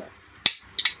 Yeah.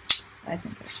 I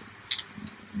think I should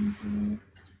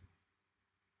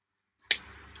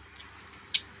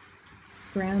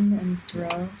scram and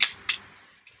throw.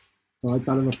 Well, I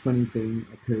thought of a funny thing,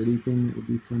 a parody thing that would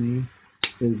be funny,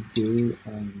 is do,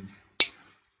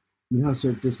 you know how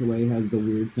Cirque du Soleil has the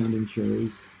weird sounding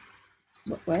shows?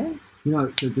 What? You know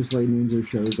how Cirque du Soleil names their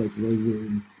shows like really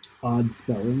weird, odd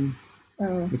spelling?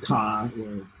 Oh. The ka,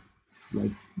 or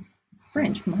like... It's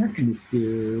French, Mark.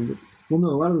 Mystere. Well, no,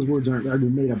 a lot of those words are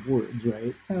made up words,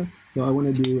 right? Oh. So I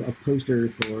want to do a poster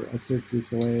for a Cirque du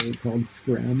Soleil called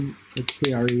Screm. It's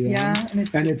K-R-E-M. Yeah, and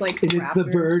it's the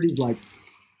bird. He's like,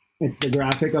 it's the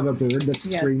graphic of a bird that's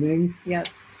screaming.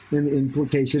 Yes. And the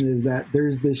implication is that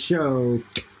there's this show,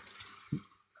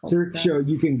 Cirque show,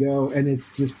 you can go, and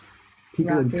it's just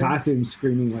people in costumes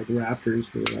screaming like raptors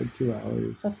for like 2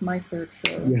 hours. That's my Cirque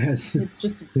show. Yes. It's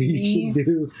just so me. You should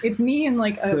do. It's me in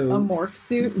like a morph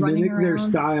suit running around. Mimic their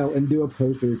style and do a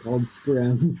poster called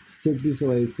Screm. Cirque du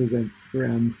Soleil presents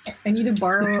Screm. I need to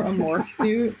borrow a morph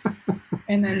suit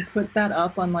and then put that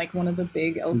up on like one of the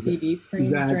big LCD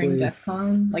screens during DEF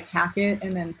CON. Like hack it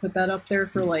and then put that up there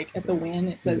for like at the win.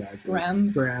 It says Screm.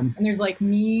 Screm. And there's like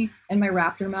me and my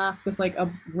raptor mask with like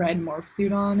a red morph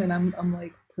suit on, and I'm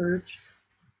like perched.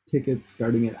 Tickets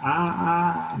starting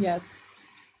at Yes.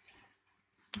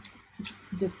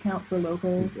 Discount for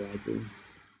locals. Exactly.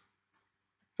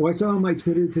 Oh, I saw on my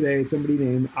Twitter today somebody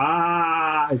named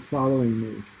is following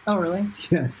me. Oh, really?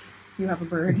 Yes. You have a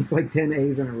bird. It's like 10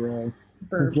 A's in a row.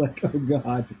 Bird. It's like, oh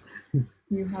god.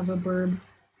 You have a bird.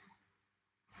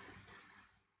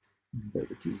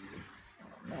 Barbecue.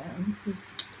 Oh man,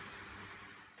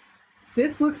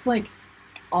 this looks like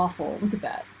awful. Look at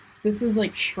that. This is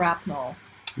like shrapnel.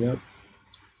 Yep.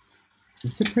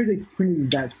 I'm surprised they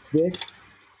printed that thick.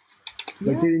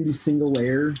 Like they didn't do single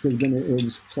layer, because then it'll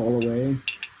just fall away.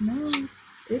 No,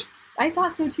 it's. I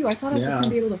thought so too. I thought I was just gonna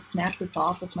be able to snap this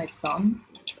off with my thumb,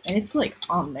 and it's like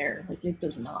on there. Like it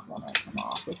does not want to come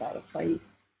off without a fight.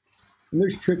 And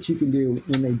there's tricks you can do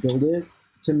when they build it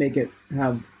to make it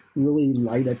have really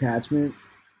light attachment.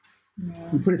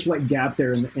 Yeah. You put a slight gap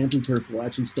there, and the anti-turf will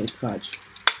actually still touch.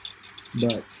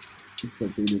 But it's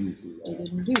like they didn't do They that.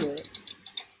 didn't do it.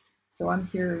 So I'm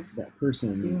here That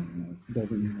person doing this.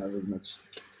 doesn't have as much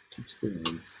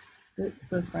experience.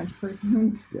 The French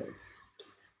person. Yes.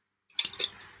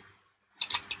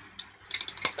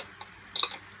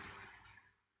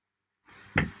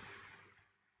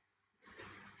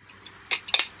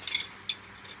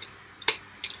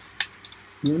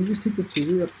 You want to just take the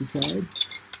scissor up the side?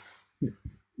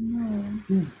 No.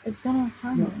 Yeah. It's gonna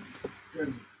harm No.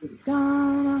 it. It's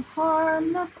gonna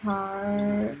harm the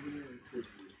part.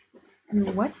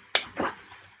 Your what?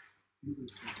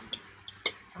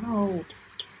 Oh.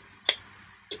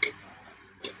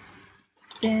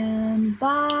 Stand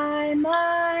by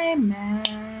my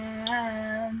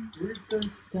man.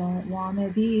 Don't wanna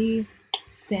be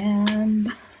stand.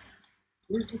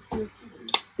 Where's the scissor?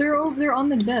 They're on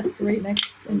the desk right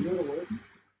next.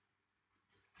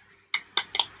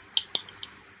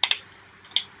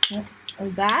 Oh,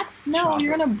 that? No, Chop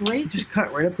you're it. gonna break. Just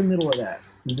cut right up the middle of that,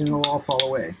 and then it'll all fall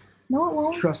away. No, it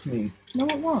won't. Trust me. No,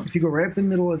 it won't. If you go right up the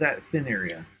middle of that thin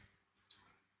area,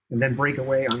 and then break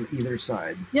away on either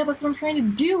side. Yeah, that's what I'm trying to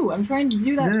do. I'm trying to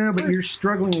do that. No, but first. you're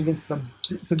struggling against the.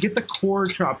 So get the core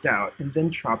chopped out, and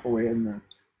then chop away in the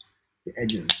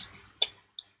edges.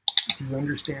 Do you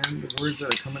understand the words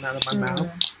that are coming out of my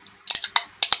mouth?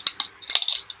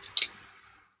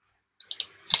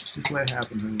 Just let it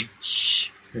happen, honey. Shh.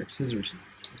 Here, scissors.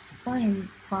 Fine,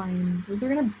 fine. Those are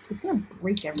gonna. It's gonna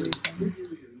break everything.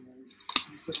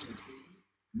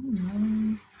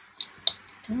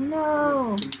 Oh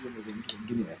no.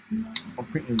 Give me that. No. I'll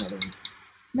print you another one.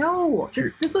 No.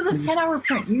 This was a Just 10-hour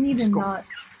print. You need to just go. not.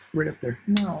 Right up there.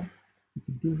 No. You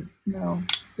can do it. No.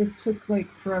 This took like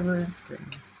forever. That's great.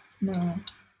 No.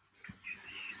 Let's go use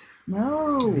these.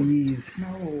 No. These.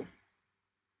 No.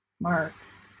 Mark.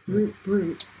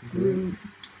 Brute.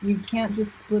 You can't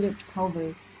just split its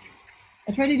pelvis.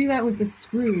 I tried to do that with the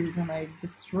screws and I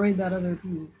destroyed that other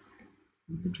piece.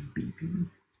 It's beefy.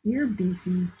 You're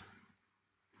beefy.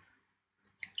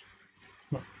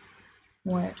 Huh.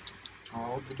 What?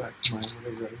 I'll go back to my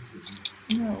whatever I was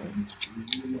doing. No.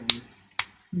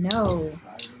 No.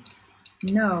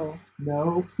 No.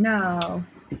 No. No.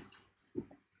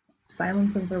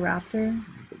 Silence of the Raptor?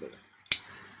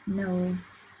 No.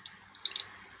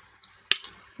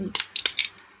 Wait.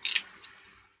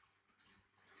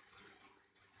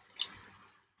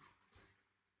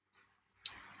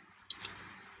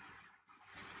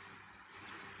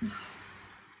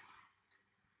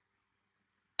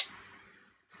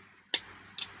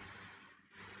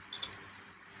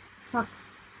 Fuck.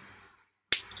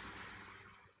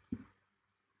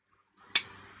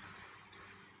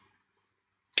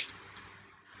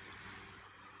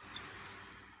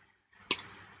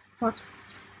 Fuck.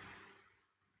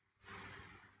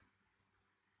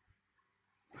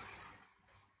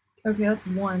 Okay, that's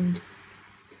one.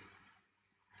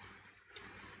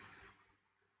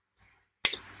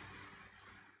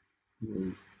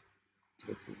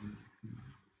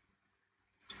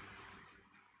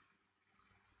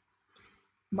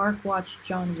 Mark watched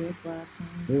John Wick last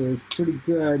night. It was pretty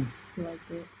good. He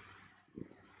liked it.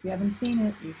 If you haven't seen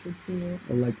it, you should see it.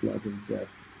 I like Love of Death.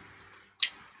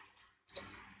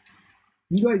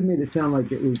 You guys made it sound like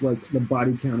it was like the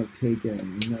body count of Taken,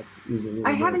 and was a little.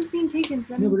 I haven't seen Taken.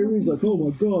 So that No, but means everybody's like, nothing. "Oh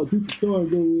my god, people die!"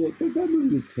 Go like that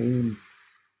movie was tame.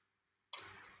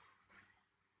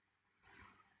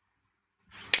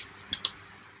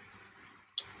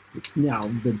 Now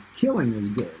the killing was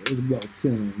good. It was well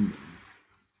filmed.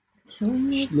 Killing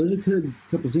me? There's a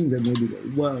couple scenes that made me go,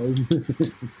 "Whoa!"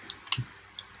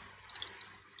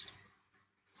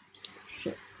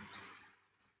 Shit.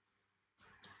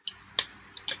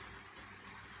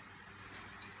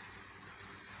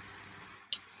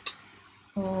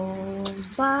 All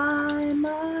by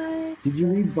myself. Did you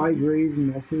read Vi Gray's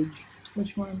message?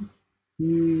 Which one?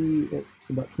 He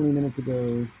about 20 minutes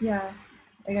ago. Yeah,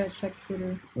 I gotta check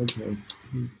Twitter. Okay,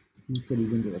 he said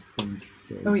he's into a crunch.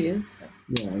 So Oh, he is?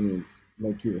 yeah, I mean,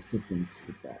 like your assistance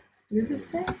with that. What does it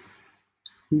say?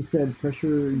 He said,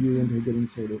 "Pressure you into getting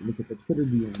sorted. Look at the Twitter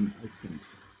DM I sent."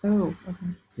 Oh, okay.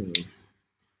 So.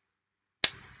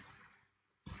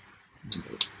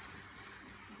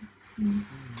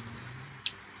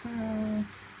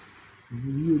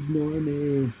 You ignore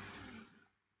me.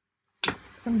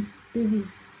 'Cause I'm busy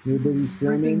You're busy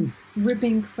screaming.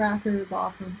 ripping crackers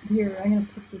off of here. I'm gonna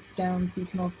put this down so you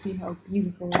can all see how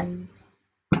beautiful it is.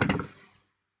 I'm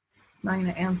not gonna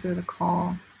answer the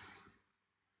call.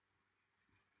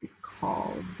 The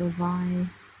called? The Vi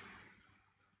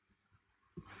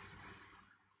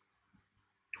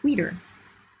tweeter.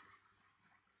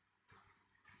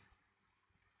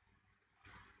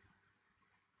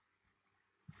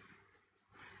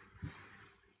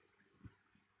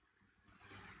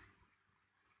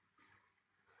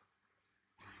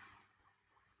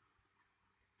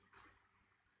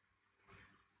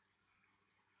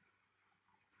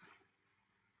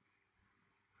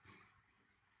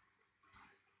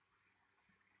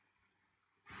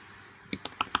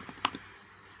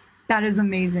 That is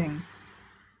amazing.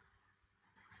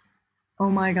 Oh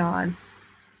my god.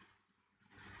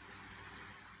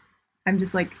 I'm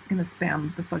just like gonna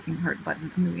spam the fucking heart button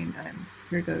a million times.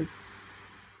 Here it goes.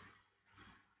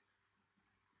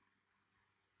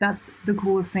 That's the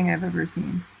coolest thing I've ever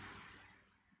seen.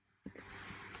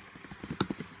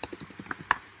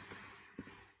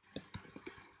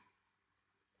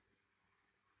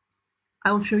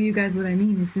 I will show you guys what I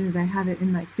mean as soon as I have it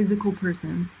in my physical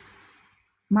person.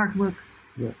 Mark, look.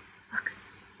 Yeah. Look.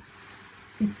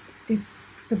 It's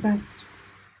the best.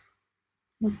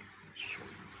 Look.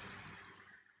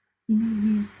 You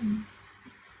know here.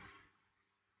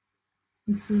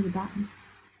 It's really bad.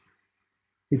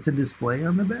 It's a display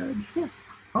on the badge? Yeah.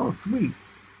 Oh, sweet.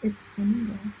 It's the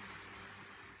noodle.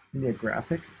 Maybe a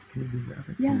graphic? Can it be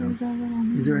graphics? Yeah, No. there's a little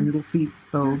noodle. Is there a noodle feet?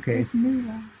 Oh, okay. It's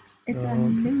noodle. It's a okay.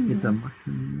 noodle. It's a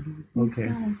mushroom noodle? He's Okay.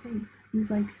 got a face. He's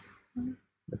like,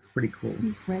 That's pretty cool.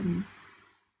 he's ready.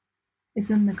 It's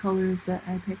in the colors that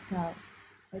I picked out.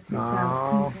 I picked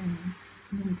out pink and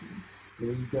minty.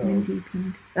 There you go. Minty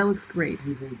pink. That looks great.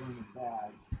 People on the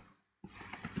bag.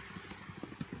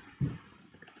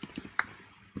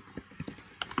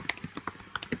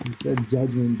 He said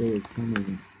Judgment Day is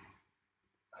coming.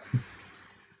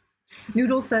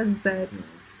 Noodle says that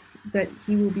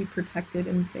he will be protected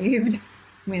and saved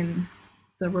when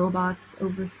the robots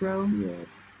overthrow.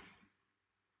 Yes.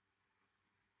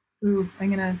 Ooh, I'm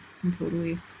gonna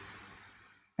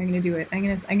do it. I'm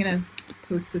gonna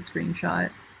post the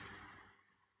screenshot.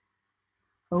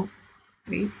 Oh,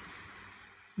 wait.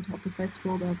 It'd help if I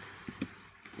scrolled up.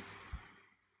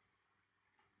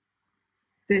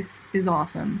 This is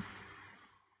awesome.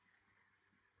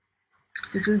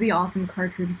 This is the awesome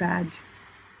cartridge badge.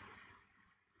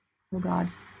 Oh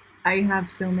god. I have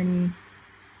so many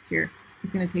here.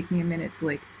 It's gonna take me a minute to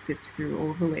like sift through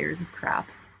all of the layers of crap.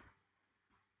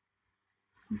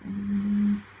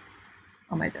 On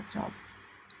my desktop.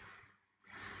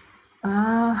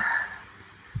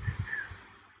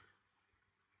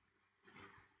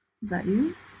 Is that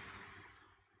you?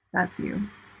 That's you.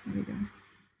 There we go.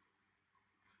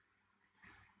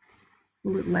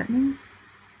 Will it let me?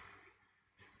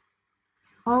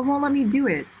 Oh, it won't let me do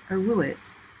it. Or will it?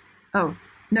 Oh,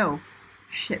 no.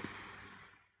 Shit.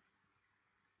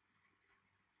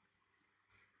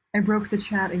 I broke the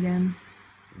chat again.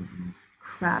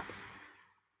 Crap.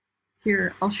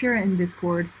 Here, I'll share it in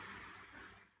Discord.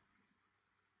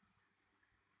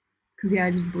 Cause yeah,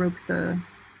 I just broke the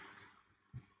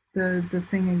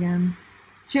thing again.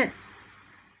 Shit!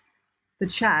 The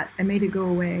chat, I made it go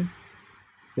away.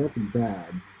 That's bad.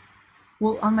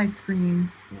 Well, on my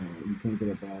screen. You can't get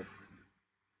it back.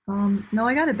 No,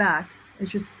 I got it back.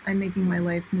 It's just, I'm making my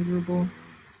life miserable.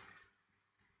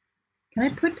 Can I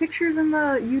put pictures in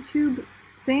the YouTube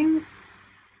thing?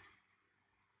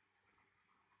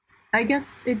 I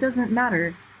guess it doesn't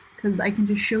matter, because I can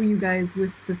just show you guys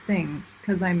with the thing,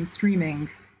 because I'm streaming.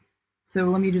 So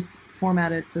let me just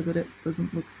format it so that it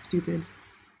doesn't look stupid.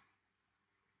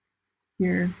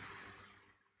 Here.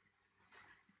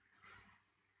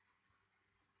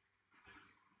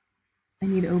 I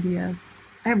need OBS.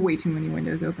 I have way too many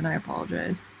windows open, I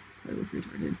apologize. I look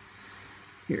retarded.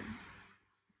 Here.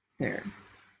 There.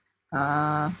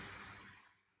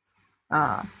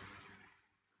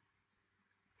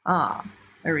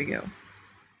 There we go.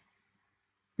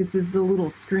 This is the little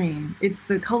screen. It's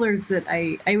the colors that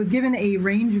I was given a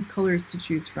range of colors to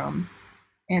choose from.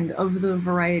 And of the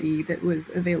variety that was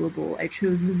available, I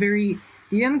chose the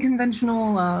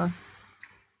unconventional,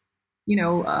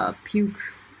 puke,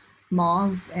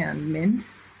 mauve, and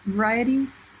mint variety,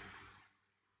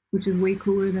 which is way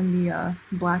cooler than the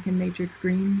black and matrix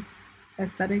green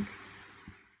aesthetic.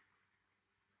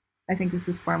 I think this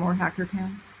is far more hacker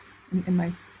pants, in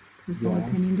my personal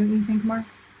opinion. Don't you think, Mark?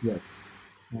 Yes.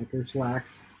 Hacker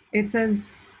slacks. It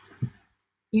says,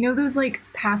 you know those like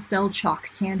pastel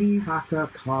chalk candies? Hacker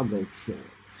cargo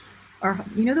shorts. Or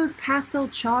you know those pastel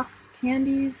chalk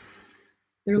candies?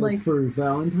 They're like for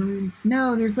Valentine's?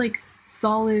 No, there's like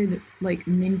solid, like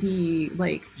minty,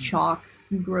 like chalk,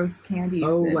 gross candies.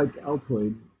 Oh, like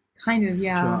Altoid. Kind of,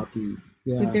 yeah. Chalky.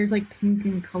 Yeah. But there's like pink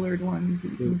and colored ones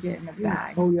that you can get in a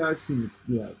bag. Oh yeah, I've seen it.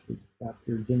 Yeah, the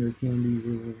after dinner candies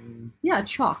or whatever. Yeah,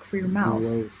 chalk for your mouth.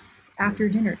 Gross. After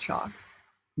dinner chalk.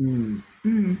 Mm.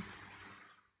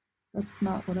 That's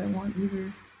not what I want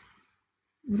either.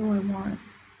 What do I want?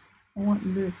 I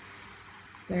want this.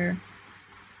 There.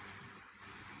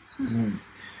 Right.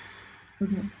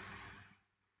 Okay.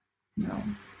 No.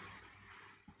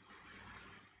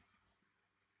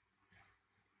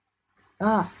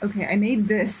 Ah, okay, I made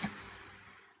this.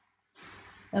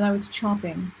 And I was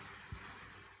chopping.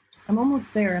 I'm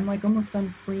almost there. I'm like almost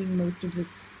done freeing most of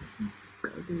this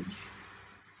garbage.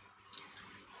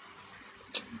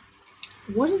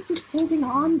 What is this holding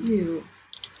on to?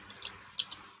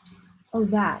 Oh,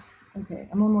 that. Okay,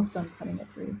 I'm almost done cutting it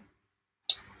free.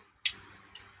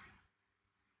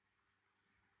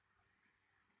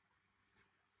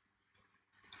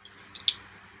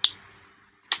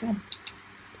 God.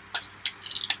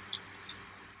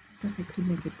 I guess I could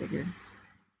make it bigger.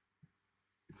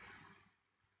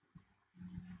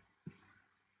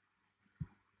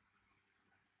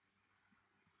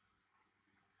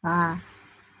 Ah.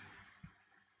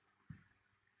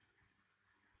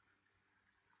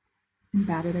 I'm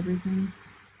bad at everything.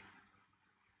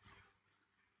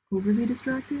 Overly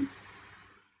distracted?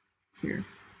 Here.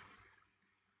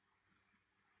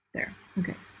 There.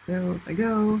 Okay, so if I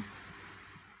go,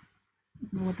 I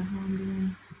don't know what the hell I'm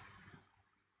doing.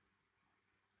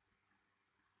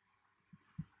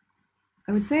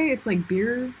 I would say it's like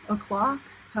beer o'clock.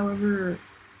 However,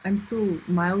 I'm still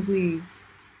mildly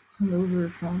hungover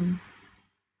from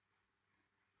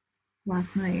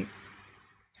last night.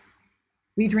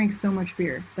 We drank so much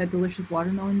beer, that delicious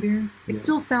watermelon beer. It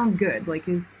still sounds good, like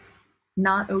as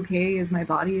not okay as my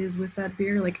body is with that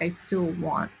beer, like I still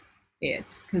want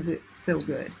it because it's so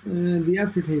good. And the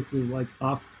aftertaste is like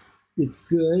off. It's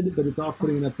good, but it's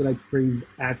off-putting enough that I crave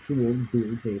actual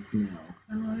beer taste now.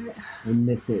 I love it. I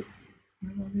miss it. I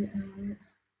love it. I love it.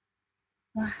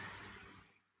 Ah.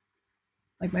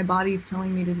 Like my body's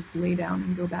telling me to just lay down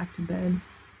and go back to bed.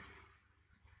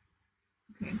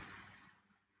 Okay.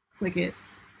 Click it.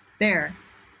 There.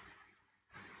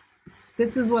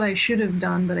 This is what I should have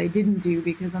done, but I didn't do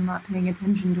because I'm not paying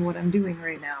attention to what I'm doing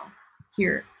right now.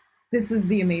 Here. This is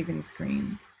the amazing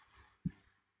screen.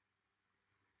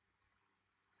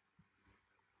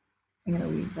 I'm gonna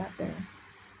leave that there.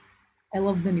 I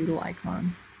love the noodle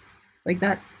icon. Like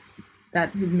that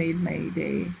has made my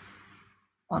day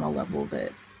on a level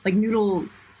that, like, noodle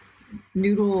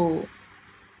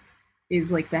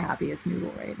is like the happiest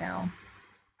noodle right now.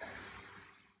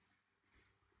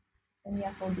 And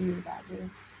yes, I'll do your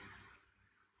badges.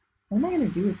 What am I gonna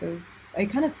do with those? I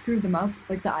kind of screwed them up.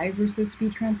 Like the eyes were supposed to be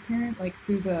transparent, like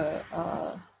through the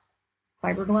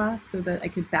fiberglass, so that I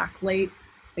could backlight,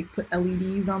 like put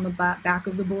LEDs on the back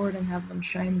of the board and have them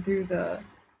shine through the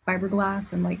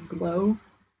fiberglass and like glow.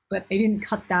 But I didn't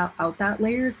cut out that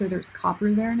layer, so there's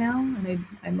copper there now, and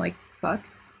I'm like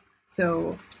fucked.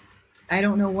 So I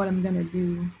don't know what I'm gonna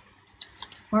do.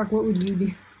 Mark, what would you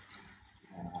do?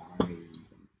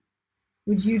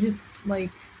 Would you just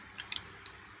like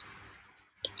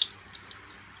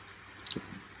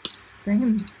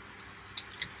scream?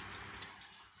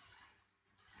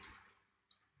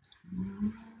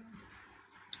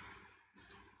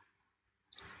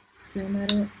 Scream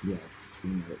at it? Yes,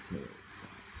 scream at it till it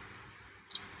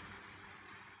stops.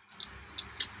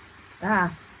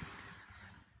 Ah.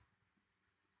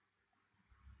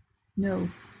 No.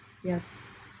 Yes.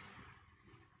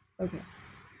 Okay.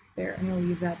 There, I'm gonna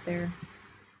leave that there.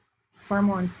 It's far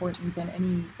more important than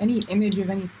any image of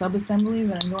any sub-assembly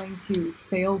that I'm going to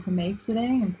fail to make today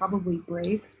and probably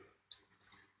break.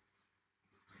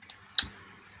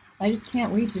 I just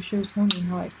can't wait to show Tony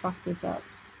how I fucked this up.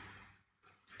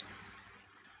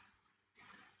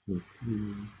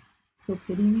 He'll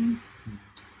pity me?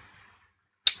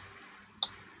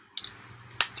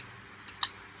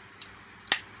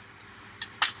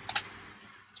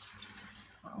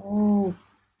 Oh.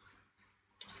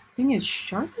 Thing is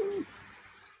sharpened?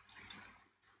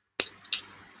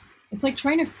 It's like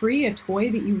trying to free a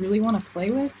toy that you really want to play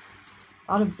with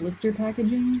out of blister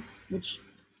packaging, which,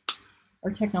 or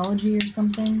technology or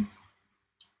something.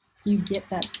 You get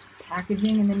that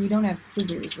packaging and then you don't have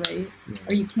scissors, right? Yeah.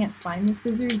 Or you can't find the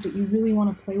scissors, but you really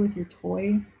want to play with your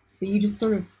toy, so you just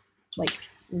sort of like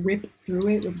rip through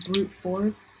it with brute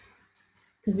force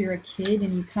because you're a kid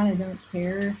and you kind of don't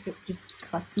care if it just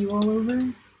cuts you all over.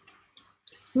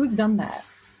 Who's done that?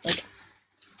 Like,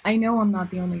 I know I'm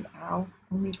not the only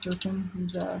person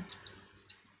who's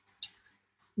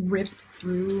ripped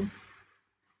through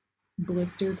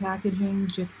blister packaging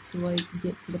just to like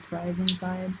get to the prize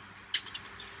inside.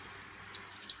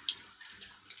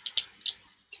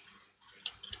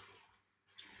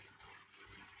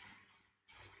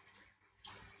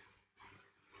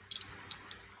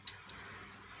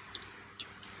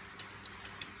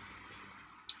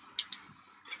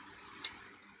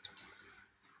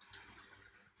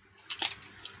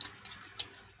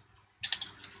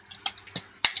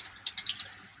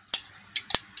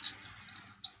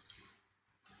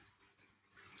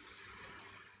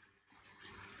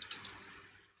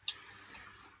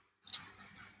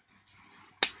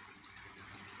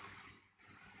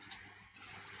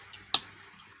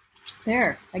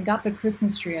 There, I got the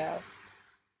Christmas tree out.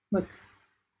 Look,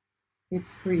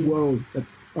 it's free. Whoa,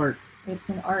 that's art. It's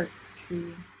an art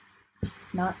tree,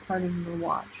 not part of the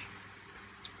watch.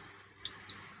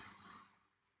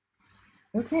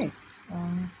 Okay.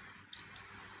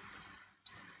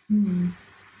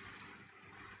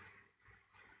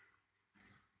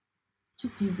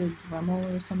 Just use a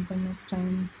Dremel or something next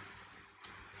time.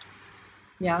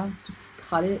 Yeah, just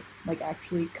cut it, like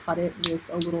actually cut it with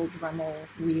a little Dremel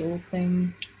wheel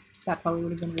thing. That probably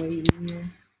would have been way easier,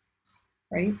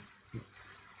 right? Yes.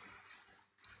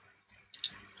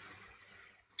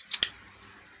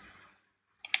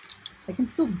 I can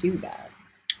still do that.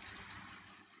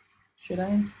 Should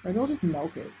I? Or they'll just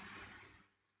melt it.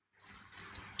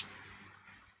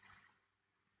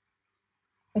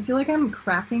 I feel like I'm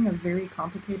cracking a very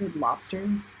complicated lobster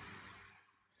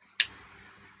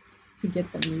to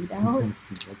get the meat out.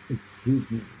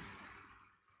 Excuse me.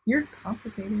 You're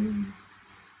complicated.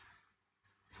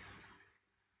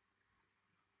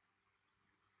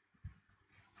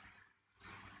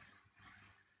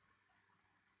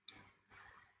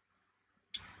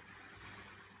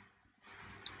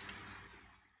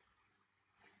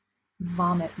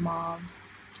 Vomit Mob.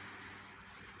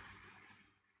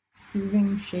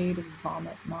 Soothing shade of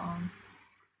Vomit Mob.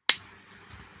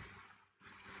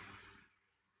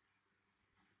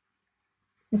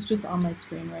 It's just on my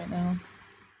screen right now.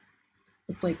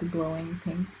 It's like glowing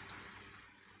pink.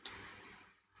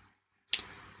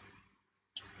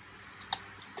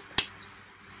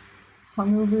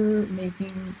 Hungover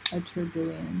making a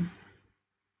tourbillon.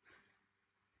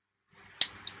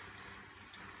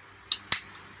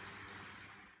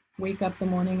 Wake up the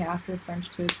morning after French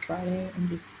Toast Friday and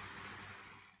just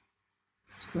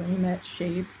scream at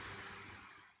shapes.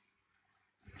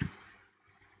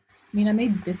 I mean, I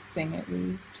made this thing at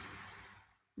least.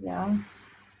 Yeah.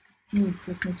 New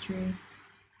Christmas tree.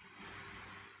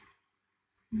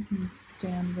 You can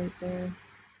stand right there.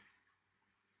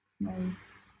 My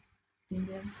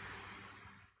dingus.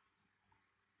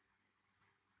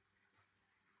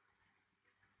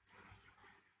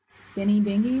 Spinny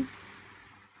dingy.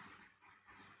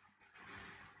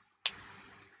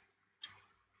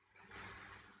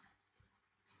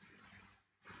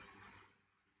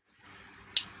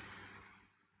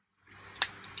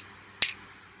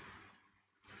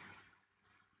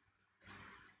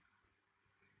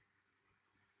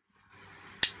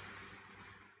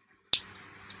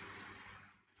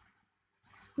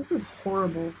 This is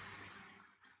horrible.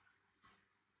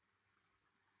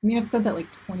 I mean, I've said that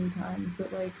like 20 times,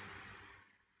 but like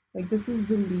this is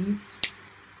the least.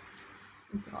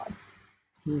 Oh God.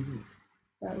 Mm-hmm.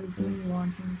 That was me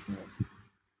launching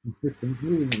shit. Things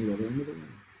moving on the other end of the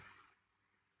room.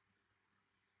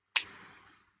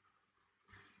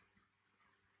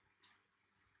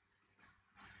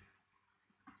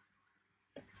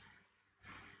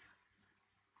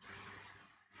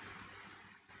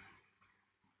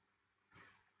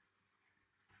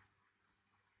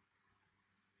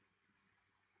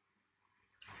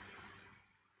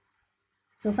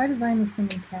 So if I design this thing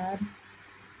in CAD,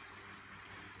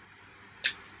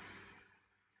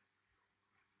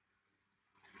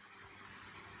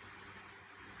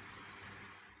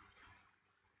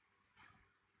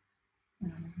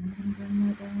 I'm gonna bring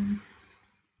that down.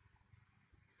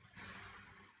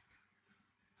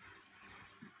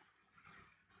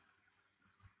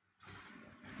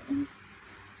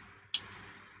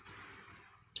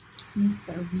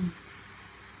 Mr. Weak.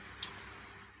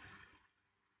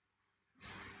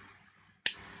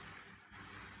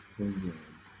 Very good.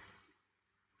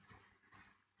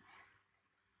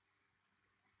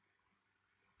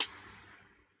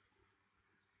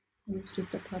 It was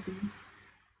just a puppy.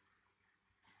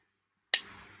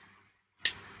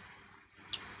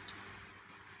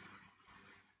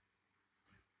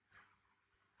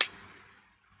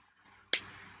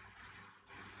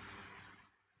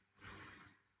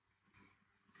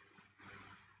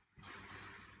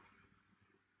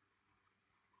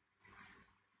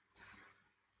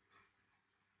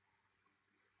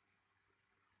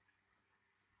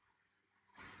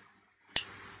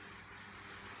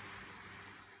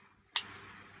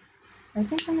 I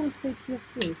think I'm gonna play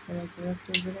TF2 for like the rest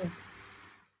of the day.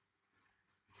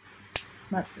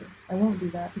 Not true. I won't do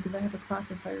that because I have a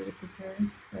classifier to prepare,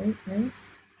 right?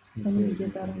 So I need to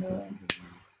get that underway.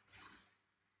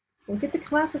 We'll get the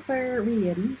classifier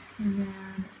ready, and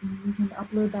then we can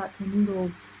upload that to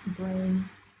Noodle's brain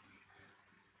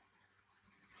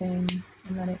thing,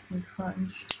 and then it can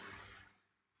crunch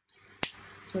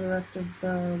for the rest of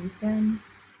the weekend.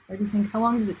 What do you think? How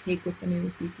long does it take with the new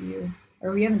CPU?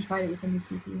 Or we haven't tried it with the new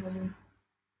CPU, have we?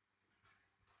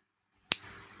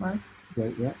 Mark,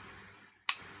 Right, yeah.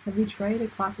 have you tried a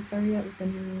classifier yet with the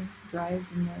new drive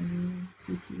and the new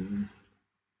CPU?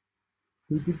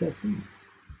 Who did that thing?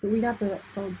 But we got the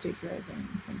solid state drive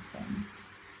in since then.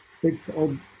 It's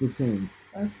all the same.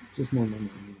 Okay. Just more memory.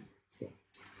 Stuff.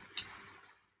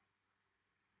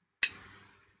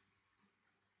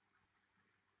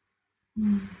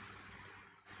 Hmm.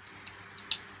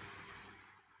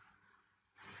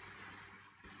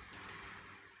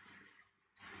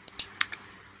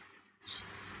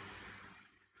 Jesus.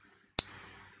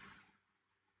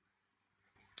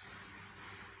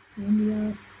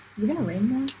 India. Is it gonna rain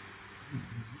now?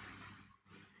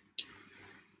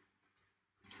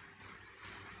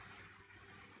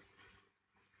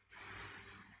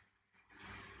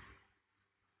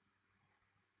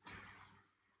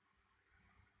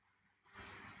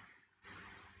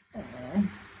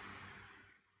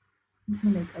 He's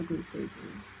gonna make ugly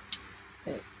faces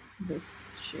at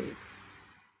this shape.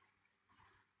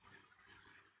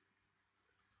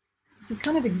 This is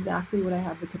kind of exactly what I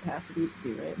have the capacity to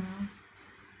do right now.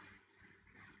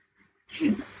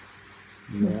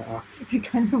 So Yeah. it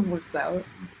kind of works out.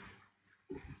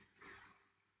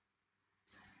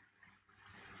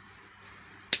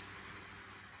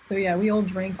 So yeah, we all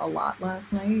drank a lot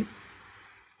last night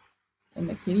in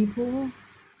the kiddie pool.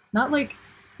 Not like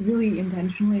really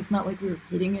intentionally, it's not like we were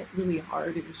hitting it really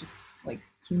hard, it was just like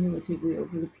cumulatively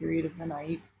over the period of the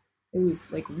night. It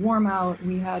was like warm out,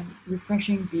 we had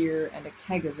refreshing beer and a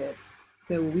keg of it,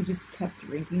 so we just kept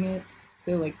drinking it.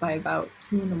 So like by about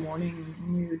 2 in the morning,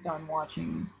 when we were done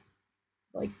watching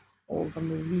like all the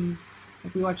movies,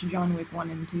 like we watched John Wick 1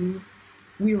 and 2,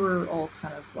 we were all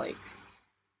kind of like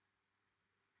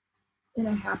in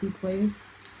a happy place.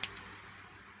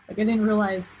 Like I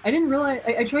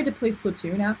tried to play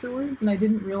Splatoon afterwards, and I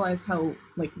didn't realize how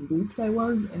like looped I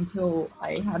was until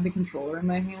I had the controller in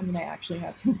my hand and I actually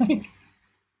had to like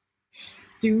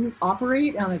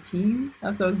operate on a team.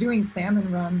 So I was doing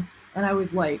salmon run, and I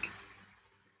was like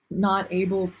not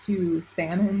able to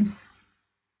salmon.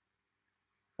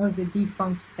 I was a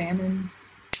defunct salmon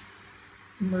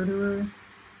murderer.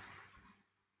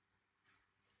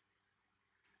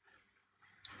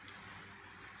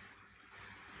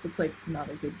 So it's like not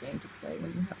a good game to play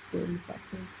when you have slow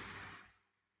reflexes.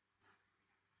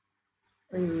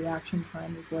 Or your reaction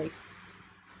time is like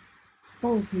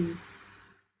faulty.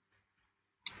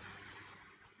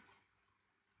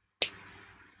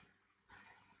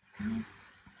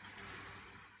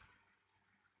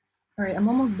 Alright, I'm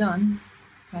almost done,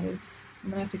 kind of.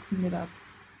 I'm gonna have to clean it up.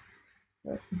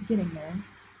 But it's getting there.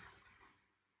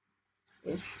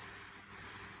 Ish.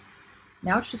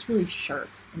 Now it's just really sharp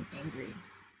and angry.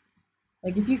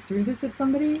 Like if you threw this at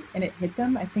somebody and it hit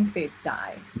them, I think they'd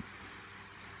die.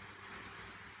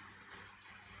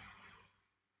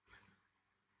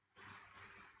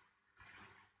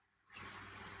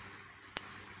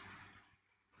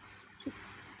 Just...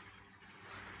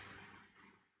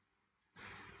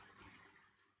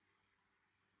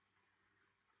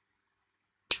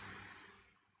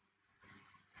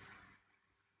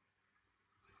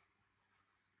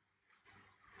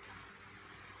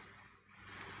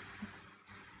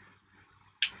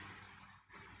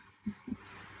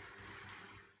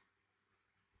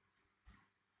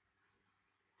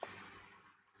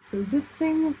 So this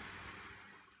thing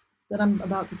that I'm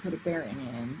about to put a bearing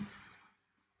in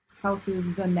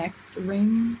houses the next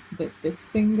ring that this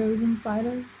thing goes inside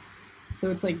of.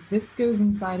 So it's like this goes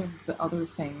inside of the other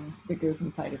thing that goes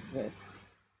inside of this.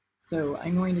 So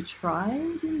I'm going to try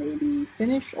to maybe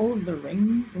finish all of the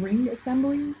ring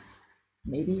assemblies.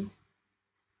 Maybe.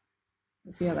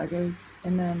 We'll see how that goes.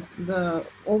 And then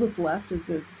all that's left is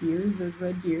those gears, those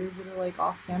red gears that are like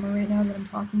off camera right now that I'm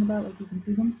talking about, like you can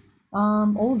see them.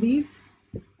 All of these,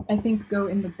 I think, go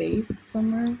in the base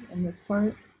somewhere in this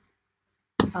part.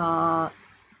 So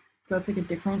that's like a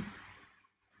different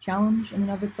challenge in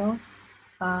and of itself.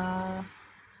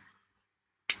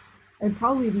 It'd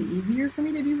probably be easier for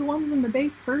me to do the ones in the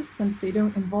base first, since they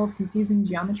don't involve confusing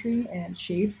geometry and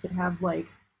shapes that have like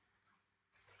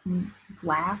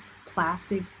glass,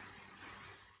 plastic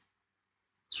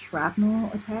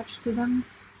shrapnel attached to them.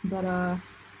 But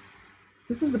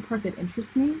this is the part that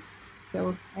interests me,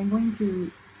 so I'm gonna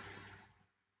do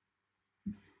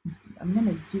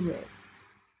it.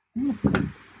 I'm gonna put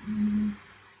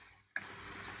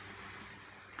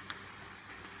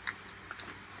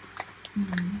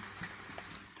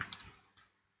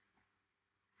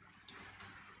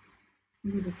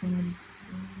maybe this one will just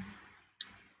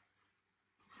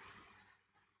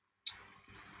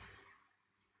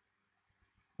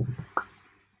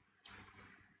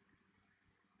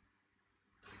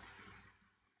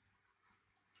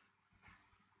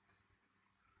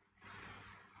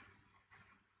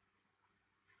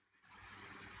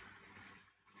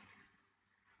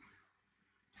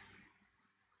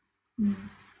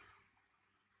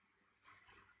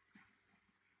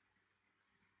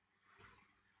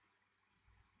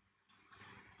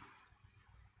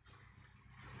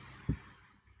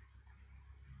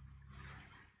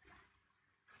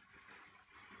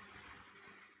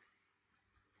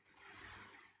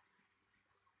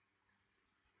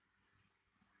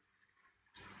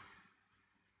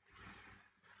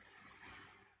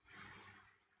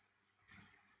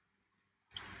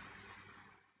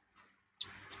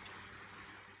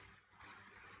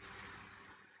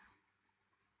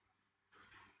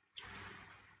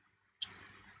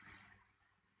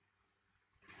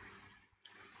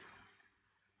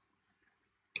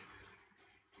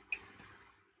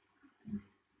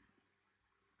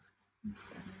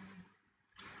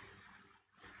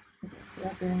So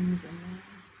that bearing's in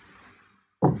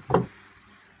there.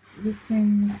 So this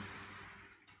thing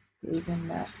goes in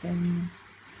that thing.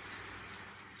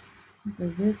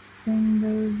 This thing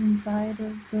goes inside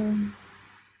of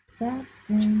that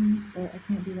thing, but I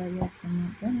can't do that yet, so I'm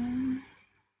not gonna.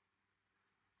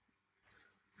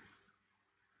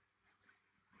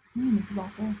 Man, this is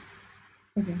awful.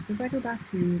 Okay, so if I go back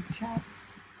to the chat.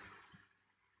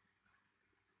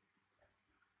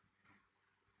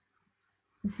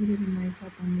 If you did a knife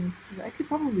up on this, I could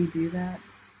probably do that.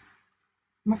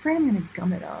 I'm afraid I'm gonna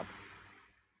gum it up.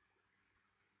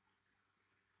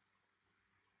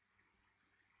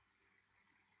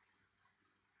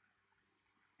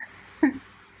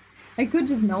 I could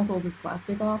just melt all this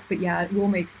plastic off, but yeah, it will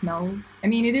make smells. I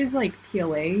mean, it is like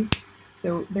PLA,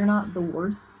 so they're not the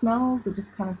worst smells. It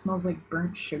just kind of smells like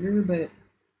burnt sugar, but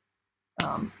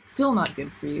still not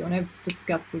good for you. And I've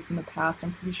discussed this in the past.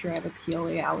 I'm pretty sure I have a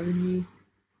PLA allergy.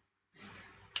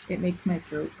 It makes my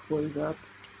throat close up.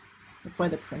 That's why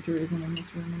the printer isn't in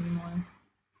this room anymore.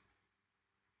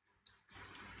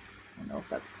 I don't know if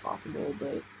that's possible,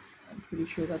 but I'm pretty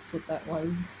sure that's what that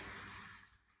was.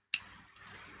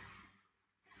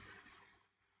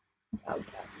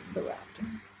 Outcast is the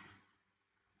raptor.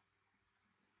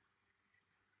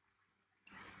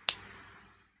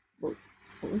 What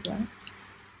was that?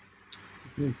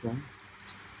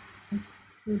 I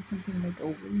heard something like a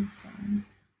wind sound.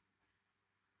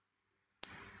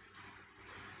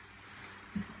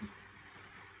 Okay.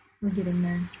 We're getting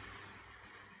there.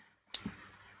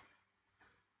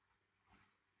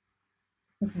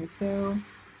 Okay, so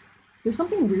there's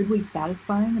something weirdly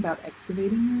satisfying about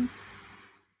excavating this.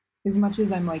 As much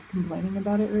as I'm like complaining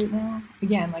about it right now.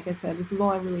 Again, like I said, this is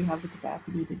all I really have the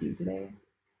capacity to do today.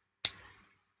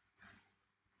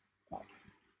 But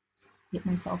hit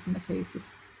myself in the face with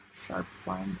sharp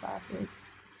flying plastic.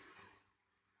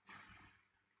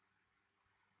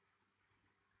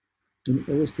 In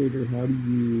Illustrator, how do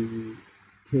you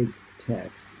take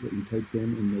text that you typed in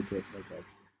and make it like a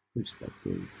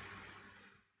perspective?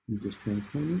 You just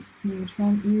transform it? You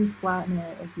flatten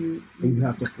it like you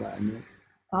have to flatten it.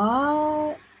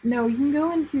 No, you can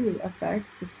go into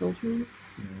effects, the filters.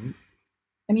 Right.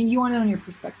 I mean, you want it on your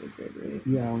perspective grid, right?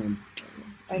 Yeah, I want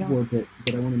to warp it,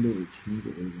 but I want to be able to change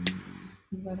it.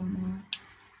 I don't know.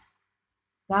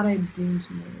 That I doomed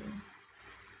me.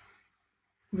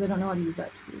 Because I don't know how to use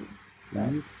that tool.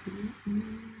 Let's see if I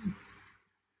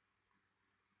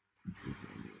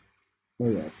can do it. Oh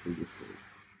yeah, previous state.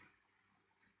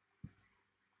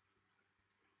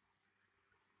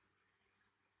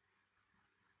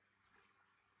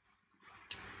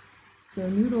 So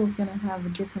Noodle's gonna have a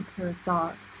different pair of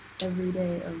socks every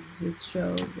day of his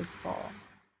show this fall.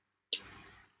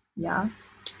 Yeah?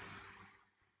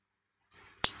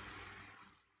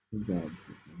 Good job.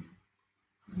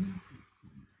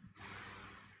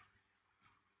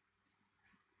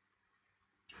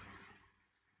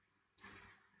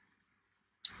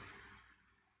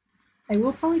 I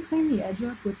will probably clean the edge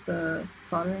up with the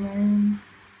soldering iron,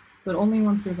 but only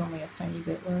once there's only a tiny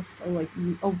bit left.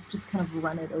 I'll just kind of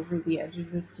run it over the edge of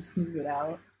this to smooth it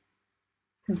out.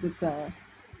 Because it's a...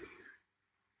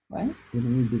 What? It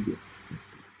only did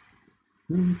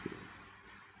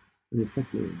the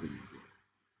effective.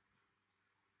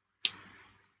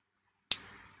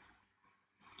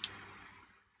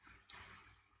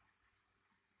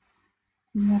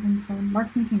 You having fun?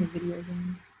 Mark's making a video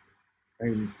game.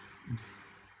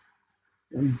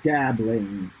 I'm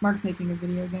dabbling. Mark's making a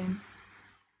video game.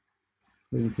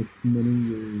 It will take many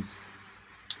years.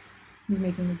 He's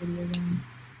making a video game.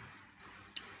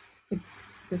 It's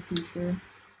the future.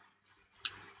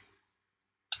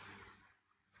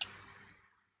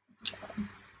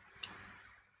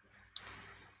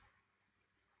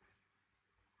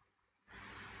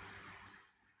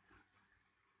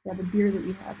 Yeah, the beer that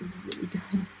we have is really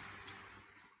good.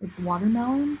 It's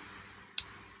watermelon.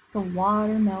 It's a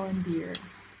watermelon beer.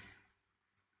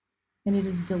 And it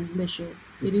is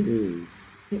delicious. It is.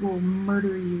 It will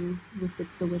murder you with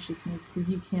its deliciousness because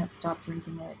you can't stop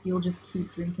drinking it. You'll just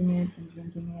keep drinking it and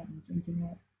drinking it and drinking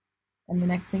it. And the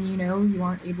next thing you know, you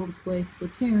aren't able to play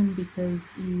Splatoon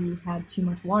because you had too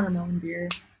much watermelon beer.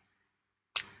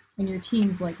 And your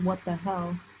team's like, what the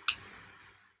hell?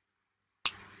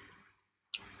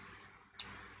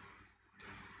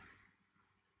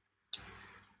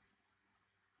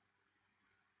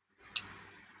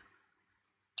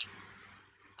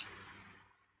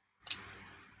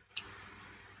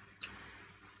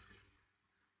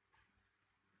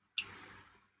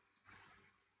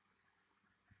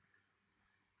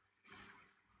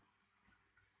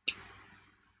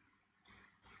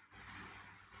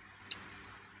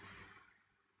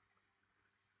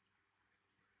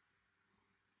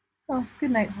 Oh,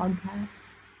 good night, Hogcat.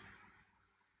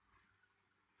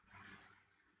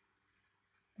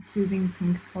 The soothing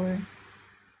pink color.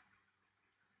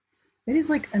 It is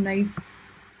like a nice,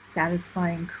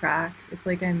 satisfying crack. It's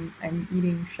like I'm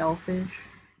eating shellfish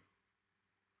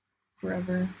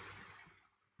forever.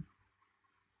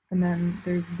 And then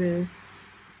there's this.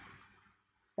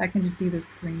 That can just be the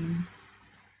screen.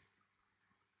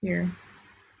 Here.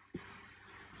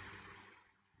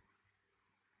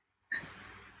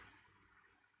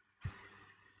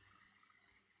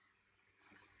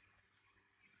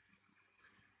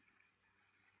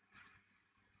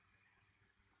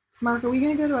 Mark, are we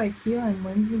gonna go to IKEA and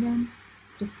Lynn's again?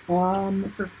 Just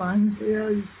for fun? Yeah,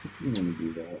 just if you want to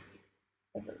do that.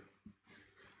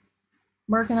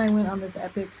 Mark and I went on this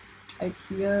epic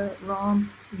IKEA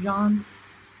romp jaunt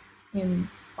in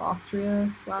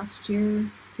Austria last year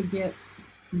to get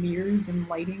mirrors and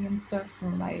lighting and stuff for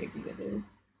my exhibit.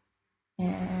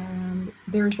 And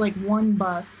there's like one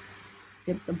bus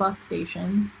at the bus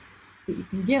station that you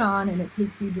can get on, and it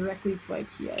takes you directly to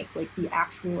IKEA. It's like the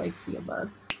actual IKEA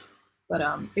bus.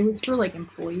 But it was for like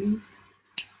employees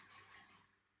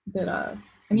that I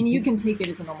mean, you can take it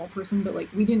as a normal person, but like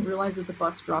we didn't realize that the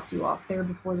bus dropped you off there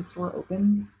before the store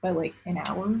opened by like an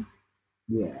hour.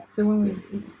 Yeah. So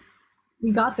when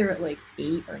we got there at like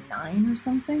 8 or 9 or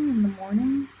something in the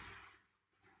morning,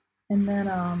 and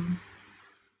then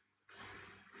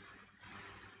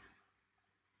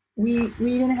we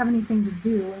didn't have anything to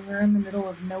do, and we were in the middle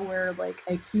of nowhere, like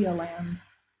IKEA land.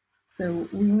 So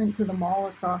we went to the mall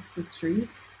across the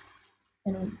street,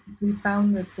 and we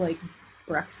found this like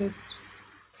breakfast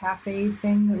cafe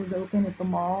thing that was open at the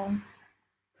mall,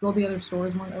 because all the other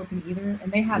stores weren't open either, and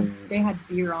they had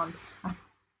beer on tap.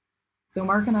 So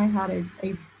Mark and I had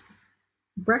a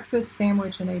breakfast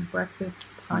sandwich and a breakfast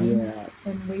pint,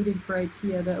 and waited for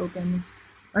IKEA to open.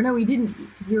 Or no, we didn't eat,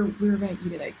 because we were going to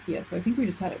eat at IKEA, so I think we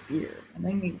just had a beer, and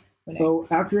then we went out. Oh,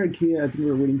 after IKEA, I think we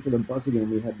were waiting for the bus again.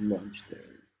 We had lunch there.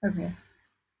 Okay.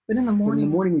 But in the morning... In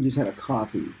the morning, we just had a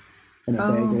coffee and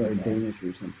a bagel or Danish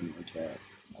or something like that.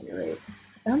 Oh, you're right.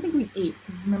 I don't think we ate,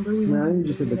 because remember we No, went... I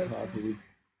just had the coffee.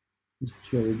 Just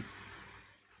chilled.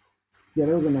 Yeah,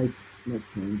 that was a nice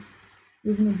time. It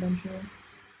was an adventure.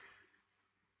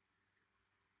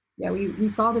 Yeah, we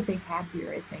saw that they had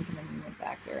beer, I think, and then we went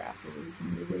back there afterwards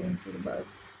and we were waiting for the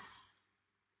bus.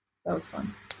 That was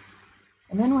fun.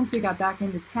 And then once we got back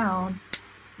into town,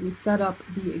 we set up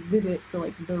the exhibit for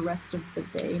like the rest of the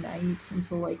day, night,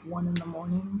 until like 1 in the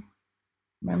morning.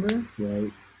 Remember?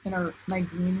 Right. In my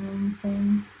green room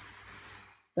thing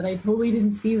that I totally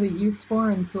didn't see the use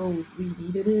for until we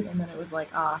needed it, and then it was like,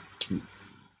 ah.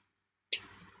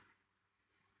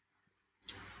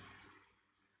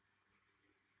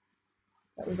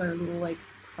 That was our little like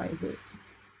private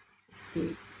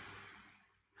escape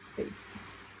space.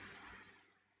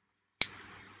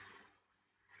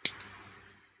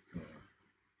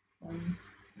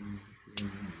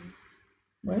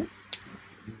 What?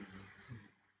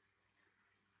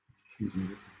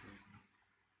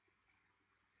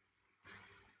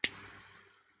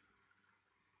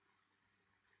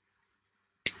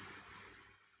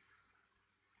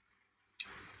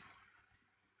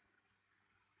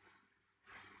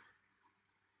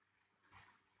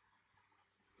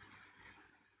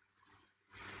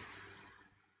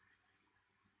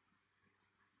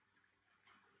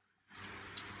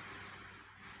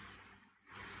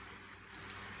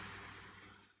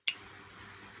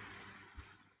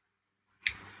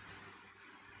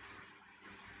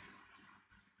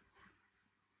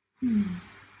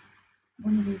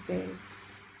 One of these days,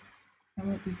 I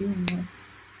won't be doing this.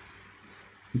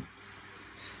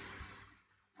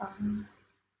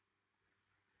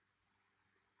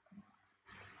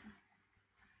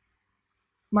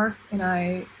 Mark and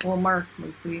I, well, Mark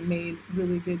mostly, made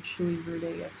really good chili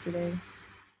verde yesterday.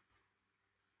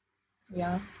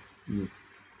 Yeah? Yeah.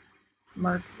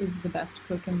 Mark is the best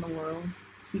cook in the world.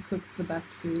 He cooks the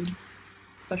best food,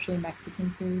 especially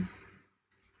Mexican food.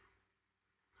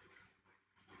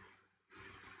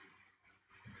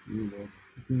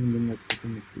 The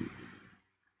Mexican food.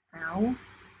 Ow.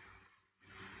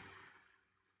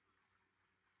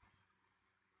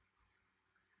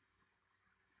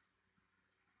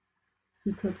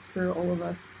 He cooks for all of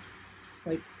us,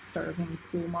 like starving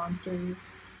pool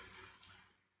monsters.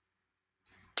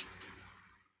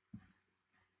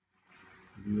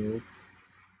 Yep.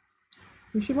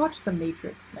 We should watch The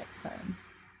Matrix next time.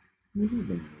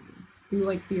 Do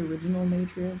like the original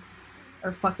Matrix.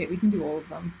 Or fuck it, we can do all of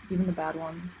them, even the bad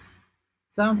ones.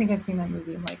 So I don't think I've seen that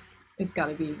movie in like, it's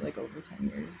gotta be like over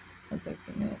 10 years since I've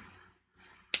seen it.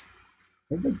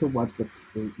 I'd like to watch the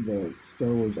Star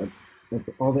Wars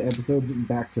all the episodes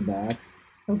back to back.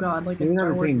 Oh God, like a Maybe not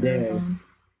Star the Wars same day. marathon.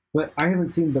 But I haven't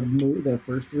seen the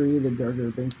first three, the Jar Jar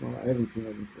Binks and all that. I haven't seen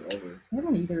them in forever. I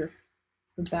haven't either.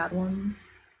 The bad ones.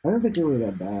 I don't think they were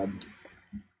that bad.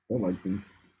 I liked them.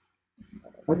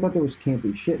 I thought there was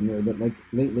campy shit in there, but like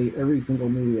lately, every single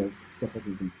movie has stuff I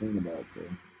can complain about. So,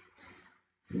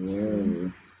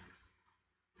 whatever.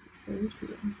 It's very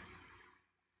true.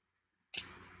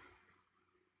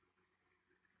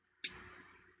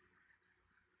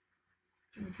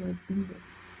 Jar Jar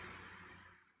Bingus.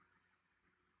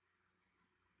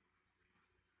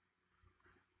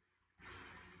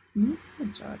 Meet the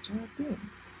Jar Jar Binks.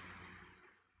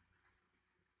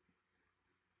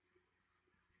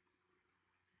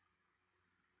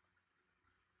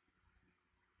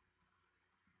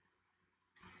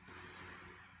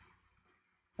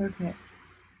 Okay.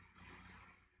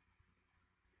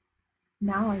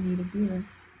 Now I need a beer.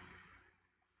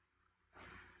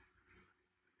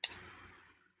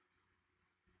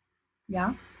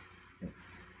 Yeah?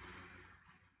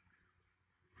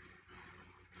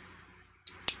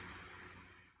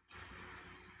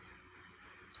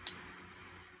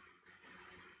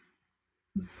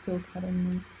 I'm still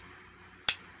cutting this.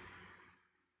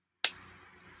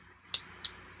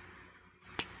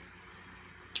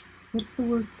 What's the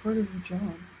worst part of the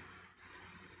job?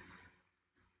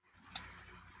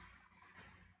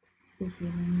 The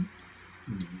healing.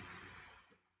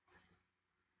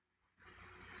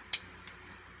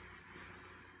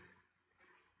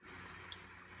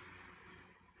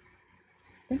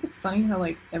 I think it's funny how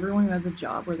like everyone who has a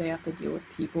job where they have to deal with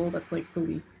people, that's like the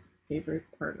least favorite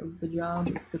part of the job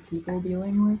is the people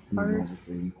dealing with part.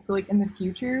 So like in the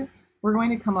future, we're going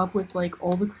to come up with like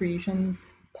all the creations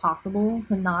possible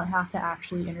to not have to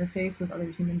actually interface with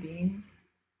other human beings,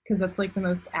 because that's like the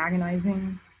most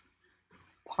agonizing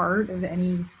part of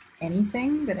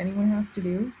anything that anyone has to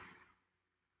do,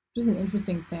 which is an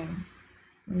interesting thing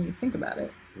when you think about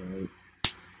it. Right.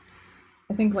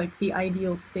 I think like the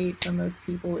ideal state for most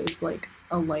people is like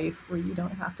a life where you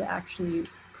don't have to actually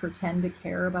pretend to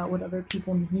care about what other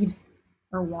people need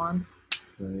or want.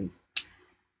 Right.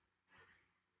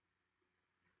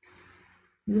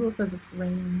 Noodle says it's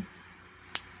raining.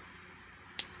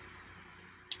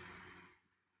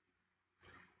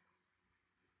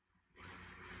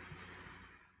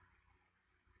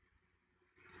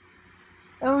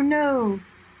 Oh no!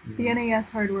 The NAS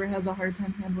hardware has a hard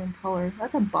time handling color.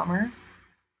 That's a bummer.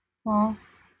 Well,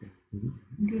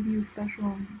 I'll give you a special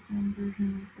one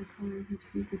version of the colors you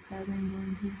choose, but sadly I'm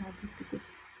going to have to stick with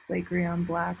light gray on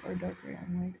black or dark gray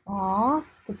on white. Aww,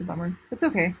 that's a bummer. It's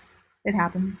okay. It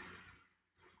happens.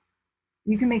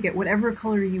 You can make it whatever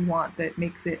color you want that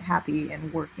makes it happy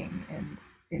and working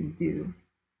and do.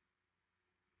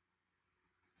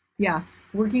 Yeah,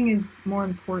 working is more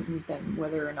important than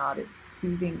whether or not it's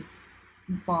soothing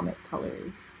vomit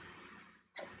colors.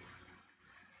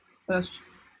 But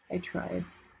I tried.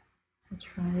 I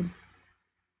tried to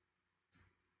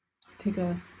pick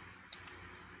a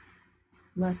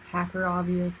less hacker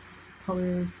obvious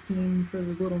color scheme for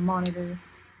the little monitor.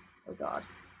 Oh God.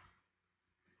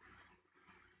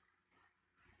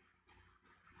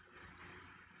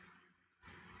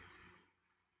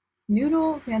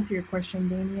 Noodle, to answer your question,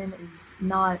 Damien, is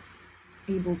not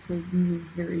able to move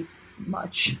very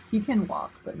much. He can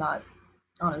walk, but not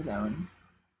on his own.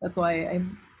 That's why I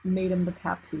made him the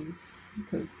papoose,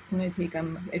 because when I take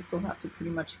him, I still have to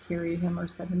pretty much carry him or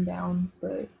set him down,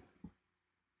 but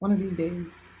one of these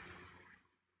days,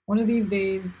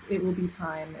 it will be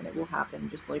time and it will happen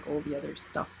just like all the other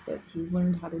stuff that he's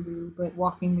learned how to do, but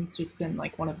walking has just been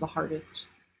like one of the hardest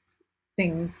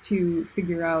things to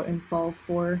figure out and solve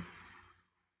for.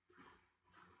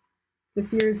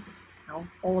 This year's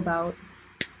all about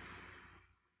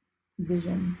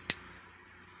vision.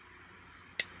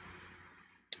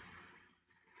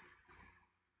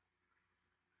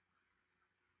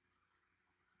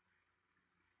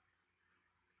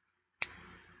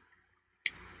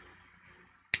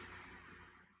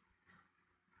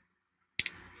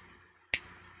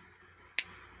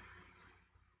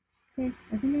 Okay,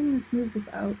 I think I'm going to smooth this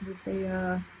out with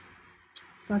a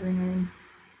soldering iron.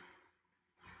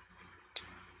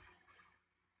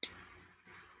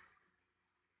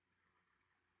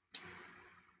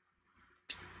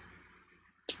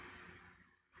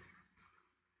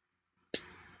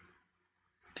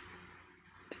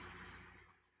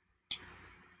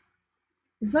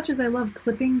 As much as I love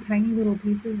clipping tiny little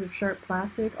pieces of sharp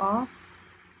plastic off,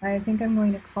 I think I'm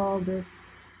going to call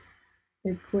this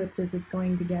as clipped as it's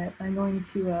going to get. I'm going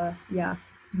to, yeah,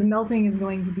 the melting is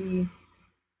going to be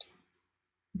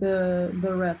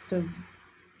the rest of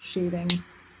shaving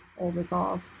all this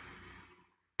off.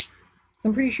 So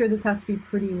I'm pretty sure this has to be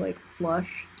pretty like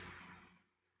flush,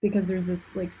 because there's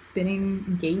this like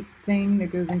spinning gate thing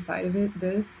that goes inside of it.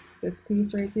 This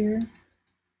piece right here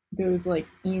goes like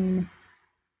in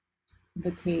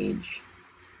the cage,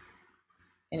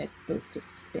 and it's supposed to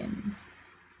spin.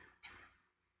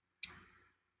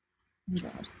 Oh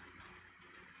god.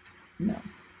 No.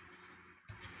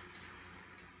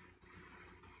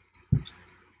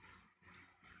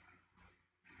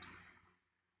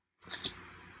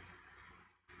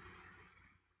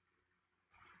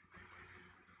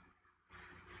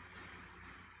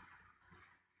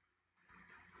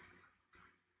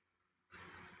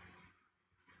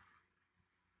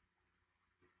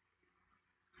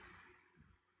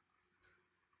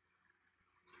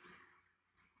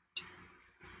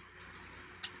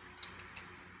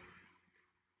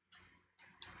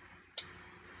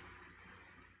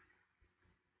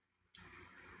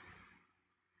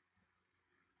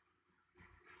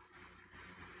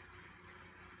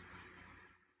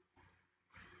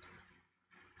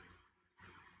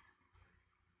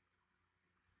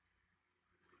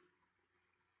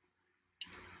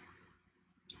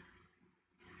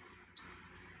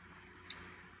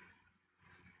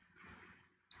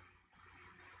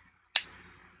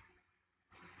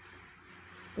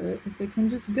 But if it can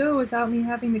just go without me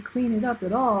having to clean it up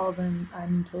at all, then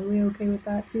I'm totally okay with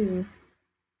that too.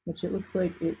 Which it looks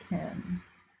like it can.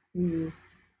 Ooh.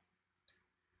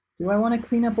 Do I want to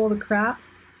clean up all the crap?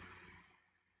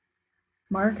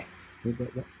 Mark? Do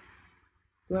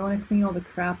I want to clean all the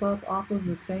crap up off of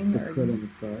the thing? The crud on the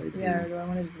side? Yeah, or do I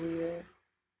want to just leave it?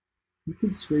 You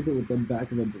can scrape it with the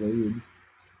back of a blade.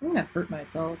 I'm gonna hurt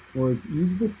myself. Or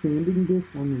use the sanding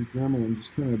disc on your Dremel and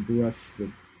just kind of brush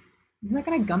the... Isn't that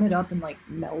gonna gum it up and like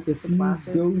melt the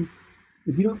plastic?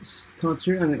 If you don't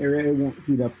concentrate on an area, it won't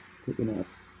heat up quick enough.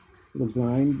 It'll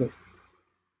grind, but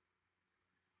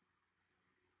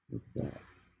like that.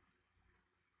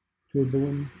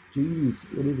 Tourbillon. Jeez,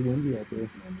 what is windy out there?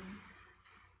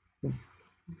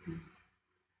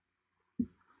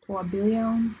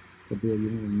 Tourbillon.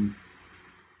 Tourbillon.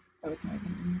 Oh, it's not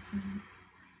even in the thing.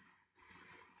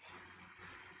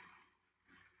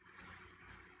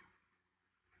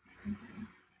 Okay.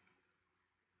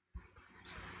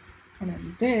 And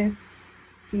then this,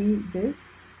 see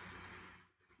this?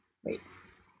 Wait.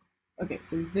 Okay,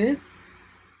 so this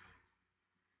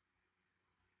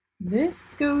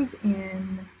goes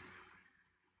in.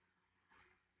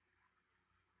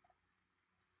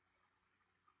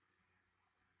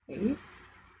 Wait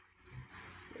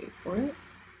for it.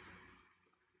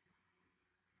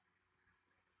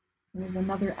 There's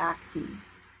another axis.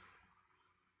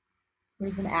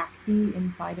 There's an axis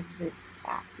inside of this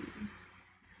axis.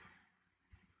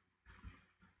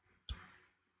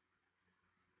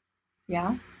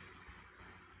 Yeah?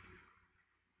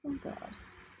 Oh god.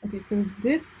 Okay, so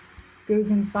this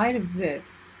goes inside of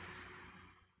this.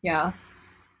 Yeah?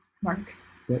 Mark?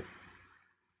 But,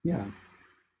 yeah.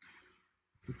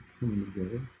 It's coming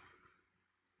together.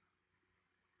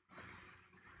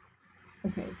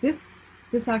 Okay, this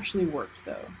actually worked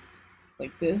though.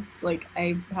 Like this, like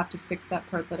I have to fix that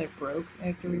part that I broke. I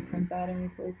have to reprint that and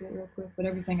replace it real quick. But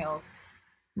everything else,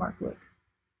 Mark, look.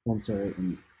 Oh, I'm sorry.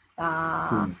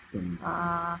 I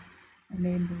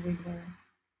made the wiggler.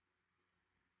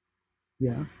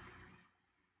 Yeah.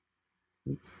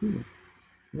 That's cool.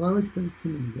 Well, I like that it's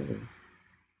coming together.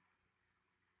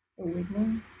 A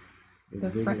wiggler?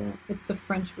 It's the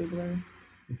French wiggler.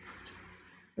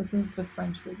 This is the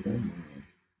French wiggler.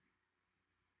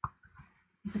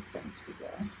 It's a French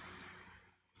wiggler.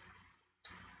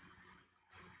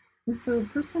 Was the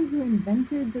person who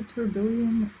invented the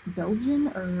tourbillon Belgian,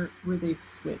 or were they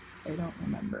Swiss? I don't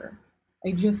remember.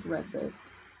 I just read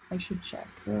this. I should check.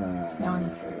 So now I'm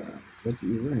curious.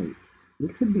 You're right.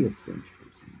 It could be a French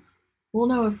person. Well,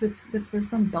 no, if they're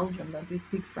from Belgium, don't they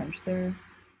speak French there?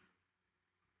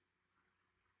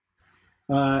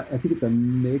 I think it's a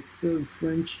mix of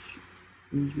French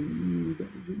and German,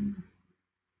 Belgian.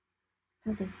 I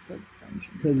think they spoke French.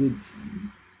 Because it's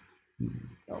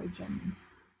Belgium.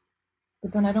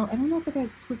 But then I don't know if the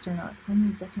guy's Swiss or not, because I know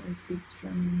he definitely speaks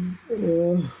German.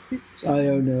 Swiss German. I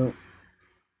don't know.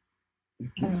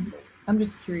 I'm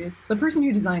just curious. The person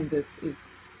who designed this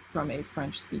is from a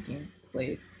French-speaking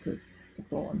place, because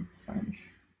it's all in French.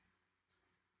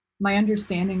 My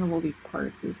understanding of all these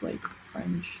parts is like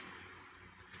French.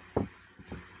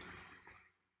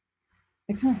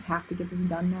 I kind of have to get this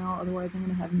done now, otherwise I'm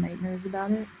going to have nightmares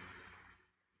about it.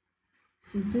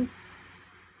 So this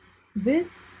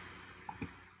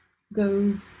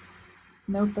goes,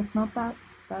 nope, that's not that.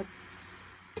 that's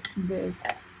this.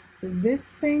 So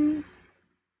this thing,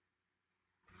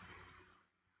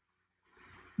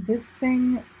 this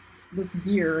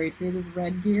gear right here, this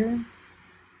red gear.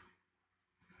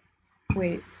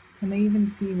 Wait, can they even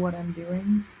see what I'm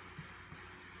doing?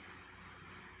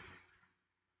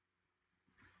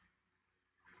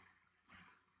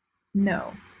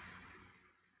 No.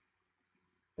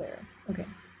 There, okay.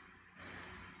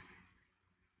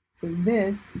 So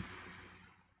this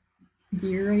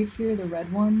gear right here, the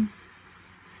red one,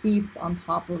 seats on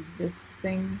top of this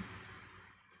thing,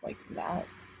 like that.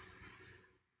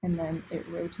 And then it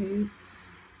rotates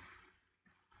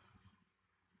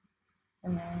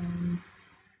around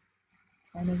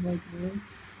kind of like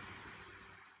this.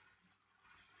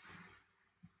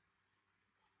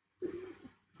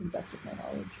 To the best of my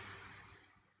knowledge.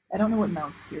 I don't know what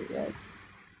mounts here yet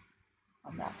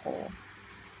on that hole.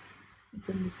 It's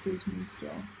a mystery to me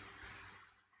still.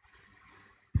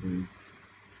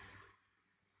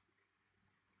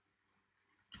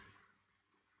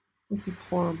 This is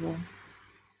horrible.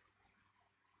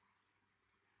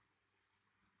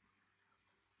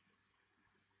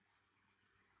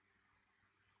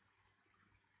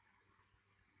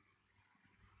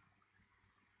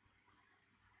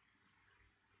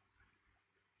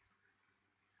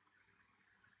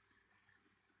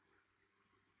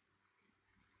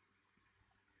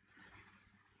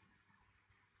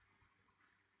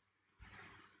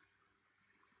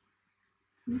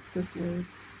 At least this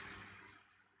works.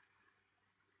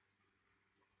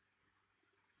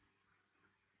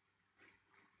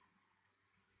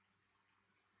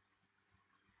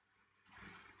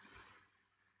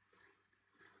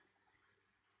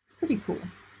 It's pretty cool.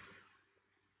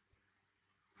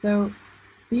 So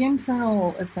the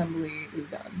internal assembly is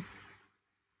done,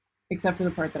 except for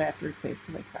the part that I have to replace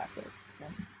because I cracked it.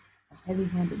 I'm a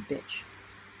heavy-handed bitch.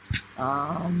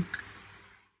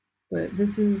 But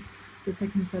this I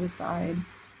can set aside.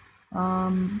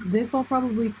 This I'll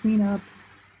probably clean up.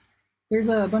 There's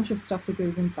a bunch of stuff that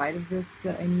goes inside of this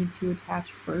that I need to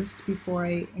attach first before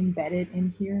I embed it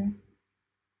in here,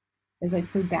 as I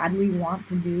so badly want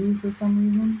to do for some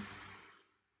reason.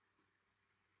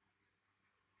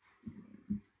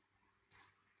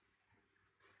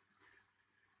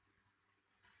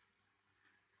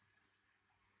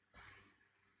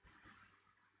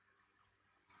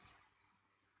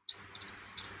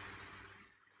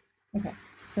 Okay,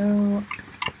 so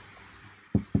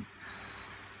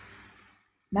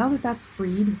now that that's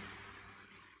freed,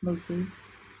 mostly,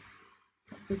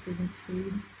 this isn't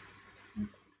freed.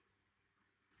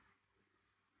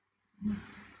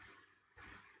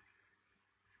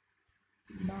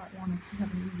 Do not want us to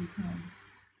have an easy time.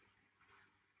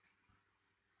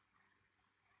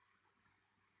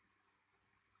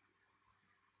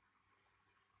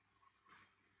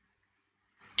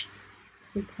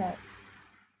 Good cat.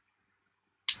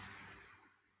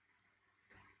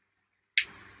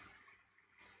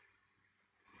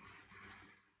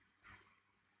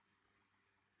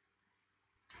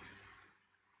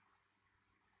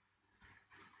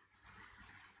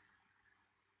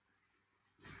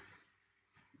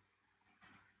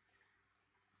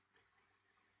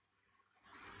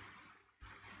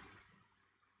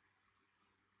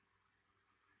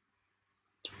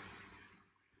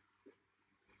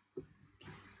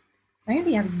 I'm gonna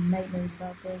be having nightmares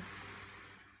about this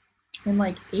in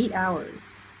like 8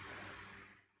 hours.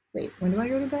 Wait, when do I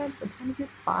go to bed? What time is it?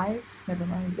 5? Never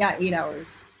mind. Yeah, 8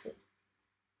 hours.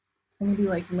 I'm gonna be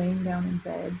like laying down in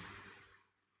bed,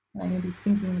 and I'm gonna be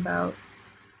thinking about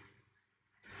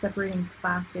separating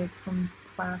plastic from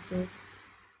plastic.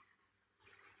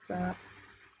 Crap.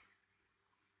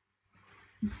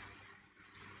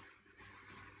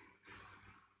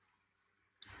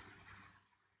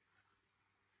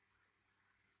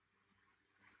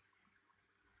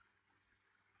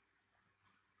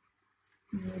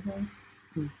 You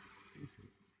okay?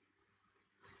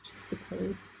 Just the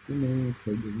code. No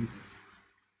code didn't.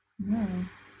 No.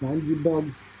 Mind your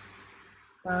bugs.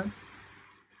 Bug?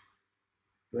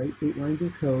 Write 8 lines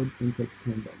of code and fix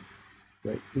 10 bugs.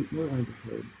 Write 8 more lines of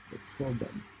code, fix 12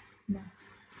 bugs. No.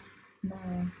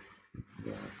 No.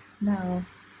 Yeah. No.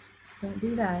 Don't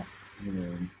do that.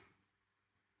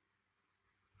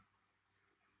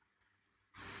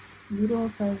 Noodle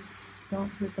says, don't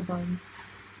hurt the bugs.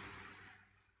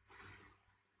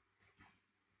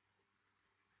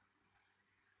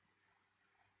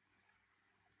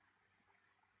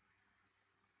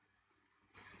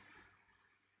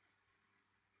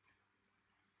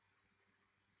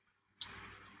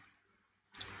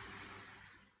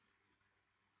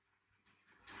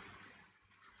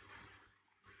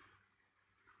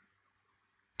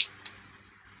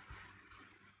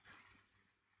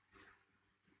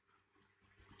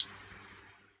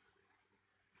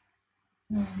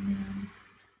 Oh man.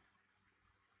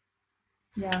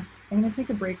 Yeah, I'm gonna take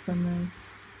a break from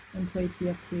this and play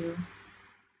TF2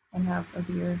 and have a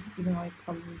beer, even though I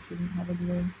probably shouldn't have a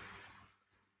beer.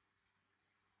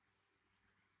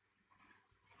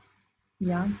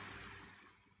 Yeah.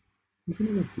 You can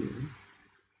have a beer.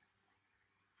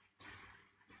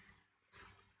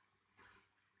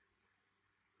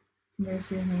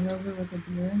 Nurse your hangover with a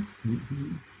beer.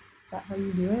 Mm-hmm. Is that how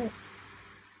you do it?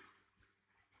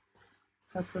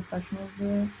 How professionals do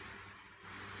it?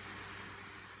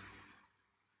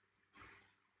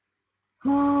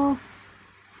 Oh.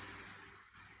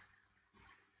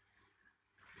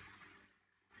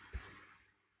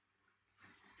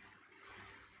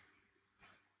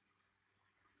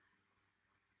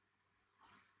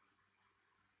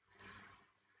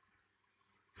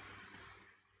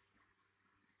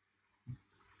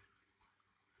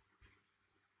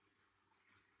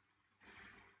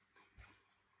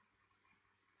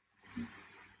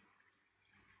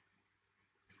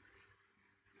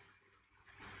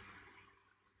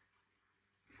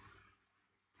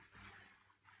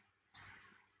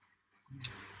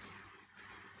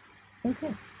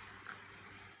 Okay.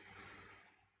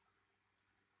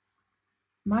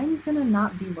 Mine's gonna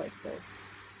not be like this.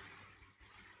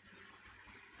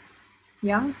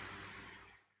 Yeah?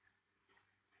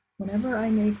 Whenever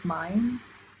I make mine,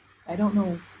 I don't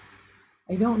know,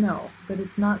 but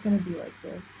it's not gonna be like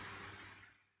this.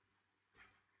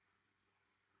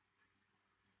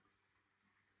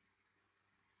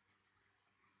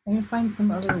 I'm gonna find some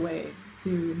other way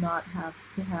to not have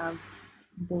to have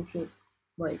bullshit,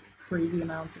 like crazy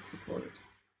amounts of support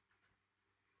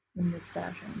in this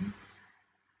fashion.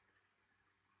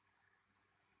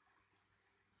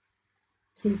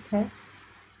 Kitty cat.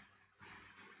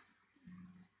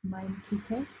 Mine kitty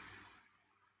cat.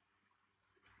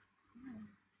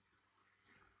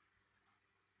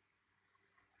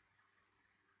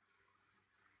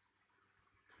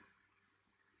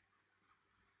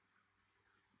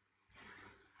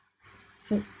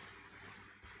 Shit.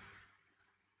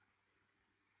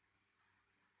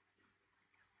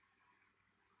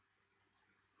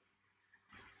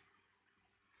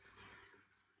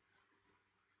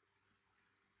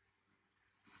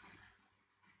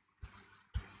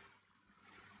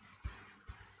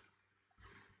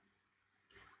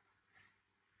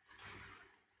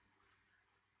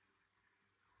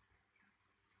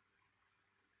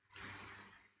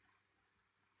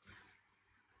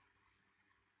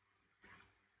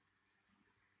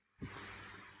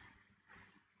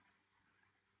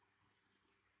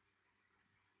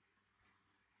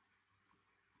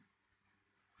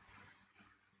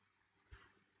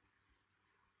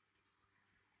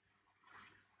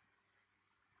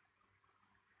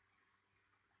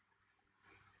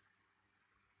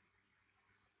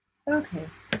 Okay,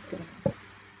 that's good enough.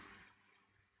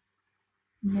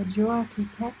 Majority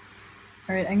cat.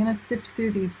 Alright, I'm gonna sift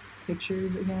through these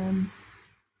pictures again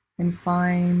and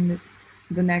find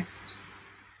the next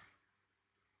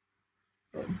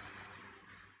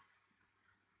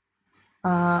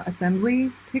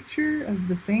assembly picture of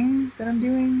the thing that I'm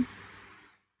doing.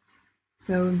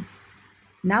 So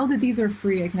now that these are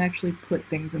free, I can actually put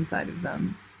things inside of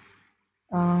them.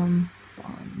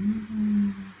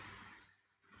 Spawn.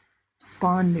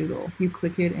 Spawn noodle. You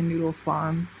click it and noodle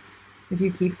spawns. If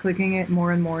you keep clicking it,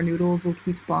 more and more noodles will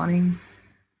keep spawning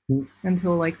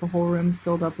until like the whole room's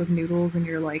filled up with noodles and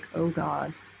you're like, oh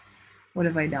god, what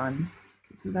have I done?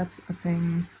 Okay, so that's a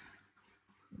thing.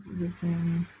 This is a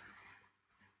thing.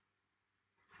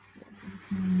 This is a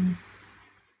thing.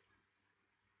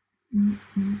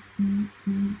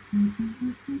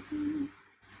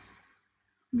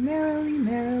 Merrily,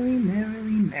 merrily,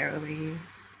 merrily, merrily.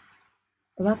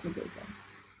 Oh, that's what goes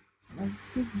on.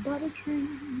 Life is but a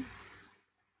dream.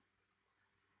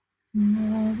 La,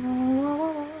 la,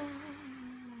 la, la.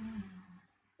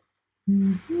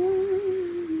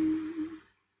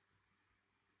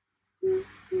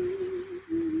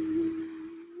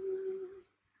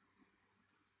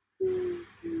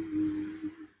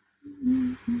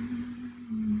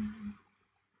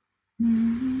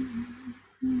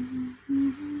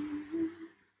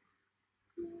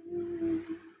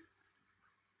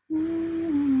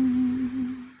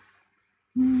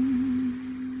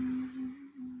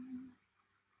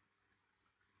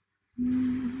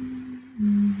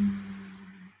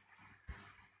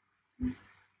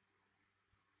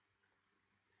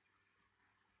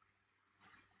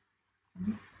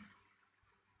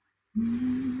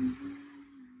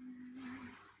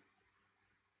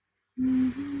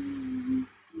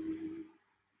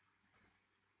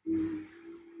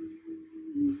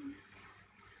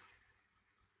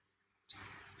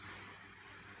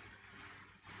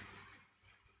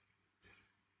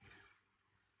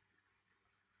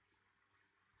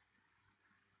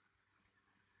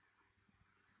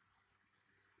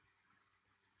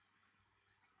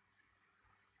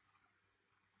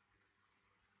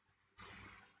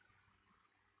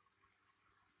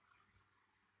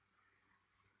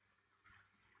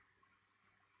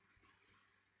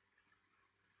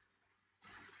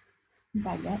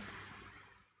 Baguette.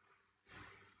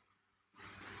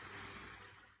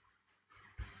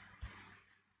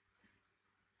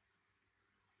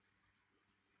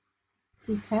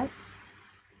 Touquette.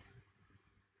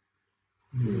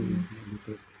 Mm.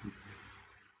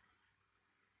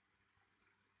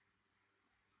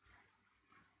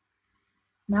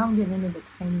 Now I'm getting into the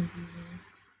tiny pieces.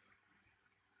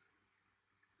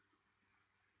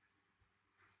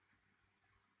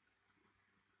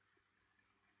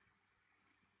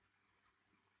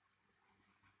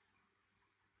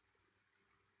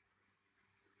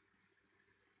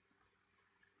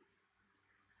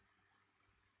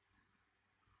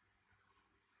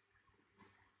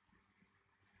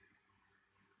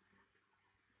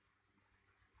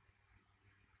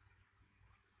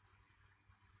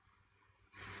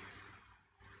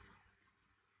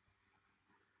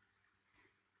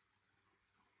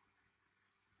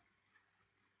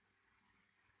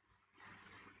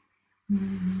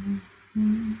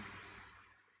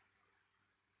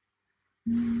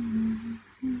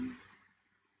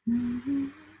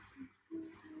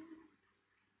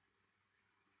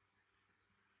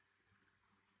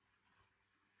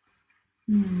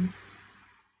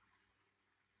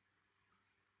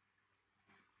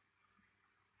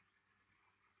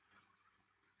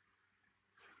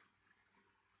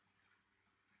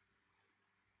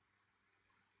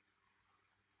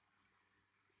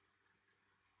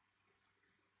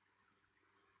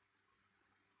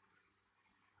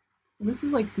 This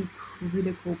is like the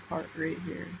critical part right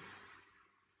here.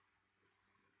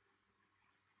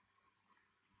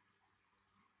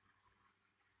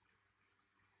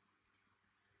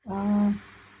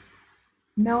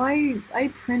 No, I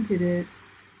printed it.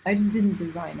 I just didn't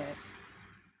design it.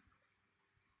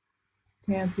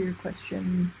 To answer your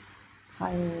question,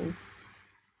 Kyle.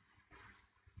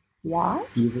 What?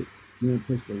 You want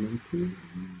to post the link to it?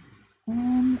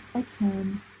 I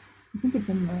can. I think it's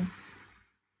in there.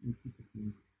 I think I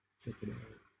can check it out.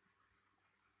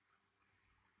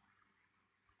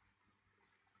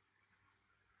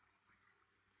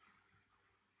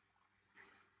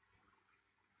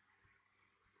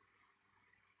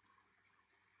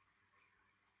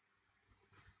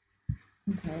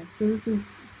 Okay, so this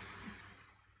is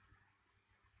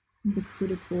the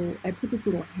critical. I put this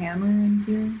little hammer in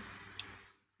here.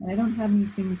 And I don't have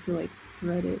anything to like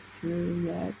thread it through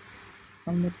yet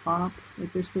from the top.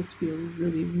 Like there's supposed to be a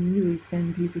really, really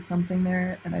thin piece of something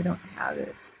there, and I don't have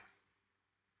it.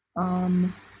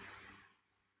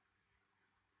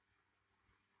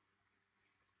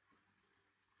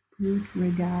 Brute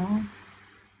réglage.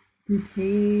 Brute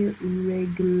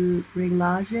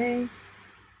réglage.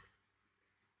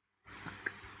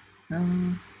 Fuck.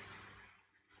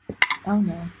 Oh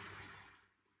no.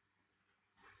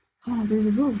 Oh, there's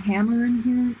this little hammer in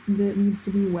here that needs to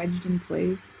be wedged in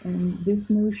place, and this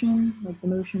motion, like the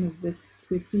motion of this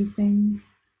twisty thing,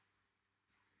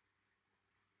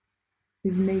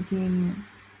 is making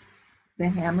the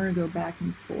hammer go back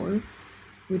and forth,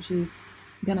 which is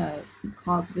gonna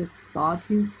cause this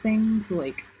sawtooth thing to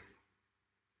like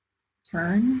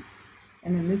turn,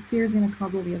 and then this gear is gonna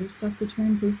cause all the other stuff to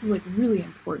turn, so this is like really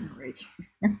important right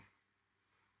here.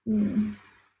 I'm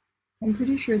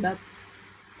pretty sure that's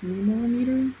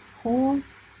 3mm hole,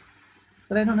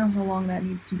 but I don't know how long that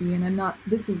needs to be, and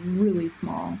this is really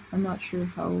small. I'm not sure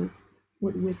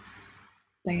what width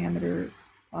diameter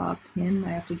pin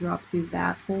I have to drop through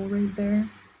that hole right there.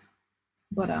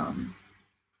 But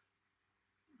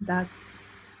that's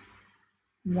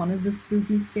one of the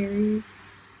spooky scaries.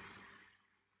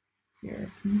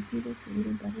 Here, can you see this a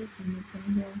little better from this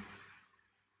angle?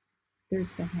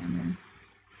 There's the hammer.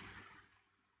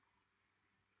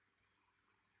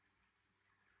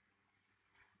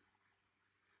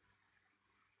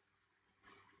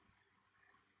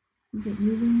 Is it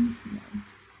moving? No.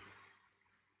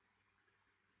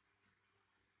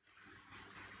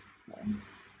 Okay.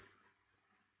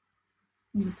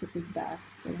 I'm gonna put this back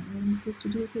because I don't know what I'm supposed to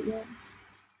do with it yet.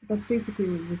 But that's basically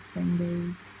where this thing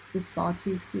goes. This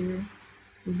sawtooth gear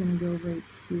is gonna go right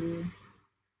here.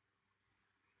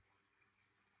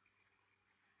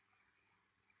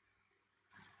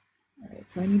 Alright,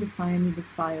 so I need to find the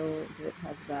file that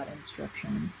has that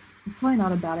instruction. It's probably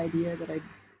not a bad idea that I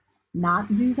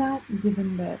not do that,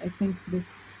 given that I think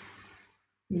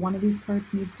one of these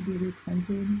parts needs to be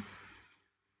reprinted.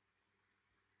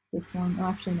 This one, oh,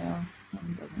 actually no, that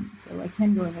one doesn't. So I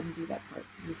can go ahead and do that part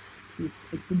because this piece,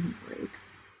 it didn't break.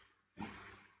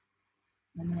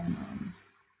 And then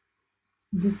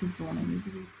this is the one I need to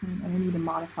reprint, and I need to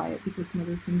modify it because some of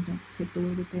those things don't fit the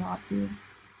way that they ought to,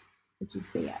 which is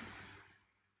bad.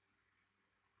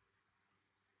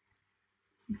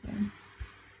 Okay.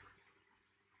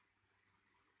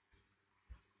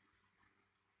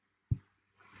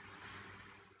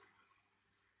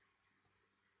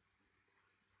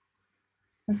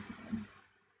 Okay.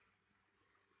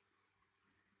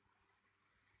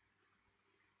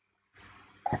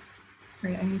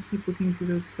 Right, I need to keep looking through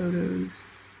those photos.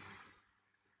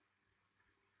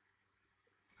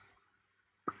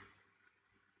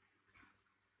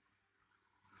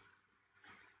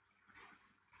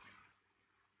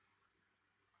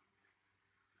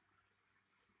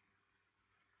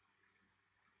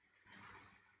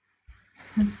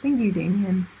 Thank you,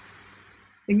 Damien.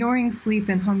 Ignoring sleep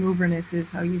and hungoverness is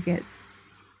how you get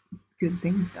good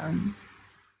things done.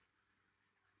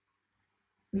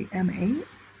 Wait, M8?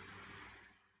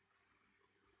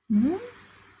 Hmm?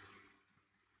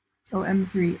 Oh,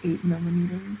 M3,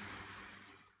 8mm.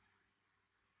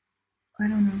 I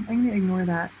don't know. I'm gonna ignore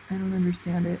that. I don't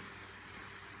understand it.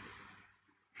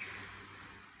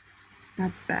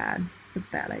 That's bad. It's a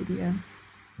bad idea.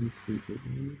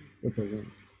 What's a link?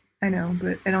 I know,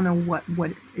 but I don't know what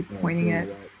it's pointing at.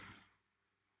 What?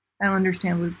 I don't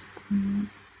understand what it's pointing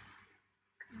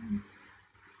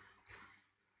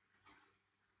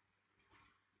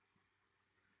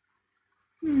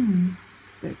at.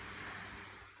 What's this?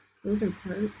 Those are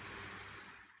parts.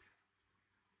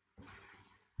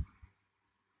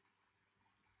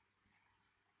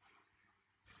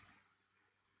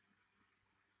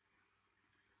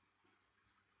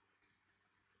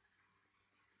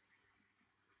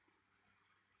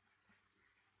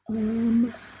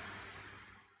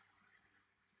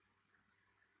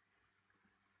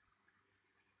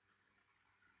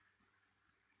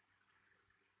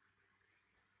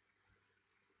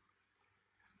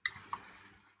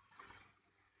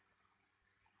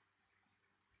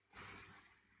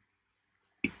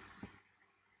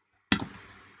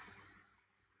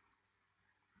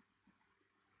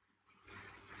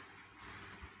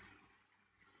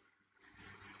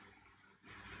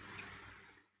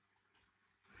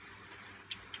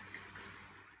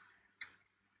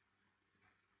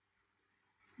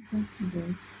 That's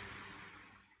this.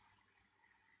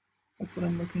 That's what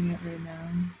I'm looking at right now,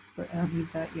 but I don't need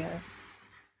that yet.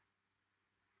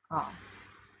 Ah.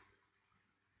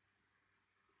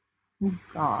 Oh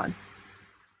God.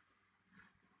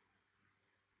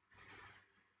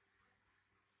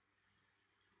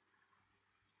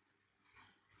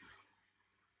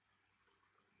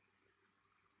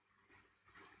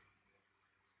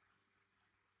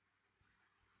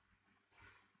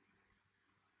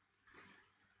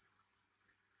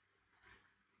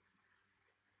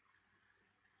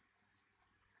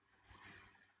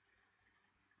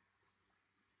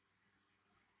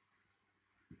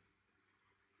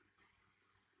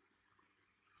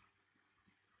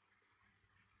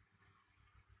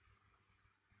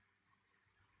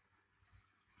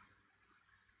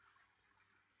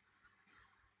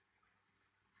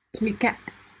 Click it.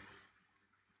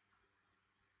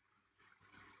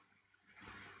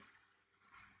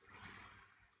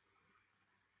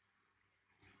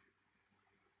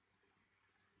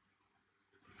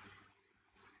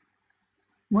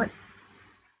 What?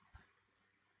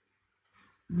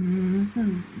 This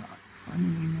is not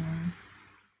fun anymore.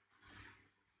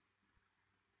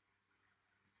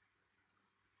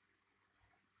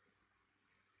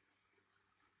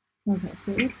 Okay,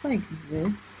 so it looks like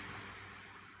this.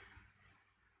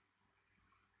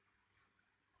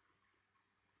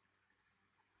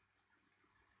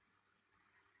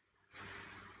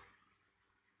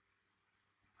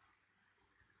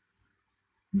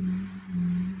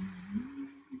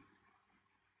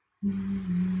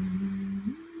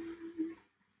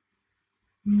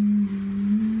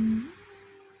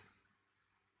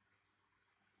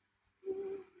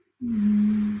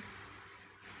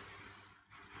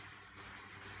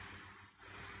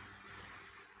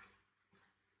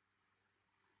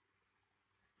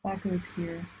 That goes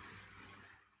here.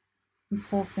 This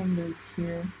whole thing goes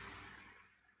here.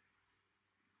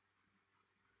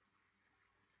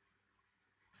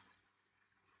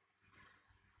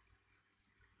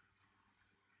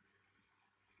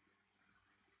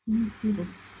 It needs to be able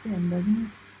to spin, doesn't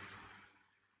it?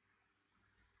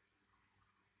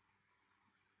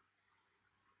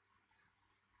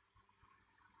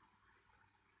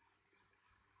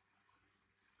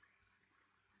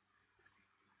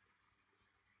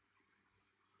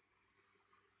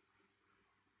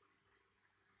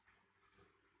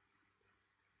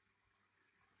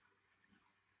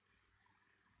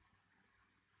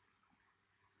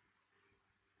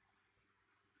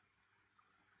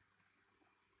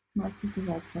 Mark, this is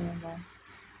all terrible.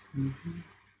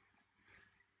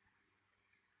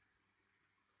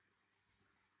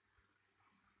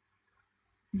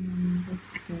 And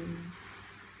this goes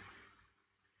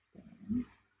down.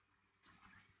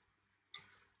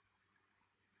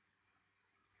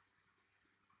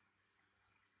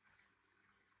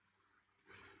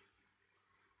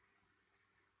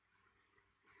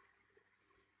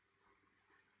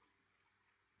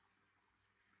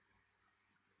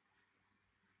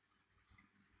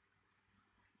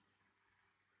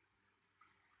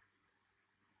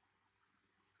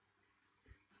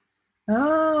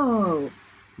 Oh,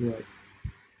 What?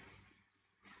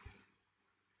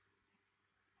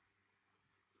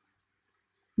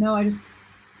 no, I just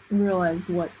realized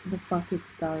what the fuck it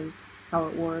does, how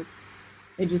it works.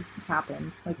 It just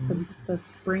happened. Like the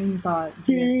brain thought just...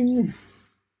 Ding!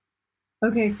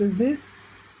 Okay, so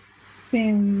this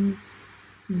spins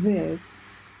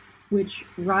this, which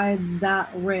rides that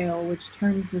rail, which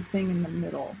turns the thing in the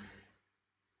middle.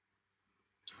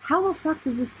 How the fuck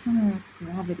does this counteract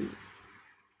gravity?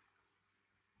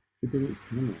 It doesn't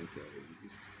counteract that. It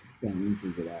just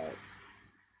balances it out.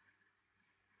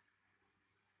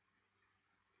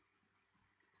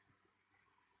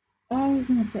 I was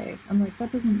gonna say, I'm like,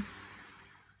 that doesn't...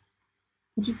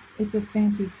 it's a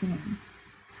fancy thing.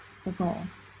 That's all.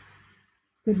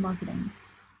 Good marketing.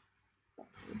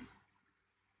 Bastard.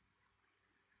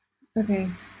 Okay.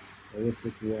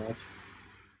 Ballistic watch.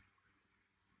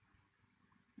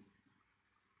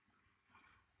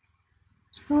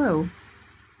 Hello.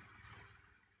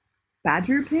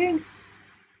 Badger pig?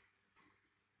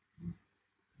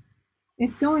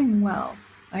 It's going well.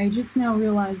 I just now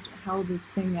realized how this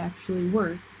thing actually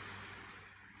works.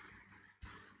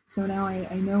 So now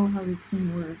I know how this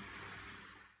thing works.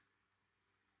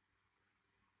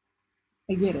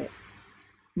 I get it.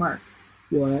 Mark,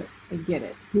 What? I get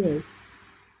it. Good.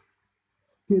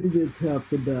 Good to get half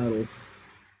the battle.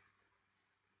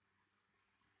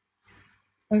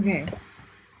 Okay.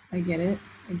 I get it.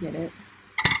 I get it.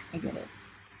 I get it.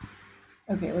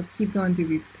 Okay, let's keep going through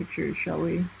these pictures, shall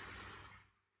we?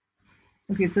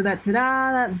 Okay, so that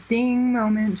ta-da, that ding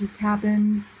moment just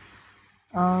happened.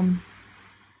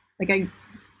 Like I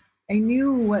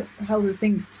knew how the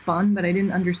thing spun, but I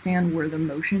didn't understand where the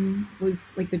motion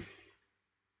was, like the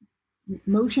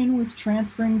motion was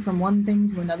transferring from one thing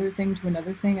to another thing to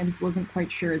another thing. I just wasn't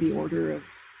quite sure the order of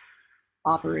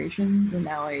operations, and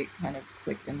now I kind of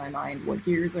clicked in my mind what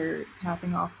gears are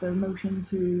passing off the motion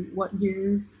to what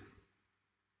gears.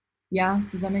 Yeah,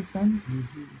 does that make sense?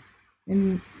 Mm-hmm.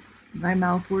 In my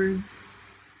mouth words.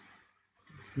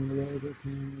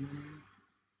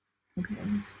 Okay.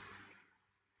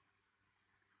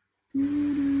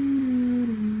 Come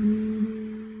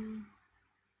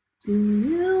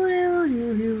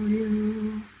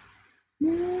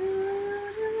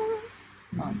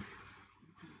on.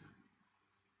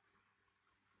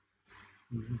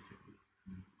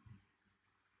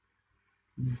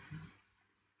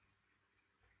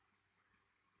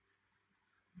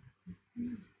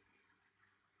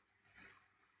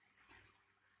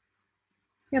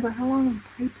 Yeah, but how long of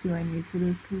pipe do I need for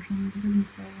those portions? It doesn't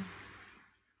say.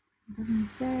 It doesn't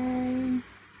say.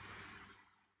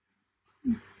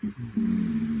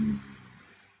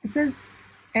 It says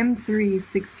M3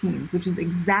 16s, which is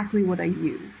exactly what I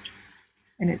used,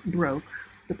 and it broke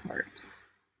the part.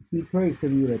 You'd probably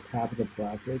expect you to tap the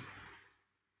plastic.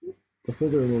 The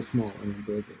holes are a little small and then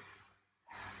break it.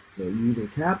 So you either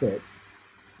tap it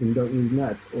and don't use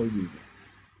nuts, or use nuts.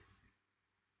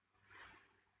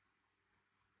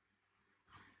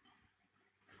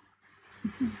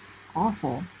 This is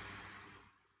awful.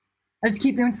 I just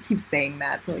keep saying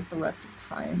that for like the rest of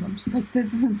time. I'm just like,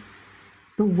 this is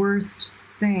the worst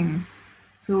thing.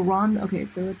 So okay,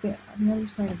 so on the other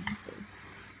side of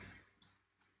this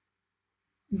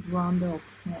is rondel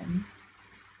 10.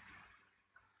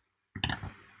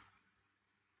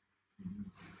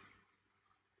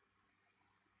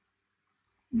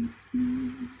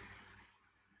 Mm-hmm.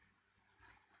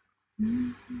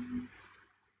 Mm-hmm.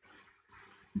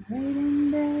 Night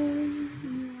and day,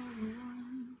 you are the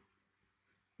one.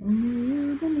 Only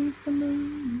you beneath the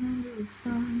moon, under the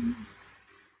sun.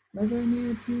 Whether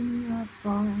near to me or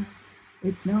far,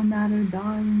 it's no matter,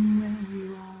 darling, where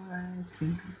you are, I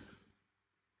think of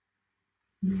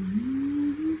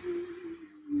you.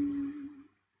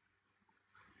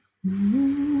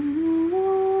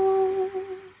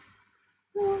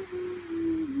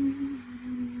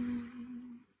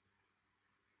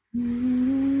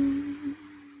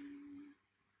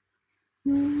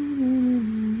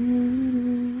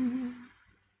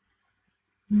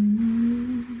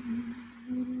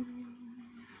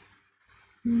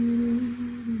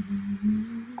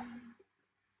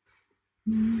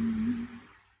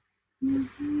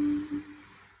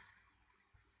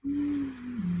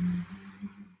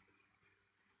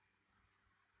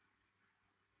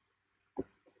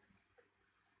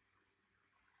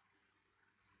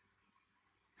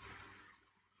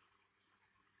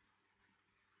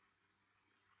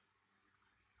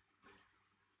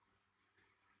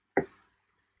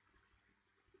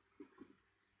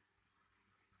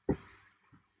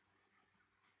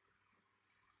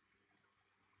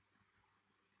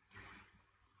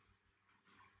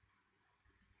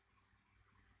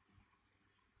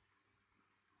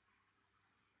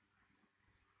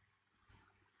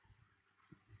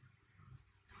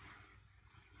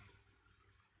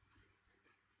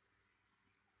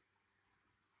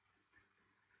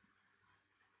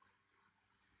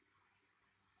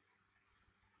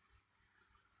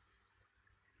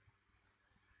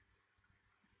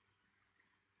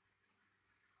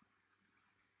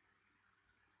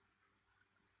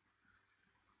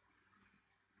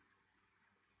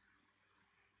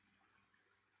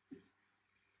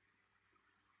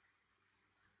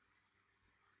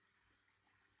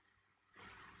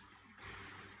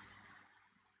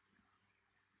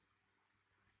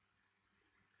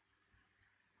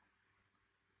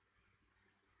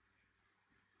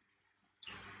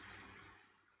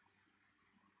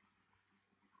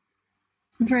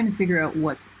 I'm trying to figure out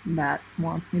what that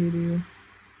wants me to do.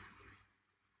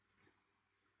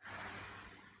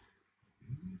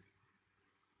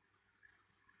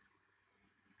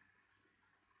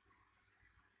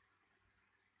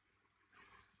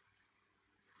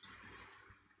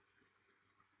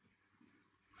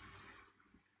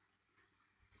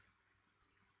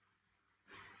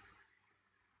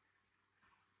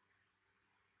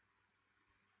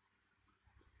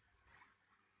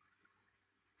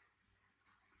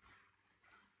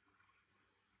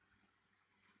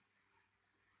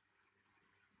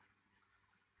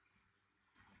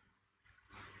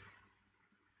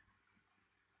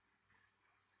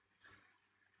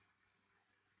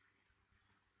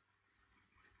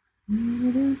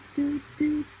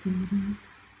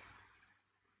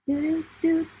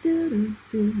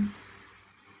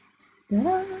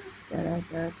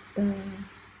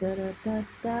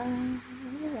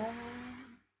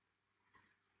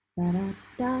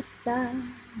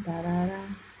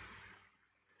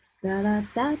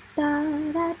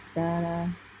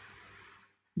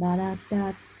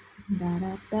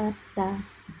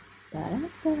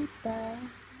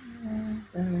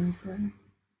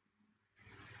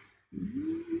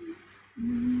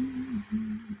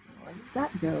 Where does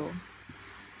that go?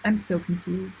 I'm so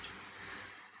confused.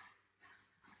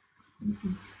 This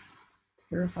is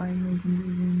terrifyingly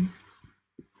confusing.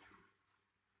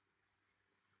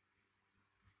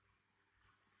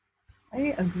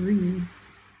 I agree.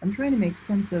 I'm trying to make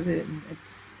sense of it, and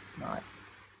it's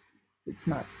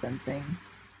not sensing.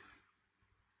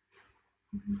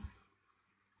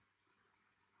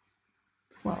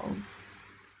 12.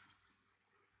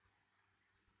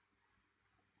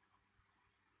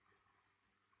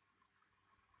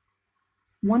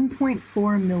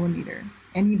 1.4 millimeter.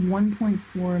 I need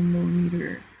 1.4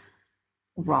 millimeter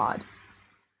rod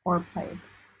or pipe.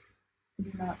 I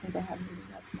do not think I have anything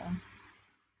that small.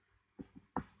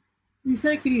 You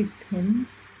said I could use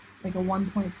pins, like a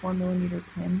 1.4 millimeter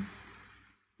pin.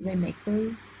 Do they make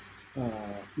those?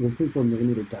 1.4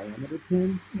 millimeter diameter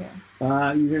pin.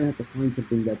 Yeah. You're gonna have to find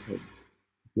something that's a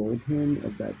roll pin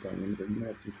of that diameter. You might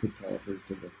have to just put calipers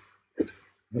to the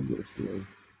hardware store.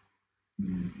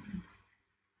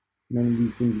 None of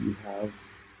these things that you have.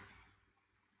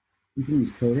 You can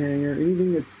use coat hanger,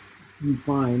 anything that's you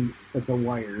find that's a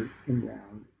wire and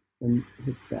round and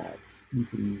hits that, you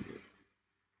can use it.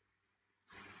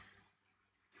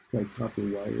 Like copper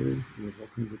wire, there's all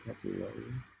kinds of copper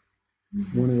wire.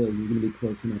 One of those is going to be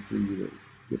close enough for you to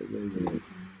get a laser with.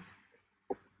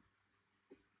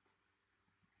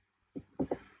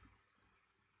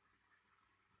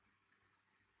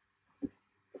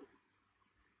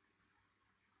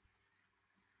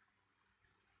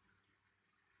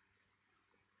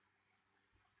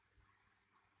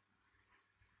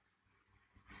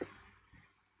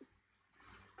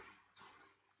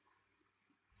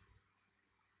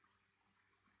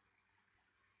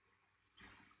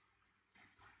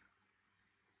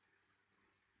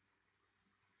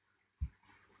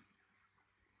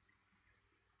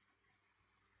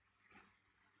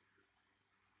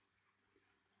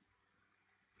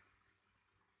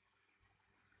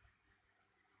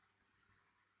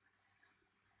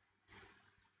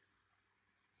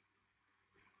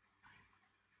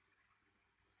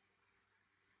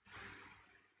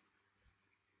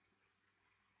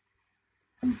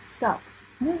 I'm stuck.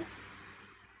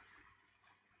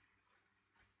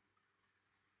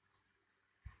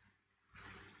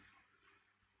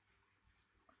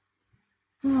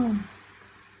 Oh.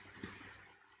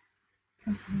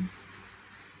 Okay.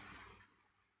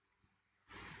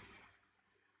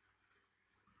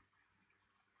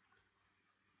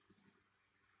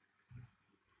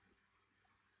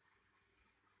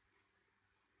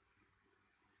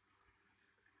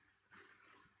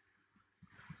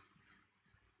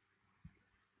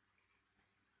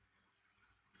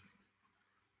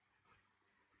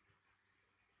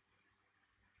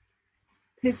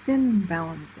 Piston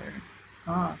balancer.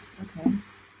 Ah, okay.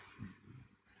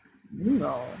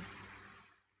 Noodle.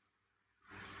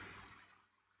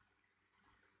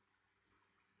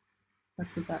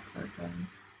 That's what that part does.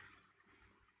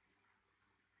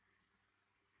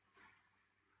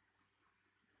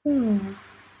 Oh.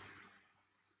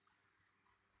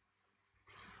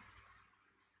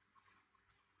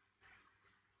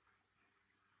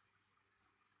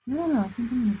 I don't know, I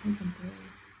think I'm gonna take a break.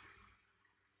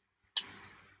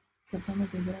 Does that sound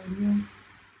like a good idea?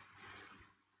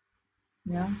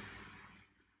 Yeah?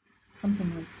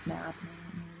 Something would snap and I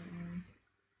don't know what it was.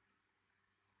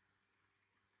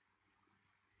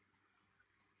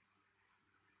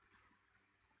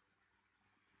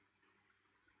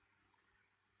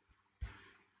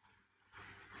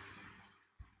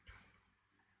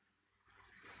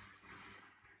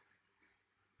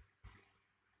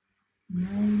 Night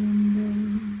and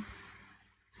day.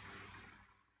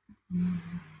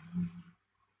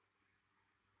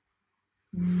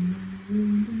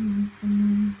 Beneath the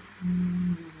moon,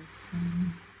 under the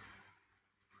sun.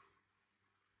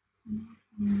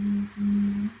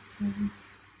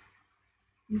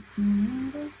 It's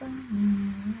not about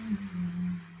night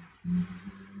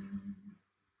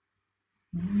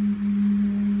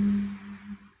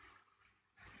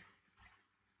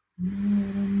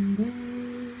and day.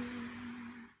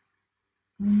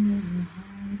 I'm never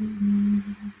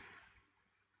hiding.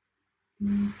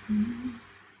 Listen,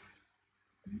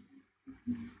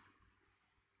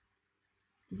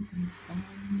 deep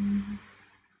inside me.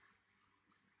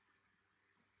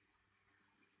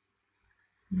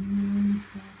 No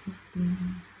traffic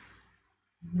beam,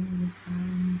 no the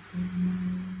silence of my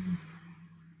own.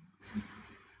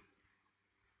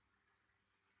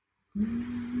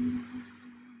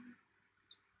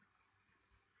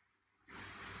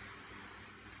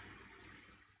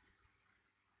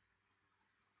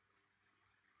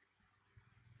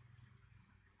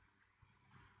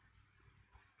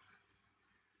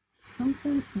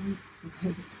 Something ain't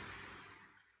right.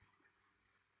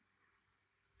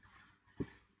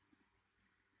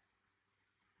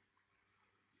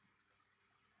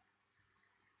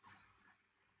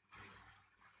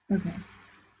 Okay.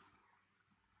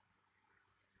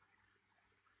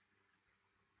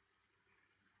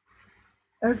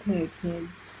 Okay,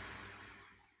 kids.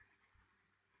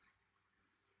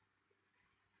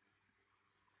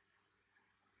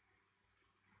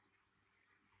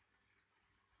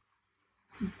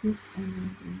 So this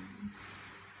image is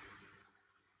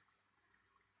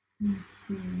in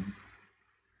here,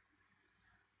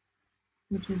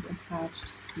 which is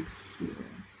attached to here.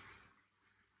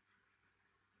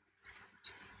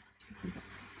 So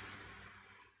that's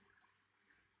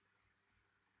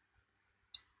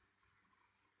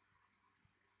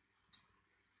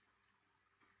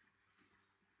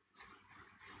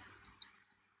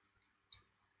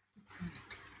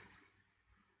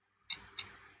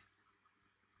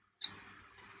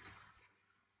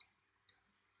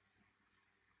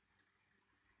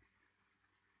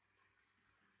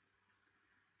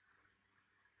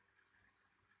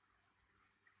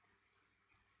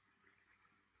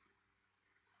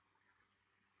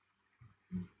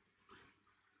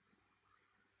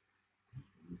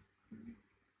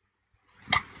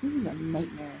this is a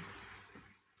nightmare.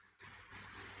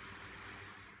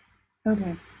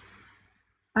 Okay.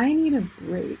 I need a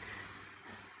break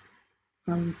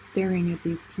from staring at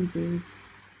these pieces.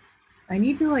 I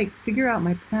need to like figure out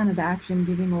my plan of action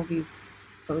given all these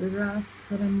photographs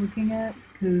that I'm looking at,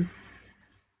 because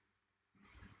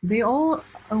they all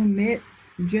omit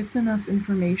just enough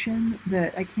information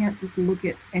that I can't just look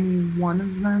at any one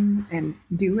of them and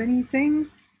do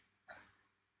anything.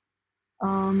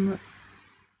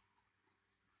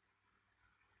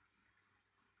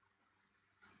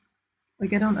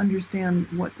 Like, I don't understand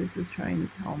what this is trying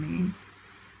to tell me.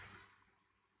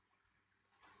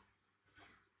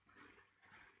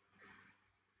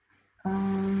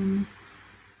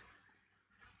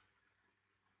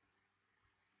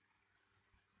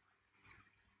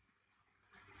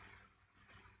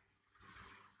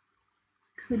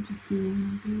 Could just do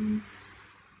one of these.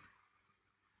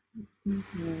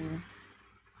 Who's there?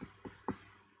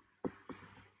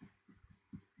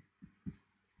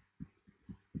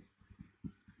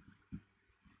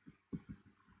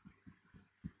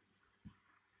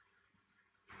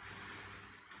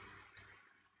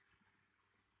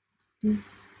 Do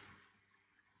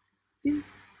do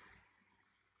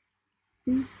do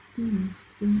do do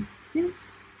do do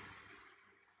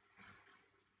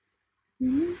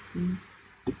do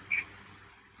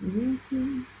do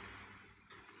do.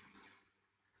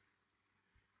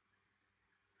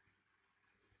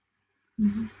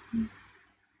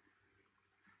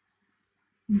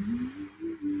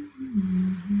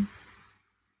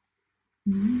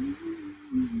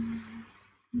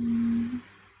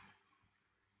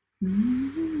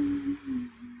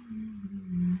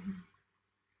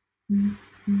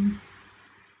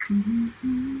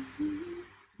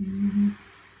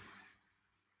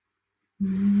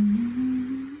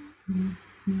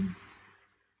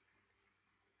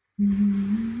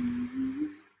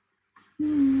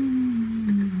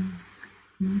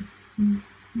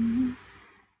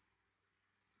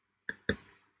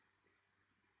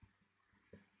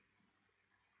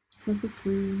 So for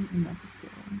free, and that's a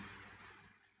four.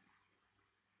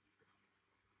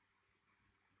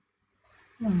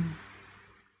 Oh.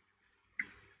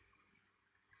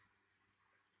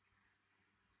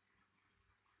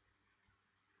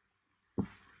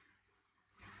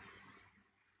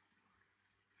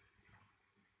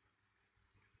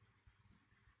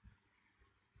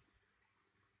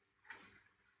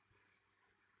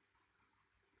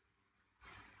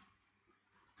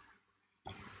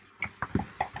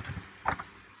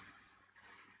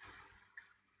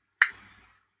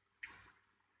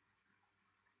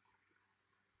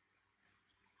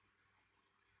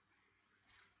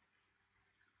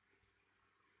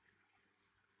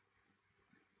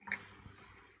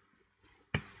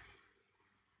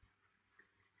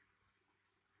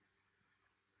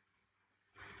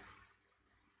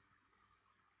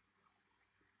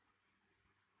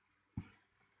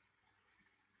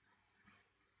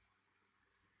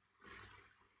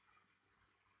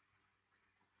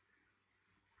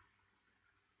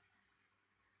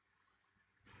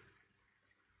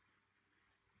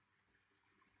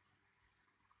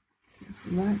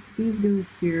 So these go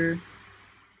here.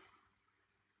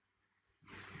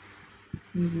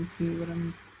 You can see what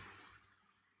I'm...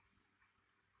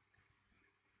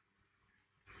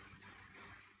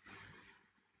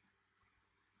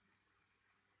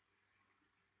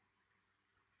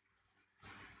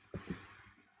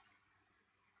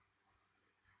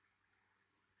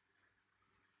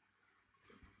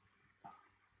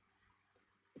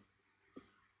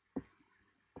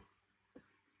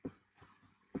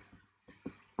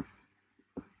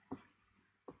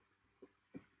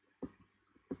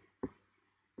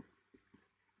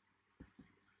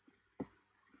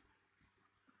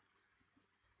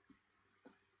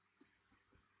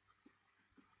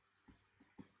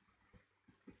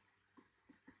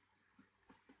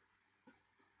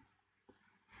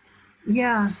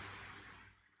 Yeah.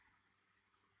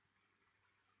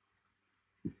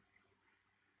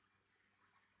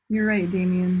 You're right,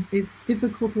 Damien. It's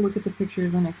difficult to look at the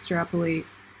pictures and extrapolate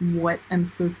what I'm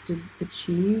supposed to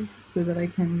achieve so that I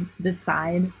can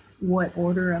decide what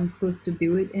order I'm supposed to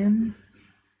do it in.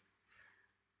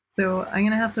 So I'm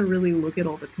gonna have to really look at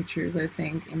all the pictures, I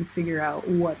think, and figure out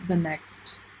what the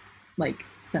next, like,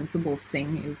 sensible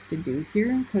thing is to do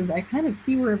here, because I kind of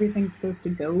see where everything's supposed to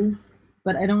go,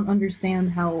 but I don't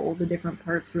understand how all the different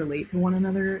parts relate to one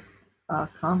another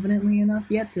confidently enough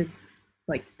yet to,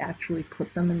 like, actually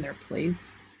put them in their place.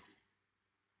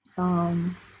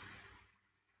 I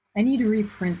need to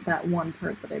reprint that one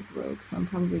part that I broke, so I'm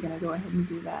probably going to go ahead and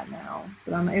do that now.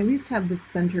 But I at least have the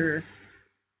center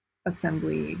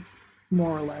assembly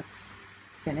more or less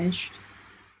finished.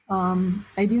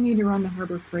 I do need to run to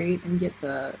Harbor Freight and get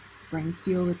the spring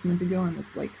steel that's meant to go in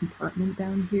this, like, compartment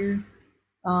down here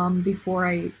before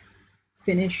I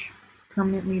finish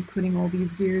permanently putting all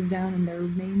these gears down in their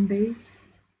main base.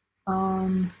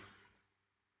 And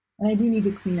I do need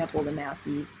to clean up all the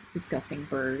nasty, disgusting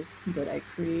burrs that I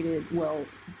created while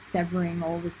severing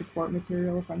all the support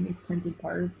material from these printed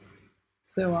parts.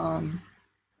 So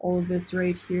all of this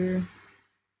right here,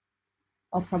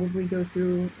 I'll probably go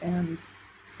through and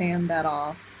sand that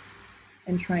off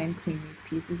and try and clean these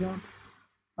pieces up.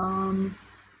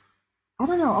 I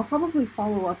don't know, I'll probably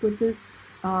follow up with this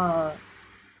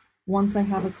once I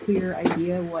have a clear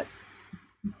idea what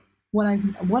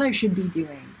I should be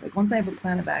doing. Like, once I have a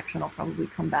plan of action, I'll probably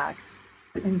come back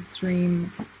and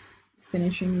stream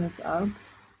finishing this up,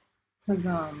 because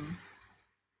I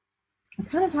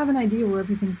kind of have an idea where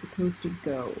everything's supposed to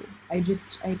go. I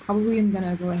probably am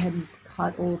gonna go ahead and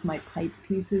cut all of my pipe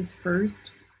pieces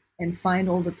first and find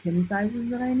all the pin sizes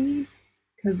that I need,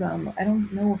 because I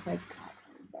don't know if I've got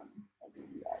all of them as of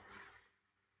yet.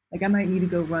 Like, I might need to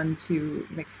go run to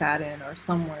McFadden or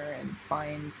somewhere and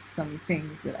find some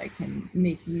things that I can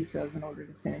make use of in order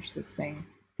to finish this thing.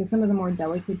 Because some of the more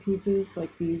delicate pieces,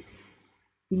 like these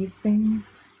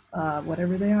things,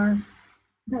 whatever they are,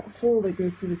 that hole that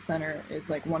goes through the center is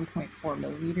like 1.4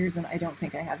 millimeters, and I don't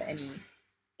think I have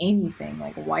anything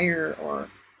like wire or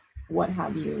what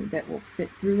have you that will fit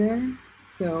through there.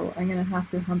 So I'm gonna have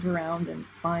to hunt around and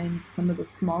find some of the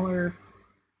smaller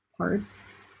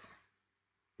parts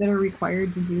that are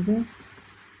required to do this.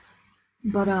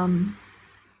 But I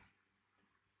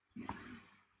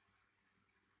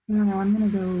don't know, I'm gonna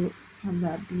go have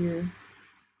that beer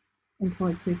and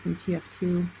probably play some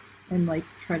TF2 and, like,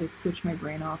 try to switch my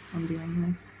brain off from doing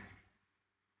this.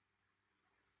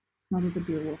 Not that the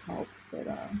beer will help, but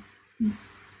I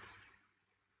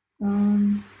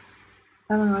don't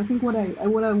know, I think what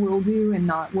I will do and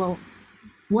not, well,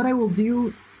 what I will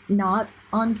do not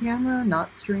on camera,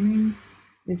 not streaming,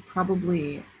 is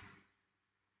probably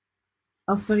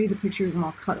I'll study the pictures and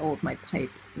I'll cut all of my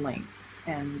pipe lengths,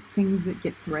 and things that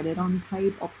get threaded on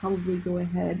pipe, I'll probably go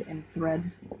ahead and thread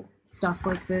stuff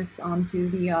like this onto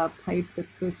the pipe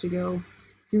that's supposed to go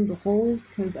through the holes,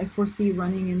 because I foresee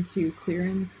running into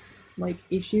clearance like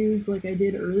issues like I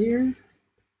did earlier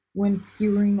when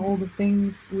skewering all the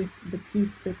things with the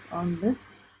piece that's on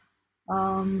this.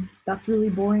 That's really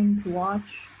boring to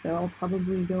watch, so I'll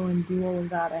probably go and do all of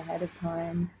that ahead of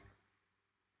time.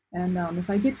 And if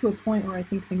I get to a point where I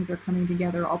think things are coming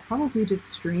together, I'll probably just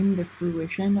stream the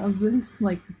fruition of this,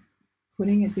 like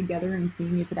putting it together and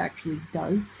seeing if it actually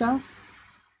does stuff.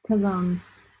 Because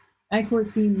I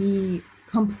foresee me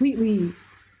completely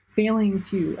failing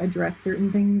to address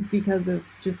certain things because of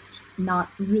just not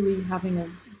really having a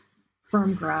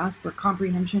firm grasp or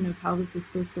comprehension of how this is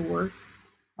supposed to work.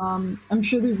 I'm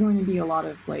sure there's going to be a lot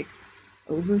of, like,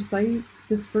 oversight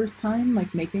this first time,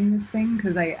 like, making this thing,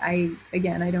 because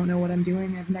again, I don't know what I'm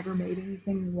doing. I've never made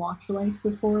anything watch-like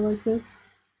before like this.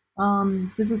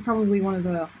 This is probably one of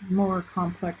the more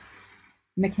complex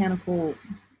mechanical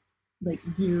like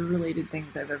gear related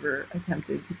things I've ever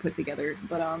attempted to put together,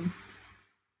 but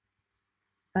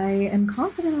I am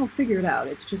confident I'll figure it out.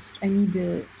 It's just I need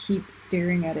to keep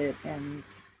staring at it and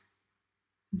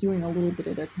doing a little bit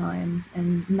at a time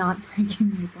and not breaking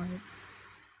my parts.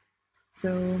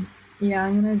 So yeah,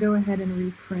 I'm gonna go ahead and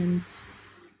reprint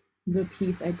the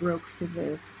piece I broke for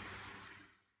this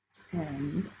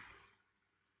and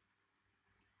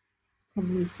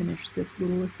probably finish this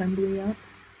little assembly up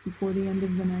before the end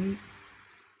of the night.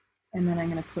 And then I'm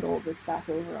gonna put all this back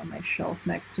over on my shelf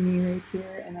next to me right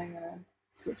here, and I'm gonna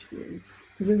switch gears.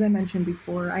 Because as I mentioned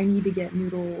before, I need to get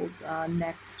Noodle's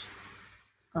next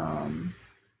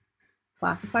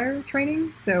classifier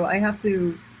training, so I have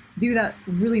to do that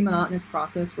really monotonous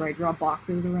process where I draw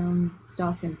boxes around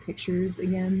stuff and pictures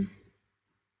again,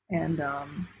 and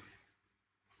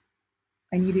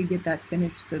I need to get that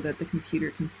finished so that the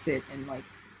computer can sit and like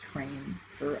train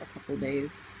for a couple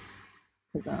days,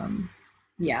 because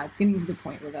yeah, it's getting to the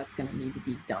point where that's going to need to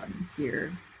be done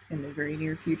here in the very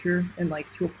near future, and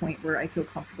like to a point where I feel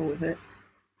comfortable with it.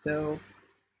 So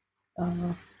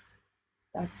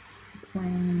that's the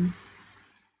plan.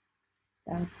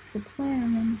 That's the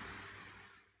plan.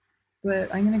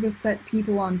 But I'm gonna go set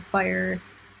people on fire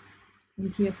in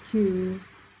TF2.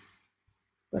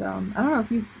 But I don't know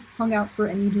if you've hung out for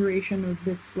any duration of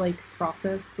this like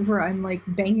process where I'm like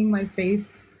banging my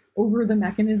face over the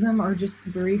mechanism or just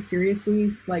very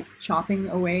furiously like chopping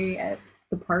away at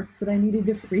the parts that I needed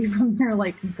to free from their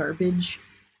like garbage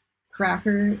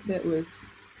cracker that was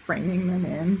framing them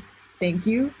in. Thank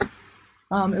you.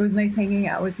 It was nice hanging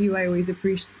out with you. I always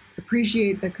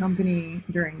appreciate the company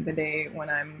during the day when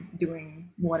I'm doing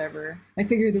whatever. I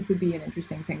figured this would be an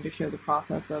interesting thing to show the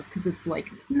process of, because it's like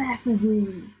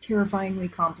massively, terrifyingly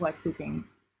complex looking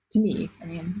to me. I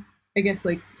mean, I guess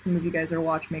like some of you guys are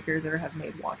watchmakers or have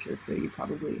made watches, so you're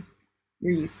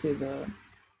used to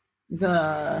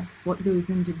the what goes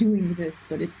into doing this,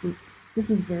 but this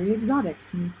is very exotic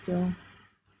to me still.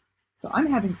 So I'm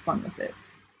having fun with it.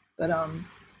 But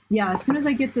yeah, as soon as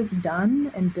I get this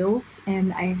done and built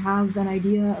and I have an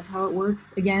idea of how it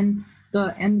works, again,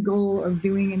 the end goal of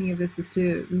doing any of this is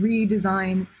to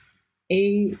redesign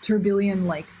a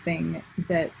tourbillon-like thing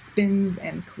that spins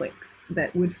and clicks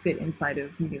that would fit inside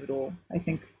of Noodle. I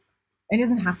think it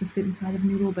doesn't have to fit inside of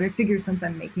Noodle, but I figure since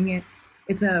I'm making it,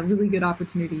 it's a really good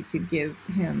opportunity to give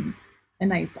him a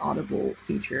nice audible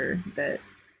feature that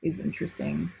is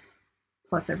interesting.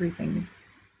 Plus everything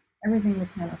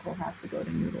mechanical has to go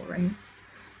to Noodle, right?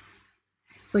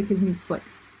 It's like his new foot.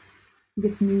 He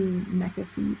gets new mecha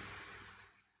feet.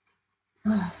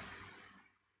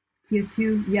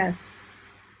 TF2, yes.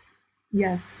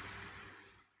 Yes.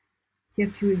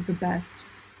 TF2 is the best.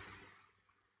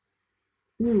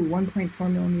 Ooh,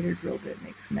 1.4 millimeter drill bit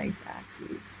makes nice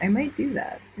axes. I might do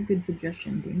that. It's a good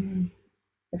suggestion, Damien.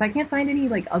 If I can't find any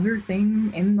like other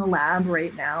thing in the lab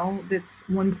right now that's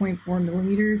 1.4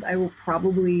 millimeters, I will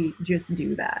probably just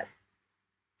do that.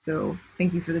 So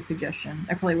thank you for the suggestion.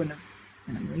 I probably wouldn't have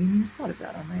in a million years thought of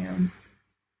that on my own.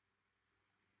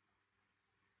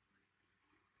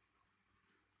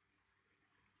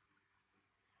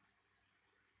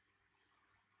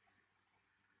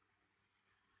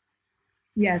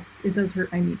 Yes, it does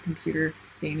hurt my meat computer,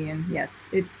 Damien. Yes,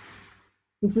 this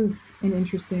is an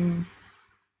interesting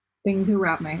thing to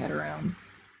wrap my head around.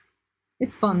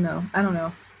 It's fun though. I don't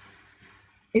know.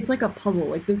 It's like a puzzle.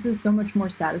 Like this is so much more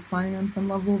satisfying on some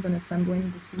level than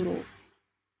assembling this little.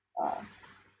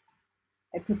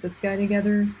 I put this guy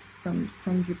together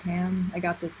from Japan. I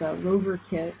got this rover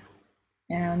kit,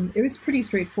 and it was pretty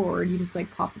straightforward. You just like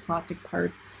pop the plastic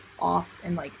parts off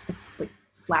and like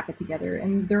slap it together.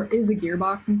 And there is a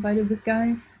gearbox inside of this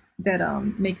guy that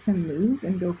makes him move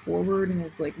and go forward, and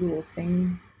his like little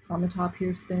thing on the top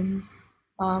here spins,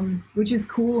 which is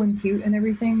cool and cute and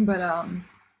everything. But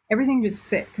everything just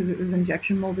fit because it was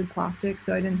injection molded plastic,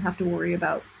 so I didn't have to worry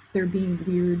about there being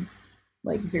weird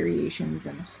like variations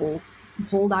in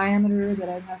hole diameter that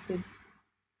I'd have to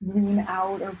ream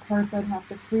out, or parts I'd have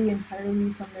to free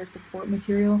entirely from their support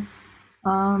material.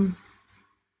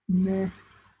 Meh.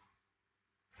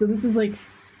 So this is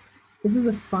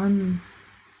a fun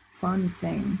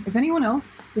thing. If anyone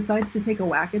else decides to take a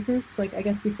whack at this, like I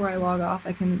guess before I log off,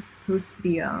 I can post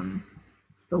the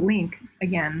link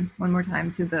again one more time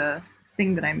to the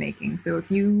thing that I'm making. So if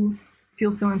you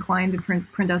feel so inclined to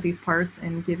print out these parts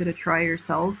and give it a try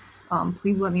yourself,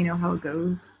 please let me know how it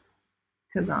goes.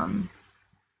 Because oh,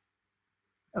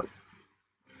 I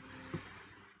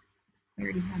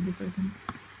already had this open.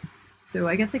 So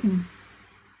I guess I can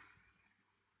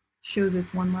show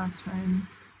this one last time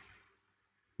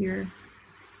here.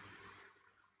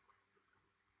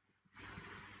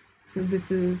 So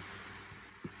this is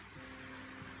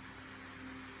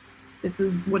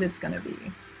what it's gonna be.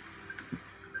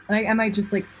 And I might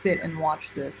just like sit and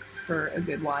watch this for a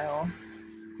good while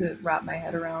to wrap my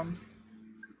head around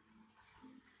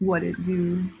what it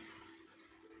do.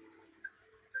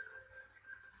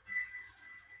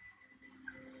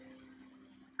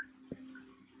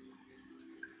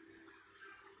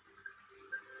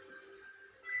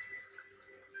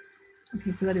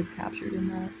 Okay, so that is captured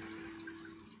in that.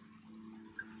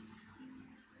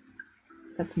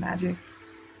 That's magic.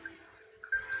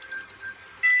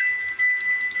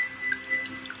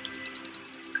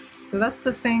 So that's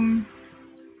the thing.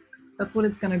 That's what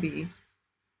it's gonna be.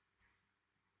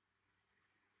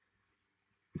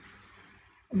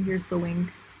 And here's the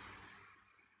link.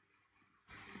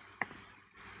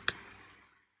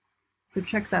 So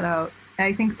check that out.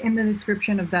 I think in the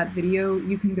description of that video,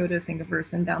 you can go to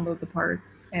Thingiverse and download the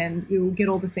parts, and you'll get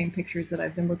all the same pictures that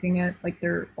I've been looking at. Like,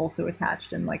 they're also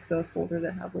attached in like the folder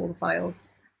that has all the files.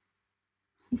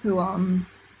 So,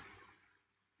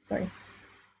 sorry.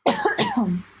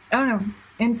 I don't know.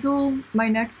 Until my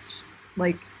next,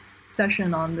 like,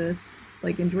 session on this,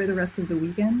 like, enjoy the rest of the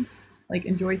weekend. Like,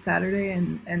 enjoy Saturday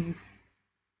and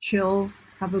chill,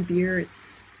 have a beer.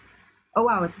 It's, oh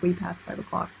wow, it's way past 5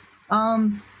 o'clock.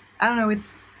 I don't know,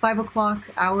 it's 5 o'clock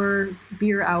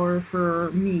beer hour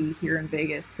for me here in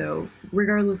Vegas, so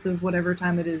regardless of whatever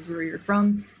time it is where you're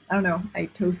from, I don't know, I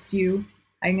toast you.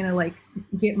 I'm gonna like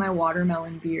get my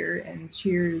watermelon beer and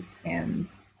cheers, and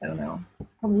I don't know,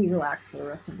 probably relax for the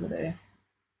rest of the day.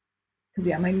 Cause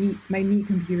yeah, my meat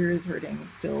computer is hurting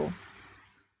still.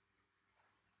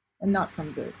 And not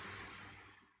from this.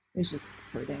 It's just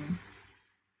hurting.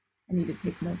 I need to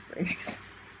take more breaks.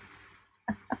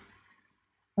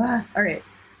 Alright.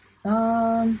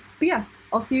 But yeah,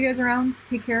 I'll see you guys around.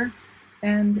 Take care,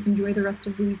 and enjoy the rest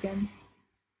of the weekend.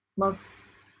 Love.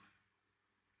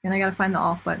 And I gotta find the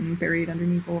off button buried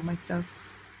underneath all of my stuff.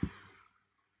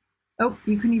 Oh,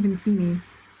 you couldn't even see me.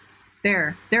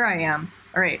 There I am.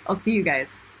 Alright, I'll see you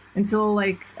guys. Until,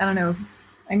 like, I don't know,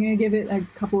 I'm gonna give it a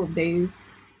couple of days,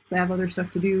 because I have other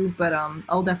stuff to do, but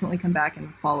I'll definitely come back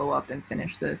and follow up and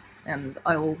finish this, and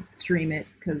I'll stream it,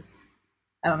 because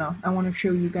I don't know, I want to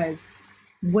show you guys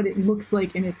what it looks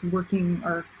like in its working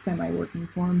or semi-working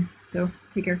form. So,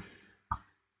 take care.